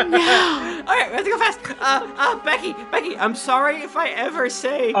 All right, we have to go fast. Becky, I'm sorry if I ever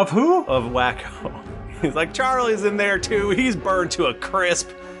say... Of who? Of Wacko. He's like, Charlie's in there too. He's burned to a crisp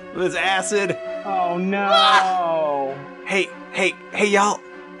with his acid. Oh no. Hey, y'all.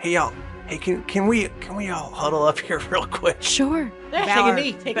 Hey, can we all huddle up here real quick? Sure. Valor,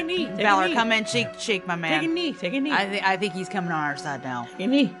 Take a knee. Valor, come in cheek to cheek, my man. Take a knee. I think he's coming on our side now.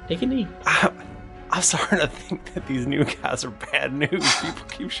 Take a knee. I'm starting to think that these new guys are bad news. People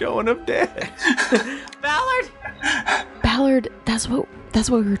keep showing up dead. Ballard, that's what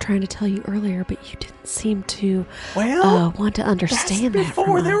we were trying to tell you earlier, but you didn't seem to want to understand that.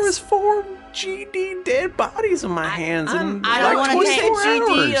 Before there was 4 GD dead bodies in my hands in I don't like want to say 24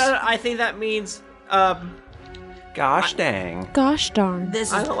 GD. hours. I think that means Gosh dang. Gosh darn.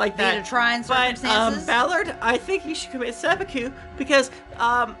 This I is don't like that. trying circumstances. Ballard, I think you should commit seppuku because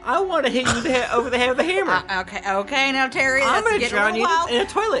I want to hit you over the head with a hammer. Okay, now Terry, I'm going gonna to drown you in a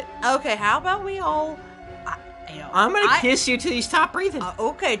toilet. Okay, how about we all... I'm gonna kiss you till you stop breathing.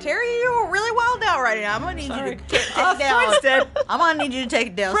 Okay, Terry, you're really wild out right now. I'm gonna need you to take it down. Fred's dead. I'm gonna need you to take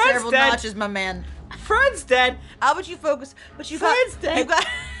it down Fred's several dead. notches, my man. Fred's dead. How about you focus? But Fred's dead. You've got...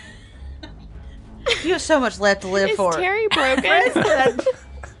 You have so much left to live Is for. Terry broken? Fred's dead.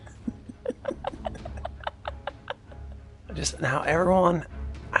 Just now, everyone.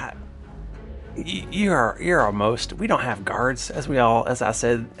 You're almost. We don't have guards, as I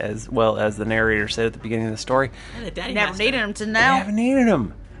said, as well as the narrator said at the beginning of the story. And the daddy Never master. needed him to We now. haven't needed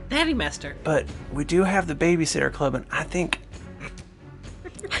them, Daddy master. but we do have the babysitter club, and I think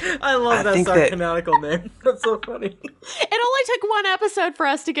I love I that think that- canonical name. That's so funny. It only took one episode for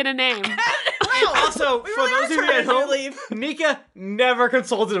us to get a name. Also, for those of you at home, Nika never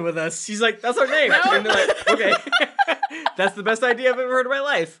consulted with us. She's like, "That's our name," and they're like, "Okay, that's the best idea I've ever heard in my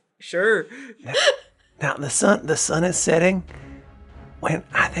life." Sure. now the sun is setting. When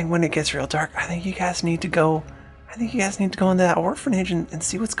it gets real dark, I think you guys need to go. into that orphanage and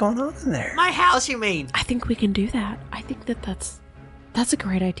see what's going on in there. My house, you mean? I think we can do that. I think that's a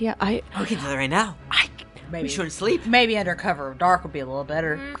great idea. We can do that right now. Maybe we shouldn't sleep. Maybe under cover of dark would be a little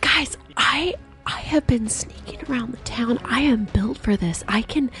better. Guys, I have been sneaking around the town. I am built for this. I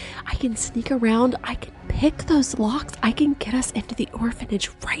can sneak around. I can pick those locks. I can get us into the orphanage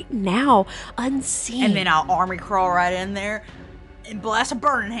right now, unseen. And then I'll army crawl right in there and blast a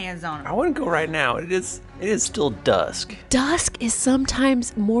burning hands on him. I wouldn't go right now. It is still dusk. Dusk is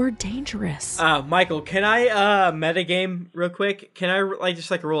sometimes more dangerous. Michael, can I metagame real quick? Can I just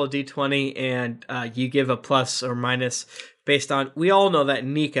roll a d20 and you give a plus or minus based on? We all know that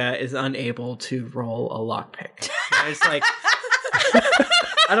Nika is unable to roll a lockpick. It's like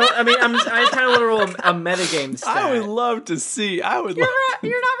I kind of want to roll a metagame stat. I would love to see. You're not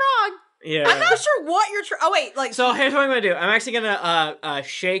wrong. Yeah. I'm not sure what you're oh wait, So here's what I'm gonna do. I'm actually gonna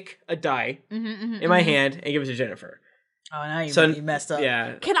shake a die in my hand and give it to Jennifer. Oh, now you messed up.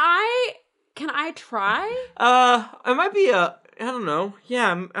 Yeah. Can I try? It might be I don't know.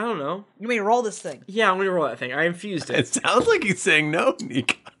 Yeah, I don't know. You mean roll this thing? Yeah, I'm gonna roll that thing. I infused it. It sounds like he's saying no,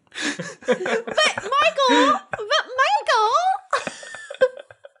 Nika. But Michael.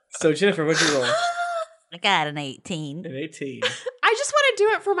 So Jennifer, what'd you roll? I got an 18. An 18. I just want to do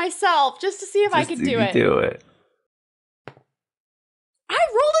it for myself, just to see if I can do it. Do it. I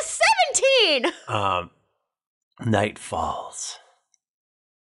rolled a 17. Night falls.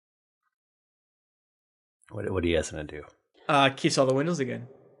 What are you guys gonna do? Kiss all the windows again.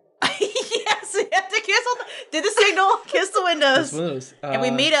 Yes, we have to kiss did the signal, kiss the windows. And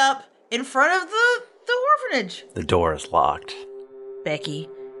we meet up in front of the orphanage. The door is locked. Becky,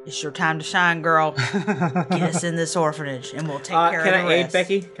 it's your time to shine, girl. Get us in this orphanage, and we'll take care of the Can I aid rest.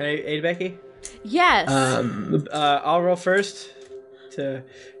 Becky? Can I aid Becky? Yes. I'll roll first to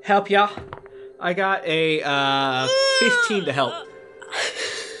help ya. I got a 15 to help.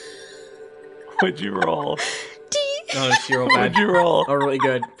 What'd you roll? Oh, she rolled bad. What'd you roll? Oh, really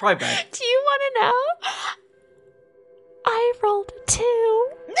good. Probably bad. Do you want to know? I rolled a 2.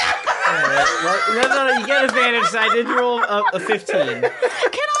 No, you get advantage. I did roll a 15. Can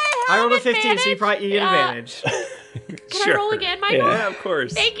I have I rolled a 15, advantage? so you get advantage. Can I roll again, Michael? Yeah, of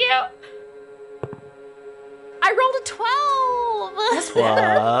course. Thank you. I rolled a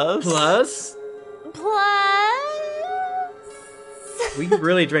 12. Plus. We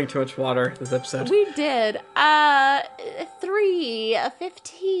really drank too much water this episode. We did. 3, a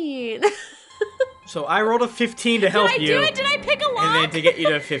 15. So I rolled a 15 to help you. Did I do it? Did I pick a lock? And then to get you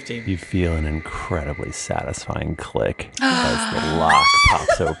to a 15. You feel an incredibly satisfying click as the lock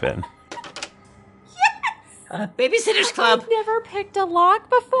pops open. Babysitter's Club. I've never picked a lock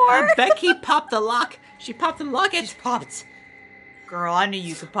before. Becky popped the lock. She popped the lock. It's popped. Girl, I knew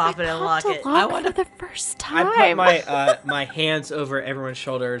you could pop it and lock it. I want for the first time. I put my hands over everyone's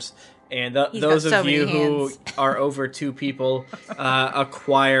shoulders, and those of you who are over 2 people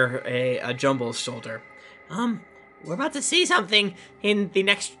acquire a Jumble's shoulder. We're about to see something in the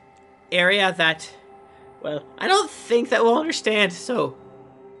next area that, well, I don't think that we'll understand. So,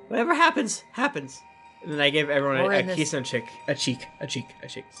 whatever happens, happens. And then I give everyone a kiss on a cheek.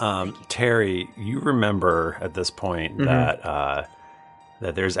 Terry, you remember at this point that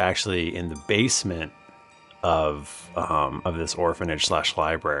there's actually in the basement of this orphanage /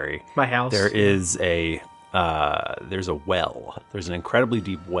 library, my house, there is there's a well. There's an incredibly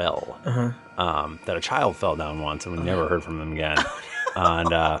deep well that a child fell down once, and we never heard from them again.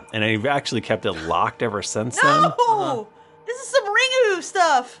 And I've actually kept it locked ever since then. No! This is some Ringu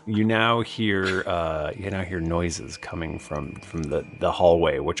stuff. You now hear noises coming from the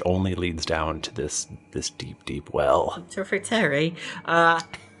hallway, which only leads down to this deep well. So for Terry, I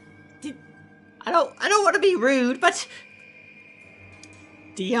don't want to be rude, but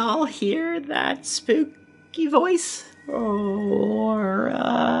do y'all hear that spooky voice? Or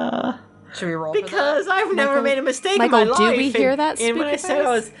should we roll? Because I've never made a mistake Michael, in my life. do we hear that And when I spooky said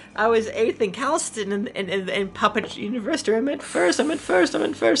voice? I was 8th in Calston and Puppet University, I meant first. Do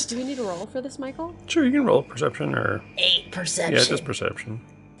we need to roll for this, Michael? Sure, you can roll perception or 8 perception. Yeah, just perception.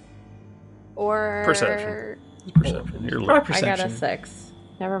 Or Perception. You're I got a 6.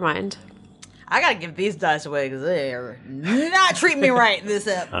 Never mind. I gotta give these dice away because they are not treating me right this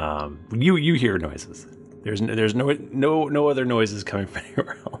up. You hear noises. There's no other noises coming from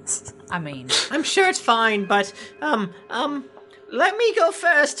anywhere else. I mean, I'm sure it's fine, but let me go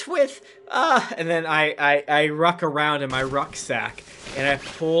first with and then I ruck around in my rucksack and I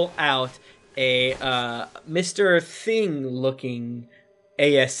pull out a Mr. Thing looking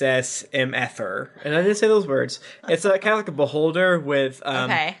ASS MFer. And I didn't say those words. It's kind of like a beholder with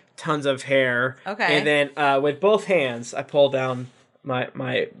tons of hair. Okay. And then with both hands I pull down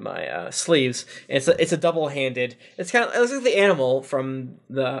my sleeves. It's a double-handed. It looks like the animal from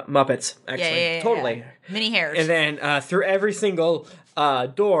the Muppets, actually. Yeah. Totally. Mini hairs. And then through every single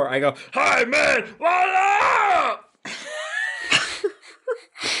door, I go, "Hi, man! What up?"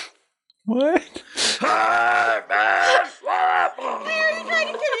 What? Hi, man! What up? Are you trying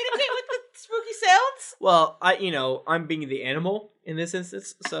to communicate with the spooky sounds? Well, I'm being the animal in this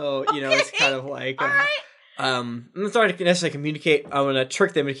instance, so it's kind of like. I'm not trying to necessarily communicate. I'm gonna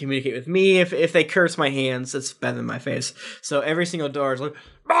trick them to communicate with me. If they curse my hands, it's better than my face. So every single door is like,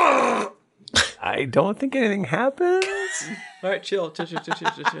 "Ah!" I don't think anything happens. All right, chill. So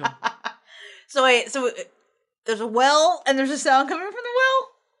wait, there's a well and there's a sound coming from the well?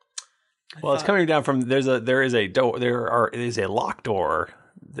 Well, it's coming down from there is a locked door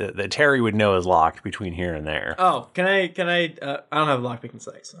that Terry would know is locked between here and there. Oh, can I I don't have a lockpick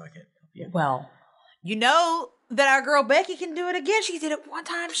inside, so I can't help you. Well, you know that our girl Becky can do it again. She did it one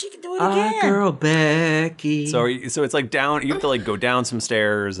time. She can do it again. Girl Becky. So it's like down. You have to like go down some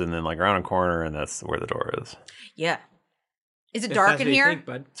stairs and then like around a corner, and that's where the door is. Yeah. Is it dark in here?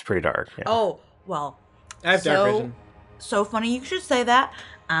 Bud. It's pretty dark. Yeah. Oh, well. I have dark vision. So funny you should say that.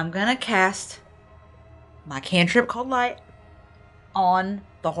 I'm gonna cast my cantrip called Light on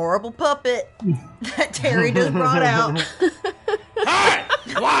the horrible puppet that Terry just brought out. Hi!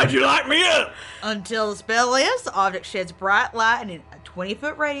 Why'd you lock me up? Until the spell ends, the object sheds bright light in a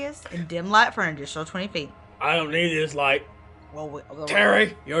 20-foot radius and dim light for an additional 20 feet. I don't need this light. Well,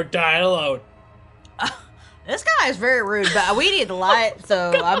 Terry, you're dying alone. This guy is very rude, but we need the light,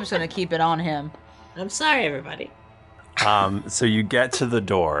 so I'm just gonna keep it on him. I'm sorry, everybody. So you get to the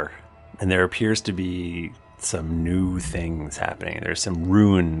door, and there appears to be some new things happening. There's some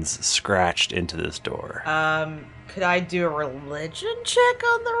runes scratched into this door. Could I do a religion check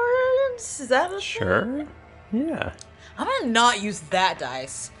on the runes? Is that a thing? Sure. Yeah. I'm gonna not use that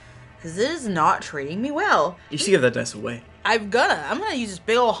dice, because it is not treating me well. You should give that dice away. I'm gonna use this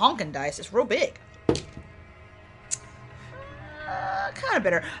big old honking dice. It's real big. Kind of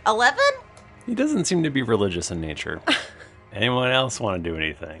better. 11? He doesn't seem to be religious in nature. Anyone else want to do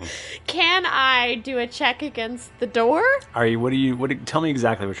anything? Can I do a check against the door? Are you? Tell me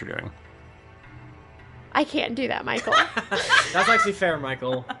exactly what you're doing. I can't do that, Michael. That's actually fair,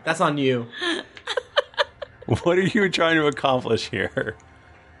 Michael. That's on you. What are you trying to accomplish here?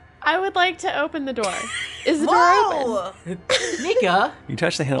 I would like to open the door. Is the door open? Nika? You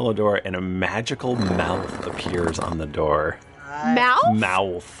touch the handle of the door, and a magical mouth appears on the door. Mouth?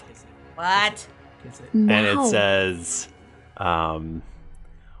 Mouth. What? And it says,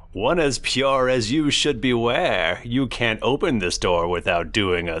 one as pure as you should beware. You can't open this door without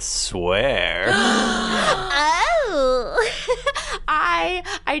doing a swear. Oh.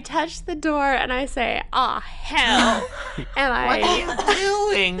 I touch the door and I say, "Ah, hell!" And What are you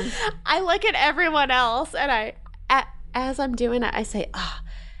doing? I look at everyone else and as I'm doing it, I say, "Ah,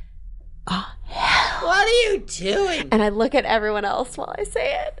 hell!" What are you doing? And I look at everyone else while I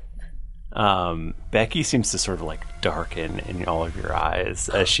say it. Becky seems to sort of like darken in all of your eyes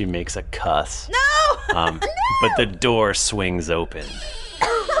as she makes a cuss. No! But the door swings open,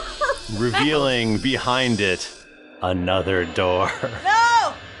 revealing behind it another door.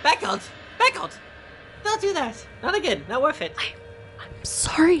 No! Beckled! Don't do that. Not again. Not worth it. I'm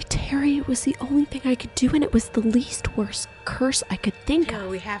sorry, Terry. It was the only thing I could do, and it was the least worst curse I could think of.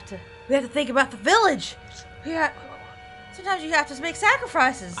 We have to think about the village. Sometimes you have to make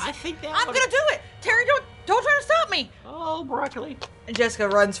sacrifices. I think that I'm gonna do it. Terry, don't try to stop me. Oh, broccoli. And Jessica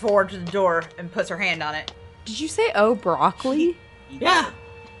runs forward to the door and puts her hand on it. Did you say, "Oh, broccoli"? Yeah.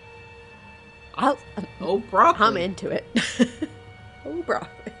 Oh, broccoli. I'm into it. Oh,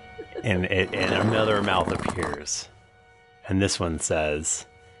 broccoli. And another mouth appears. And this one says,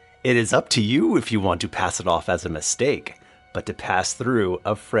 "It is up to you if you want to pass it off as a mistake, but to pass through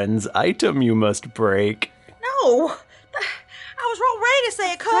a friend's item you must break." No, I was all ready to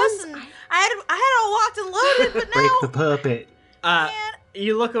say a cuss, and I had it all locked and loaded, but now... Break the puppet.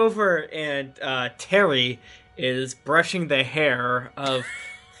 You look over and Terry is brushing the hair of,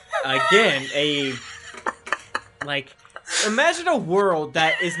 again, imagine a world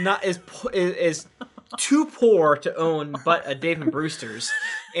that is too poor to own but a Dave and Brewster's,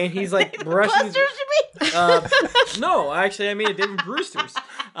 and he's like brushing. Buster's, you mean? No, actually, I mean a Dave and Brewster's.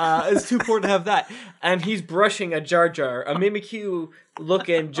 It's too poor to have that, and he's brushing a Jar Jar, a Mimikyu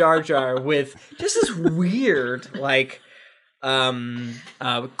looking Jar Jar with just this weird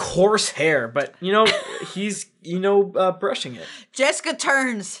coarse hair, but he's brushing it. Jessica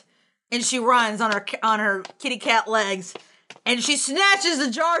turns and she runs on her kitty cat legs, and she snatches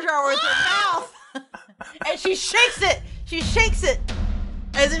the Jar Jar with her mouth, and she shakes it. She shakes it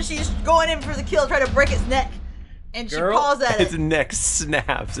as if she's going in for the kill, trying to break its neck. And she paws at it. Its neck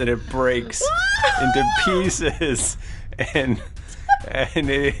snaps and it breaks into pieces and in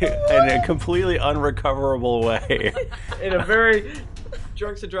a completely unrecoverable way. In a very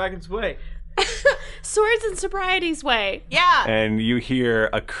Drunks and Dragons way. Swords and Sobriety's way. Yeah. And you hear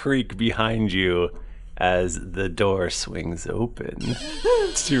a creak behind you as the door swings open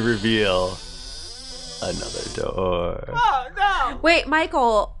to reveal another door. Oh, no. Wait,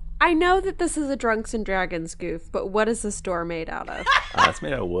 Michael, I know that this is a Drunks and Dragons goof, but what is this door made out of? It's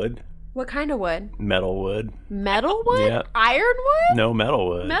made out of wood. What kind of wood? Metal wood. Metal wood? Yeah. Iron wood? No, metal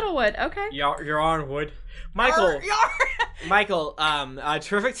wood. Metal wood, okay. You're on wood. Michael,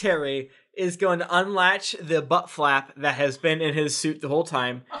 Terrific Terry is going to unlatch the butt flap that has been in his suit the whole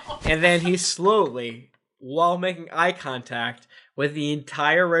time, and then he slowly, while making eye contact with the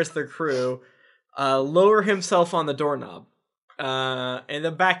entire rest of the crew, lower himself on the doorknob. In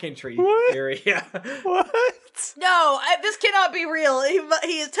the back entry area. What? No, this cannot be real.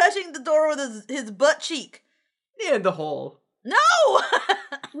 He is touching the door with his butt cheek. In the hole. No!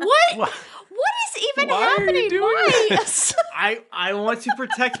 What is even happening? Why? I want to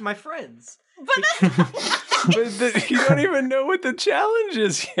protect my friends. But you don't even know what the challenge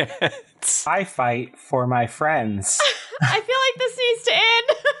is yet. I fight for my friends. I feel like this needs to end.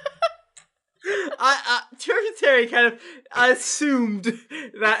 Terrific Terry kind of assumed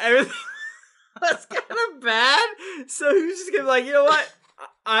that everything was kind of bad, so he was just gonna be like, you know what?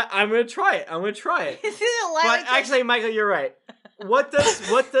 I'm gonna try it. But actually, Michael, you're right. What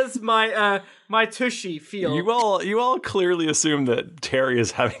does my tushy feel? You all clearly assume that Terry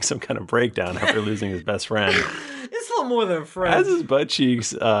is having some kind of breakdown after losing his best friend. It's a little more than a friend. As his butt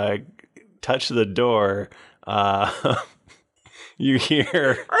cheeks touch the door, you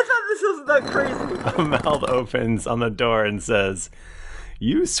hear... I thought this wasn't that crazy. A mouth opens on the door and says,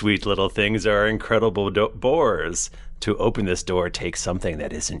 "You sweet little things are incredible bores. To open this door, take something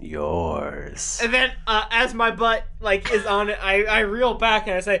that isn't yours." And then, as my butt is on it, I reel back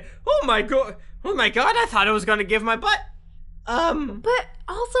and I say, "Oh my god! I thought I was gonna give my butt." But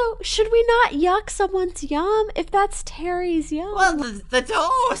also, should we not yuck someone's yum if that's Terry's yum? Well, the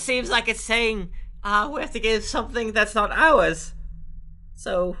door seems like it's saying, we have to give something that's not ours.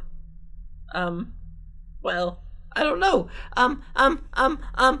 So, well, I don't know. I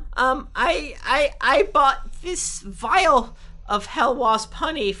bought this vial of Hell Wasp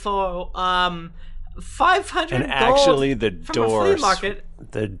honey for 500 And gold actually, the from a flea market.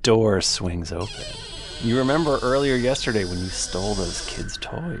 the door swings open. You remember earlier yesterday when you stole those kids'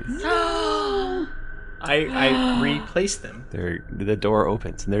 toys? I replaced them. The door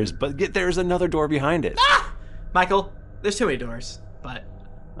opens, and there's another door behind it. Michael, there's too many doors, but...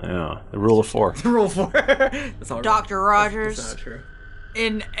 Yeah, the rule of 4. The rule of 4. That's all Dr. Rogers. That's not true.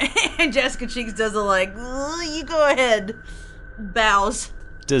 And Jessica Cheeks does you go ahead. Bows.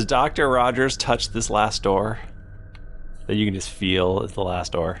 Does Dr. Rogers touch this last door? That you can just feel is the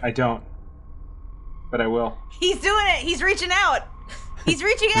last door? I don't. But I will. He's doing it. He's reaching out. He's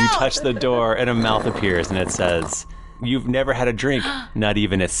reaching out. You touch the door and a mouth appears and it says, "You've never had a drink, not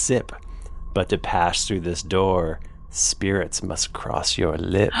even a sip. But to pass through this door, spirits must cross your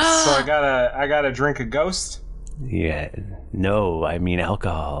lips." So I gotta drink a ghost? Yeah. No, I mean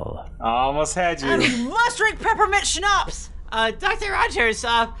alcohol. I almost had you. You must drink peppermint schnapps. Dr. Rogers,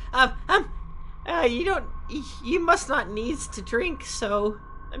 you must not need to drink, so,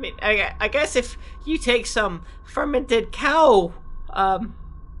 I mean, I guess if you take some fermented cow,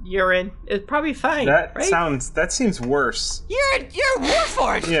 urine, it's probably fine, That right? that seems worse. You're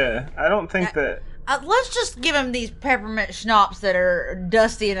Warford! Yeah, I don't think that... Let's just give him these peppermint schnapps that are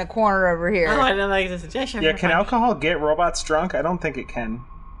dusty in a corner over here. Oh, I don't like the suggestion. Yeah, can alcohol get robots drunk? I don't think it can.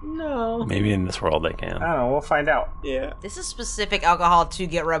 No. Maybe in this world they can. I don't know, we'll find out. Yeah. This is specific alcohol to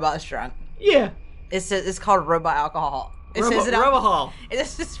get robots drunk. Yeah. It's called robot alcohol. It says it Robohol.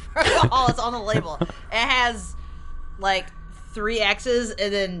 It's just Robohol. It's on the label. It has 3 X's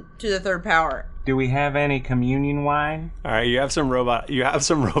and then to the 3rd power. Do we have any communion wine? All right, you have some robot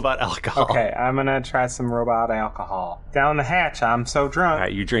alcohol. Okay, I'm gonna try some robot alcohol. Down the hatch, I'm so drunk. All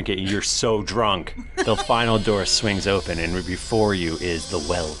right, you drink it, you're so drunk. The final door swings open, and before you is the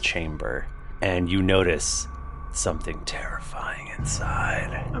well chamber. And you notice something terrifying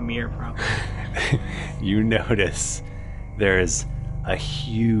inside. A mirror, probably. You notice there's a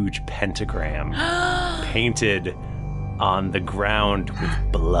huge pentagram painted on the ground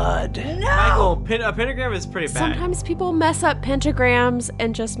with blood. Michael, a pentagram is pretty bad. Sometimes people mess up pentagrams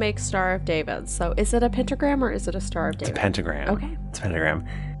and just make Star of David. So is it a pentagram or is it a Star of David? It's a pentagram. Okay. It's a pentagram.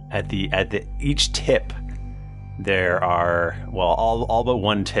 At the each tip, there are all but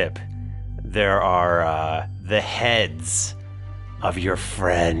one tip. There are the heads of your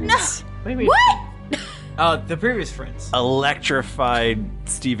friends. No. What? The previous friends. Electrified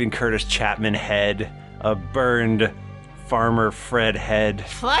Stephen Curtis Chapman head, a burned Farmer Fred head,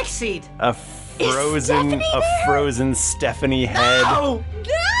 Flaxseed. a frozen Stephanie head, No!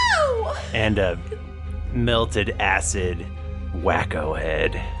 and a melted acid Wacko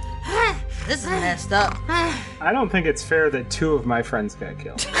head. This is messed up. I don't think it's fair that 2 of my friends got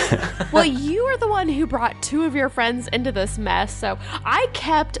killed. Well, you are the one who brought 2 of your friends into this mess, so I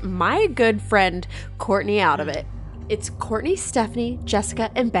kept my good friend Courtney out of it. It's Courtney, Stephanie,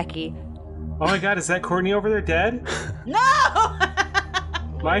 Jessica, and Becky. Oh my god, is that Courtney over there dead? No!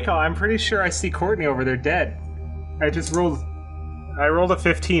 Michael, I'm pretty sure I see Courtney over there dead. I rolled a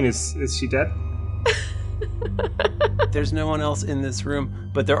 15. Is she dead? There's no one else in this room,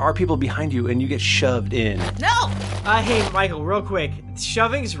 but there are people behind you, and you get shoved in. No! Hey, Michael, real quick.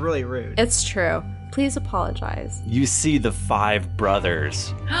 Shoving's really rude. It's true. Please apologize. You see the 5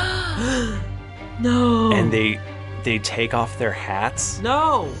 brothers. No. And they take off their hats.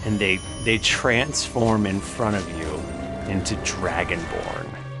 No. And they transform in front of you into Dragonborn.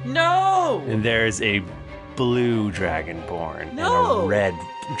 No. And there's a blue Dragonborn. No. And a red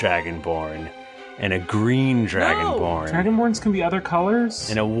Dragonborn. And a green Dragonborn. Dragonborns can be other colors?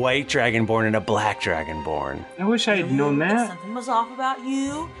 And a white Dragonborn and a black Dragonborn. I wish I had known that. Something was off about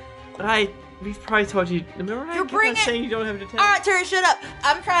you. But we've probably told you. Remember You're bringing. saying you don't have to tell. All right, Terry, shut up.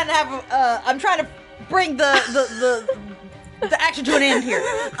 I'm trying to bring the action to an end here.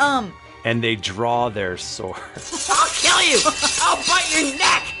 And they draw their swords. I'll kill you! I'll bite your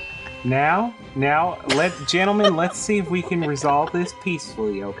neck! Now, gentlemen, let's see if we can resolve this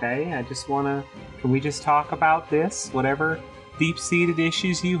peacefully, okay? Can we just talk about this? Whatever deep-seated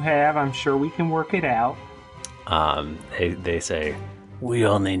issues you have, I'm sure we can work it out. They say, we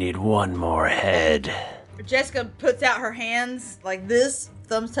only need one more head. Jessica puts out her hands like this,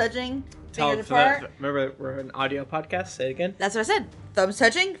 thumbs touching, fingers apart. Remember, we're an audio podcast. Say it again. That's what I said. Thumbs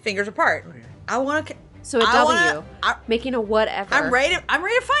touching, fingers apart. Okay. I want to. So a W, making a whatever. I'm ready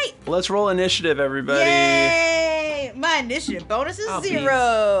to fight. Let's roll initiative, everybody. Yay! My initiative bonus is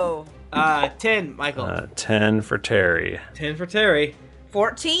 0. 10, Michael. 10 for Terry. 10 for Terry.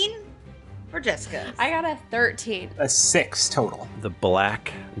 14 for Jessica. I got a 13. A 6 total. The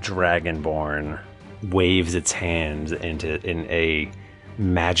black Dragonborn waves its hands in a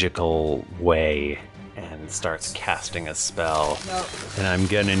magical way and starts casting a spell. Nope. And I'm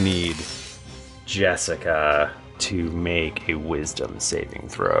gonna need Jessica to make a wisdom saving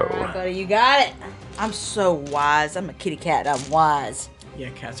throw. All right, buddy, you got it. I'm so wise. I'm a kitty cat. I'm wise. Yeah,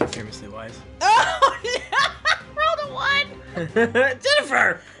 cats are famously wise. Oh, no! won.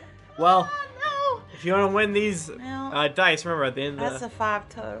 Jennifer! Well, if you want to win these dice, remember at the end That's a 5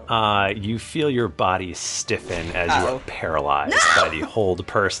 total. You feel your body stiffen as you are paralyzed by the hold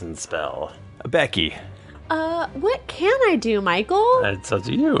person spell. Becky. What can I do, Michael? It's up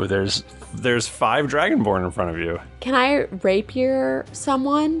to you. There's 5 Dragonborn in front of you. Can I rapier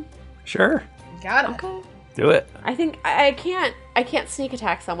someone? Sure. Got it. Okay. Do it. I think I can't sneak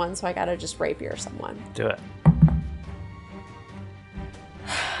attack someone, so I gotta just rapier someone. Do it.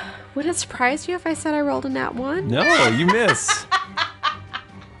 Would it surprise you if I said I rolled a nat 1? No, you miss.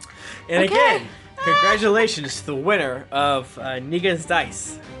 And again, congratulations to the winner of Niga's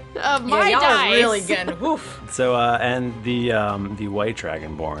dice. Of my y'all dice. are really getting woof. So, and the White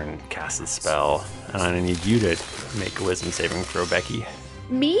Dragonborn casts a spell, and I need you to make a wisdom saving throw, Becky.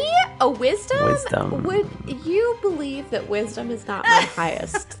 Me? A wisdom? Wisdom. Would you believe that wisdom is not my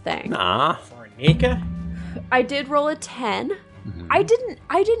highest thing? Nah. For Nika? I did roll a 10. Mm-hmm.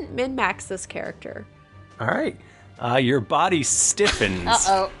 I didn't min-max this character. All right. Your body stiffens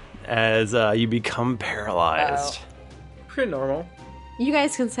as you become paralyzed. Pretty normal. You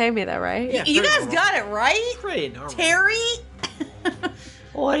guys can save me though, right? Yeah, You guys normal. got it right? Pretty normal. Terry?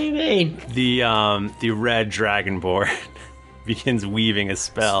 What do you mean? The red Dragonborn begins weaving a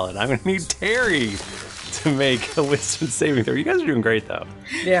spell, and I'm going to need Terry to make a wisdom saving throw. You guys are doing great, though.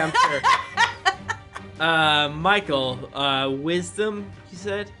 Yeah, I'm sure. Michael, wisdom, you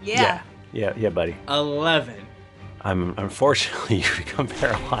said? Yeah, buddy. 11. Unfortunately, you become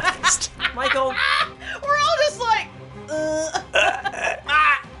paralyzed. Michael. We're all just like,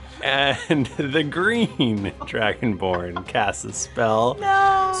 And the green Dragonborn casts a spell.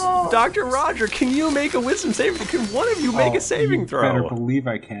 No. Dr. Roger, can you make a wisdom saving? Can one of you make a saving throw? Better believe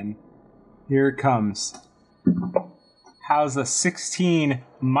I can. Here it comes. How's a 16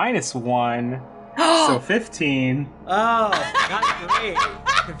 minus 1? So 15. Oh, not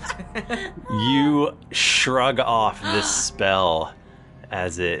great. You shrug off this spell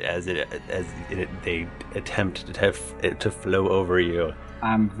as they attempt to have it to flow over you.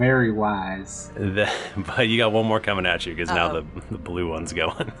 I'm very wise. But you got one more coming at you because now the blue one's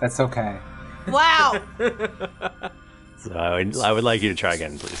going. That's okay. Wow. So I would like you to try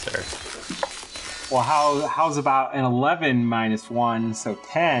again, please, sir. Well, how's about an 11 minus 1, so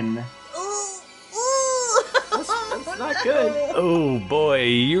 10? That's not good. Oh boy,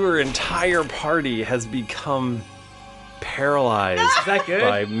 your entire party has become paralyzed Is that good?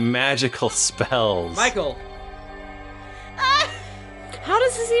 by magical spells. Michael. How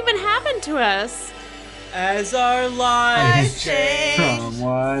does this even happen to us? As our lives change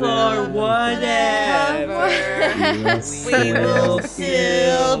for whatever, we will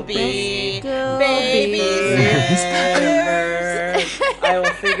still be babies forever. I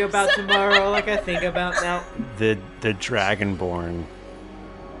will think about tomorrow like I think about now. The Dragonborn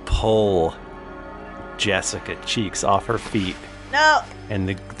pull Jessica Cheeks off her feet. No. And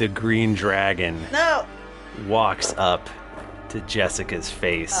the green dragon No. walks up to Jessica's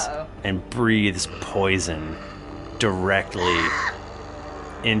face and breathes poison directly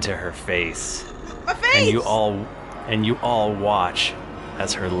into her face. My face. And you all watch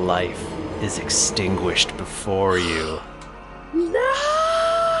as her life is extinguished before you. No.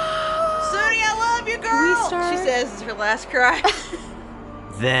 Suni, I love you, girl. Restart. She says it's her last cry.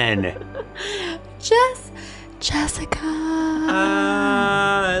 Then Jessica.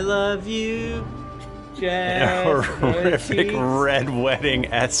 I love you. in a horrific red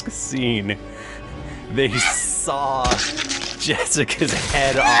wedding-esque scene, they saw Jessica's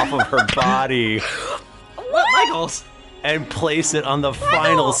head off of her body. What, Michaels? And place it on the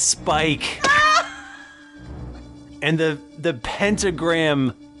final spike. And the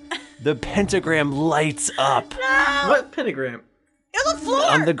pentagram lights up. What pentagram? On the floor.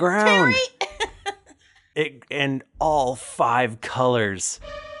 On the ground. Terry. And all 5 colors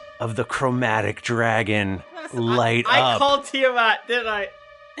of the chromatic dragon light I up. called Tiamat, didn't I?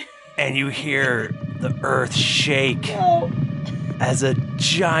 And you hear the earth shake as a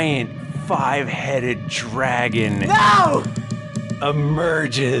giant 5-headed dragon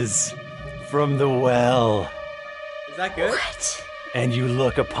emerges from the well. Is that good? What? And you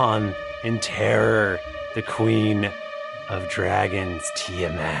look upon in terror the queen of dragons,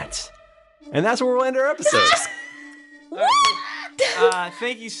 Tiamat. And that's where we'll end our episode.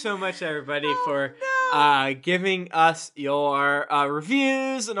 Thank you so much, everybody, for giving us your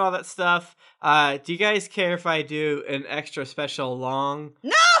reviews and all that stuff. Do you guys care if I do an extra special long?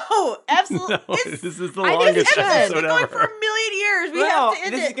 No, absolutely. No, this is the longest episode It's going ever. for a million years. We Well, have to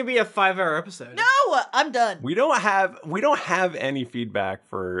end this it. is gonna be a 5-hour episode. No, what? I'm done. We don't have any feedback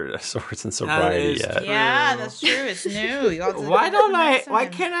for Swords and Sobriety yet. Yeah, that's true. It's new. Why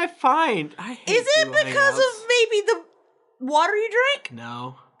can't I find? Is it because of maybe the water you drank?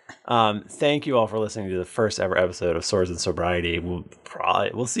 No. Thank you all for listening to the first ever episode of Swords and Sobriety. We'll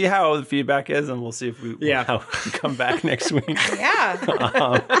see how the feedback is, and we'll see if we come back next week. Yeah. And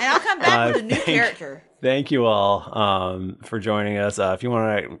I'll come back with a new character. Thank you all for joining us. If you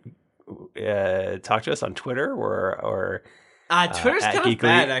want to talk to us on Twitter or Twitter's kind of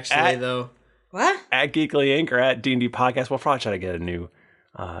bad, actually, though. What? At Geekly Inc. or at D&D Podcast. We'll probably try to get a new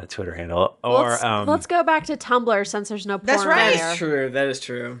Twitter handle. Or let's go back to Tumblr since there's no porn. That's right. That's true. That is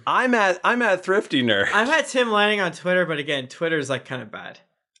true. I'm at Thrifty Nerd. I've had Tim Lanning on Twitter, but again, Twitter's like kind of bad.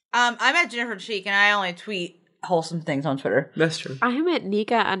 I'm at Jennifer Cheek, and I only tweet wholesome things on Twitter. That's true. I'm at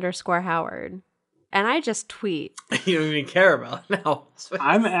Nika_Howard, and I just tweet. You don't even care about it now.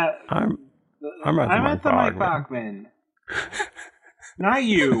 I'm at the Mike Bachman. Not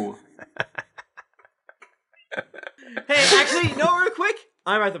you. Hey, actually, no, real quick.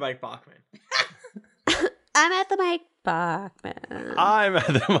 I'm at the Mike Bachman. I'm at the Mike Bachman. I'm at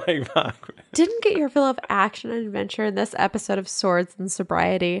the Mike Bachman. Didn't get your fill of action and adventure in this episode of Swords and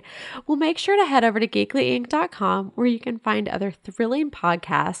Sobriety? Well, make sure to head over to geeklyinc.com where you can find other thrilling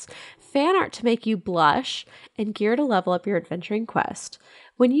podcasts, fan art to make you blush, and gear to level up your adventuring quest.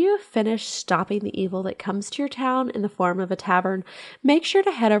 When you have finished stopping the evil that comes to your town in the form of a tavern, make sure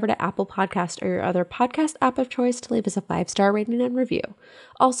to head over to Apple Podcast or your other podcast app of choice to leave us a 5-star rating and review.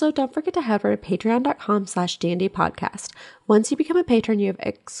 Also, don't forget to head over to patreon.com/D&D podcast. Once you become a patron, you have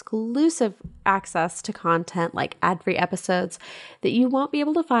exclusive access to content like ad-free episodes that you won't be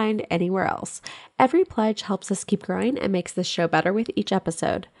able to find anywhere else. Every pledge helps us keep growing and makes this show better with each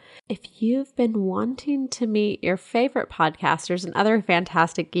episode. If you've been wanting to meet your favorite podcasters and other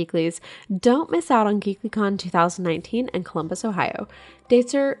fantastic geeklies, don't miss out on GeeklyCon 2019 in Columbus, Ohio.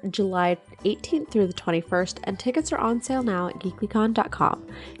 Dates are July 18th through the 21st, and tickets are on sale now at geeklycon.com.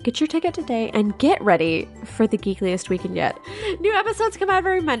 Get your ticket today and get ready for the geekliest weekend yet. New episodes come out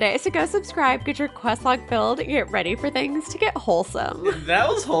every Monday, so go subscribe, get your quest log filled, and get ready for things to get wholesome. That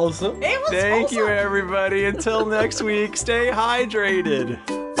was wholesome. It was Thank you, everybody. Until next week, stay hydrated.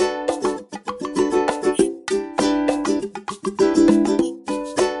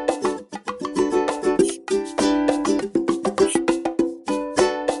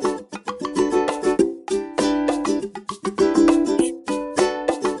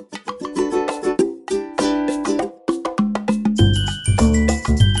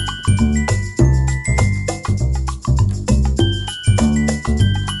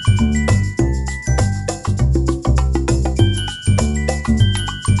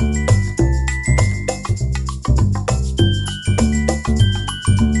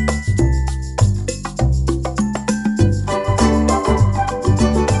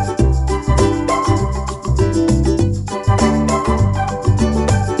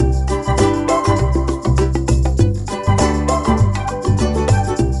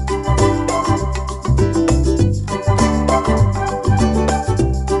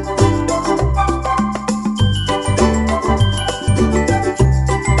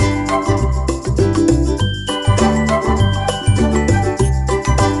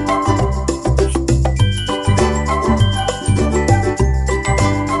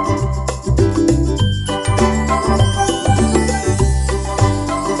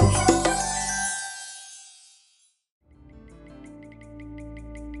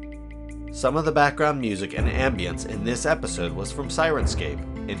 Some of the background music and ambience in this episode was from Syrinscape.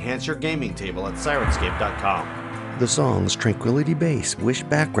 Enhance your gaming table at Syrinscape.com. The songs Tranquility Base, Wish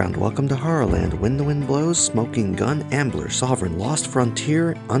Background, Welcome to Horrorland, When the Wind Blows, Smoking Gun, Ambler, Sovereign, Lost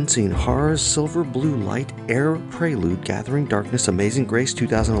Frontier, Unseen Horrors, Silver Blue Light, Air, Prelude, Gathering Darkness, Amazing Grace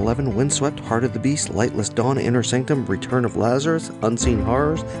 2011, Windswept, Heart of the Beast, Lightless Dawn, Inner Sanctum, Return of Lazarus, Unseen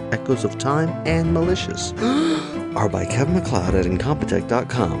Horrors, Echoes of Time, and Malicious. Are by Kevin MacLeod at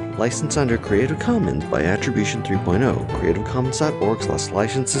Incompetech.com. Licensed under Creative Commons by Attribution 3.0.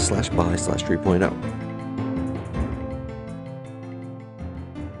 CreativeCommons.org/licenses/by/3.0.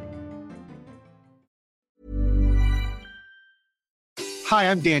 Hi,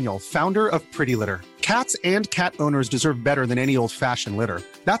 I'm Daniel, founder of Pretty Litter. Cats and cat owners deserve better than any old-fashioned litter.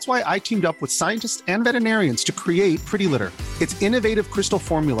 That's why I teamed up with scientists and veterinarians to create Pretty Litter. Its innovative crystal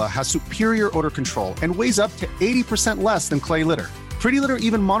formula has superior odor control and weighs up to 80% less than clay litter. Pretty Litter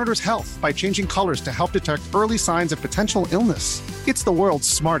even monitors health by changing colors to help detect early signs of potential illness. It's the world's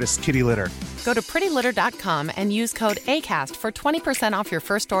smartest kitty litter. Go to prettylitter.com and use code ACAST for 20% off your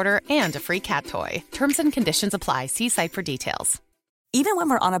first order and a free cat toy. Terms and conditions apply. See site for details. Even when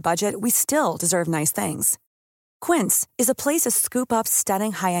we're on a budget, we still deserve nice things. Quince is a place to scoop up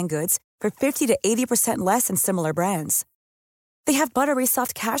stunning high-end goods for 50 to 80% less than similar brands. They have buttery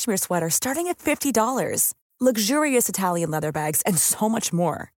soft cashmere sweaters starting at $50, luxurious Italian leather bags, and so much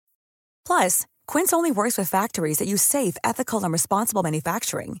more. Plus, Quince only works with factories that use safe, ethical, and responsible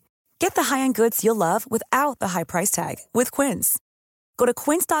manufacturing. Get the high-end goods you'll love without the high price tag with Quince. Go to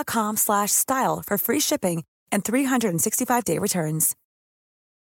quince.com/style for free shipping and 365-day returns.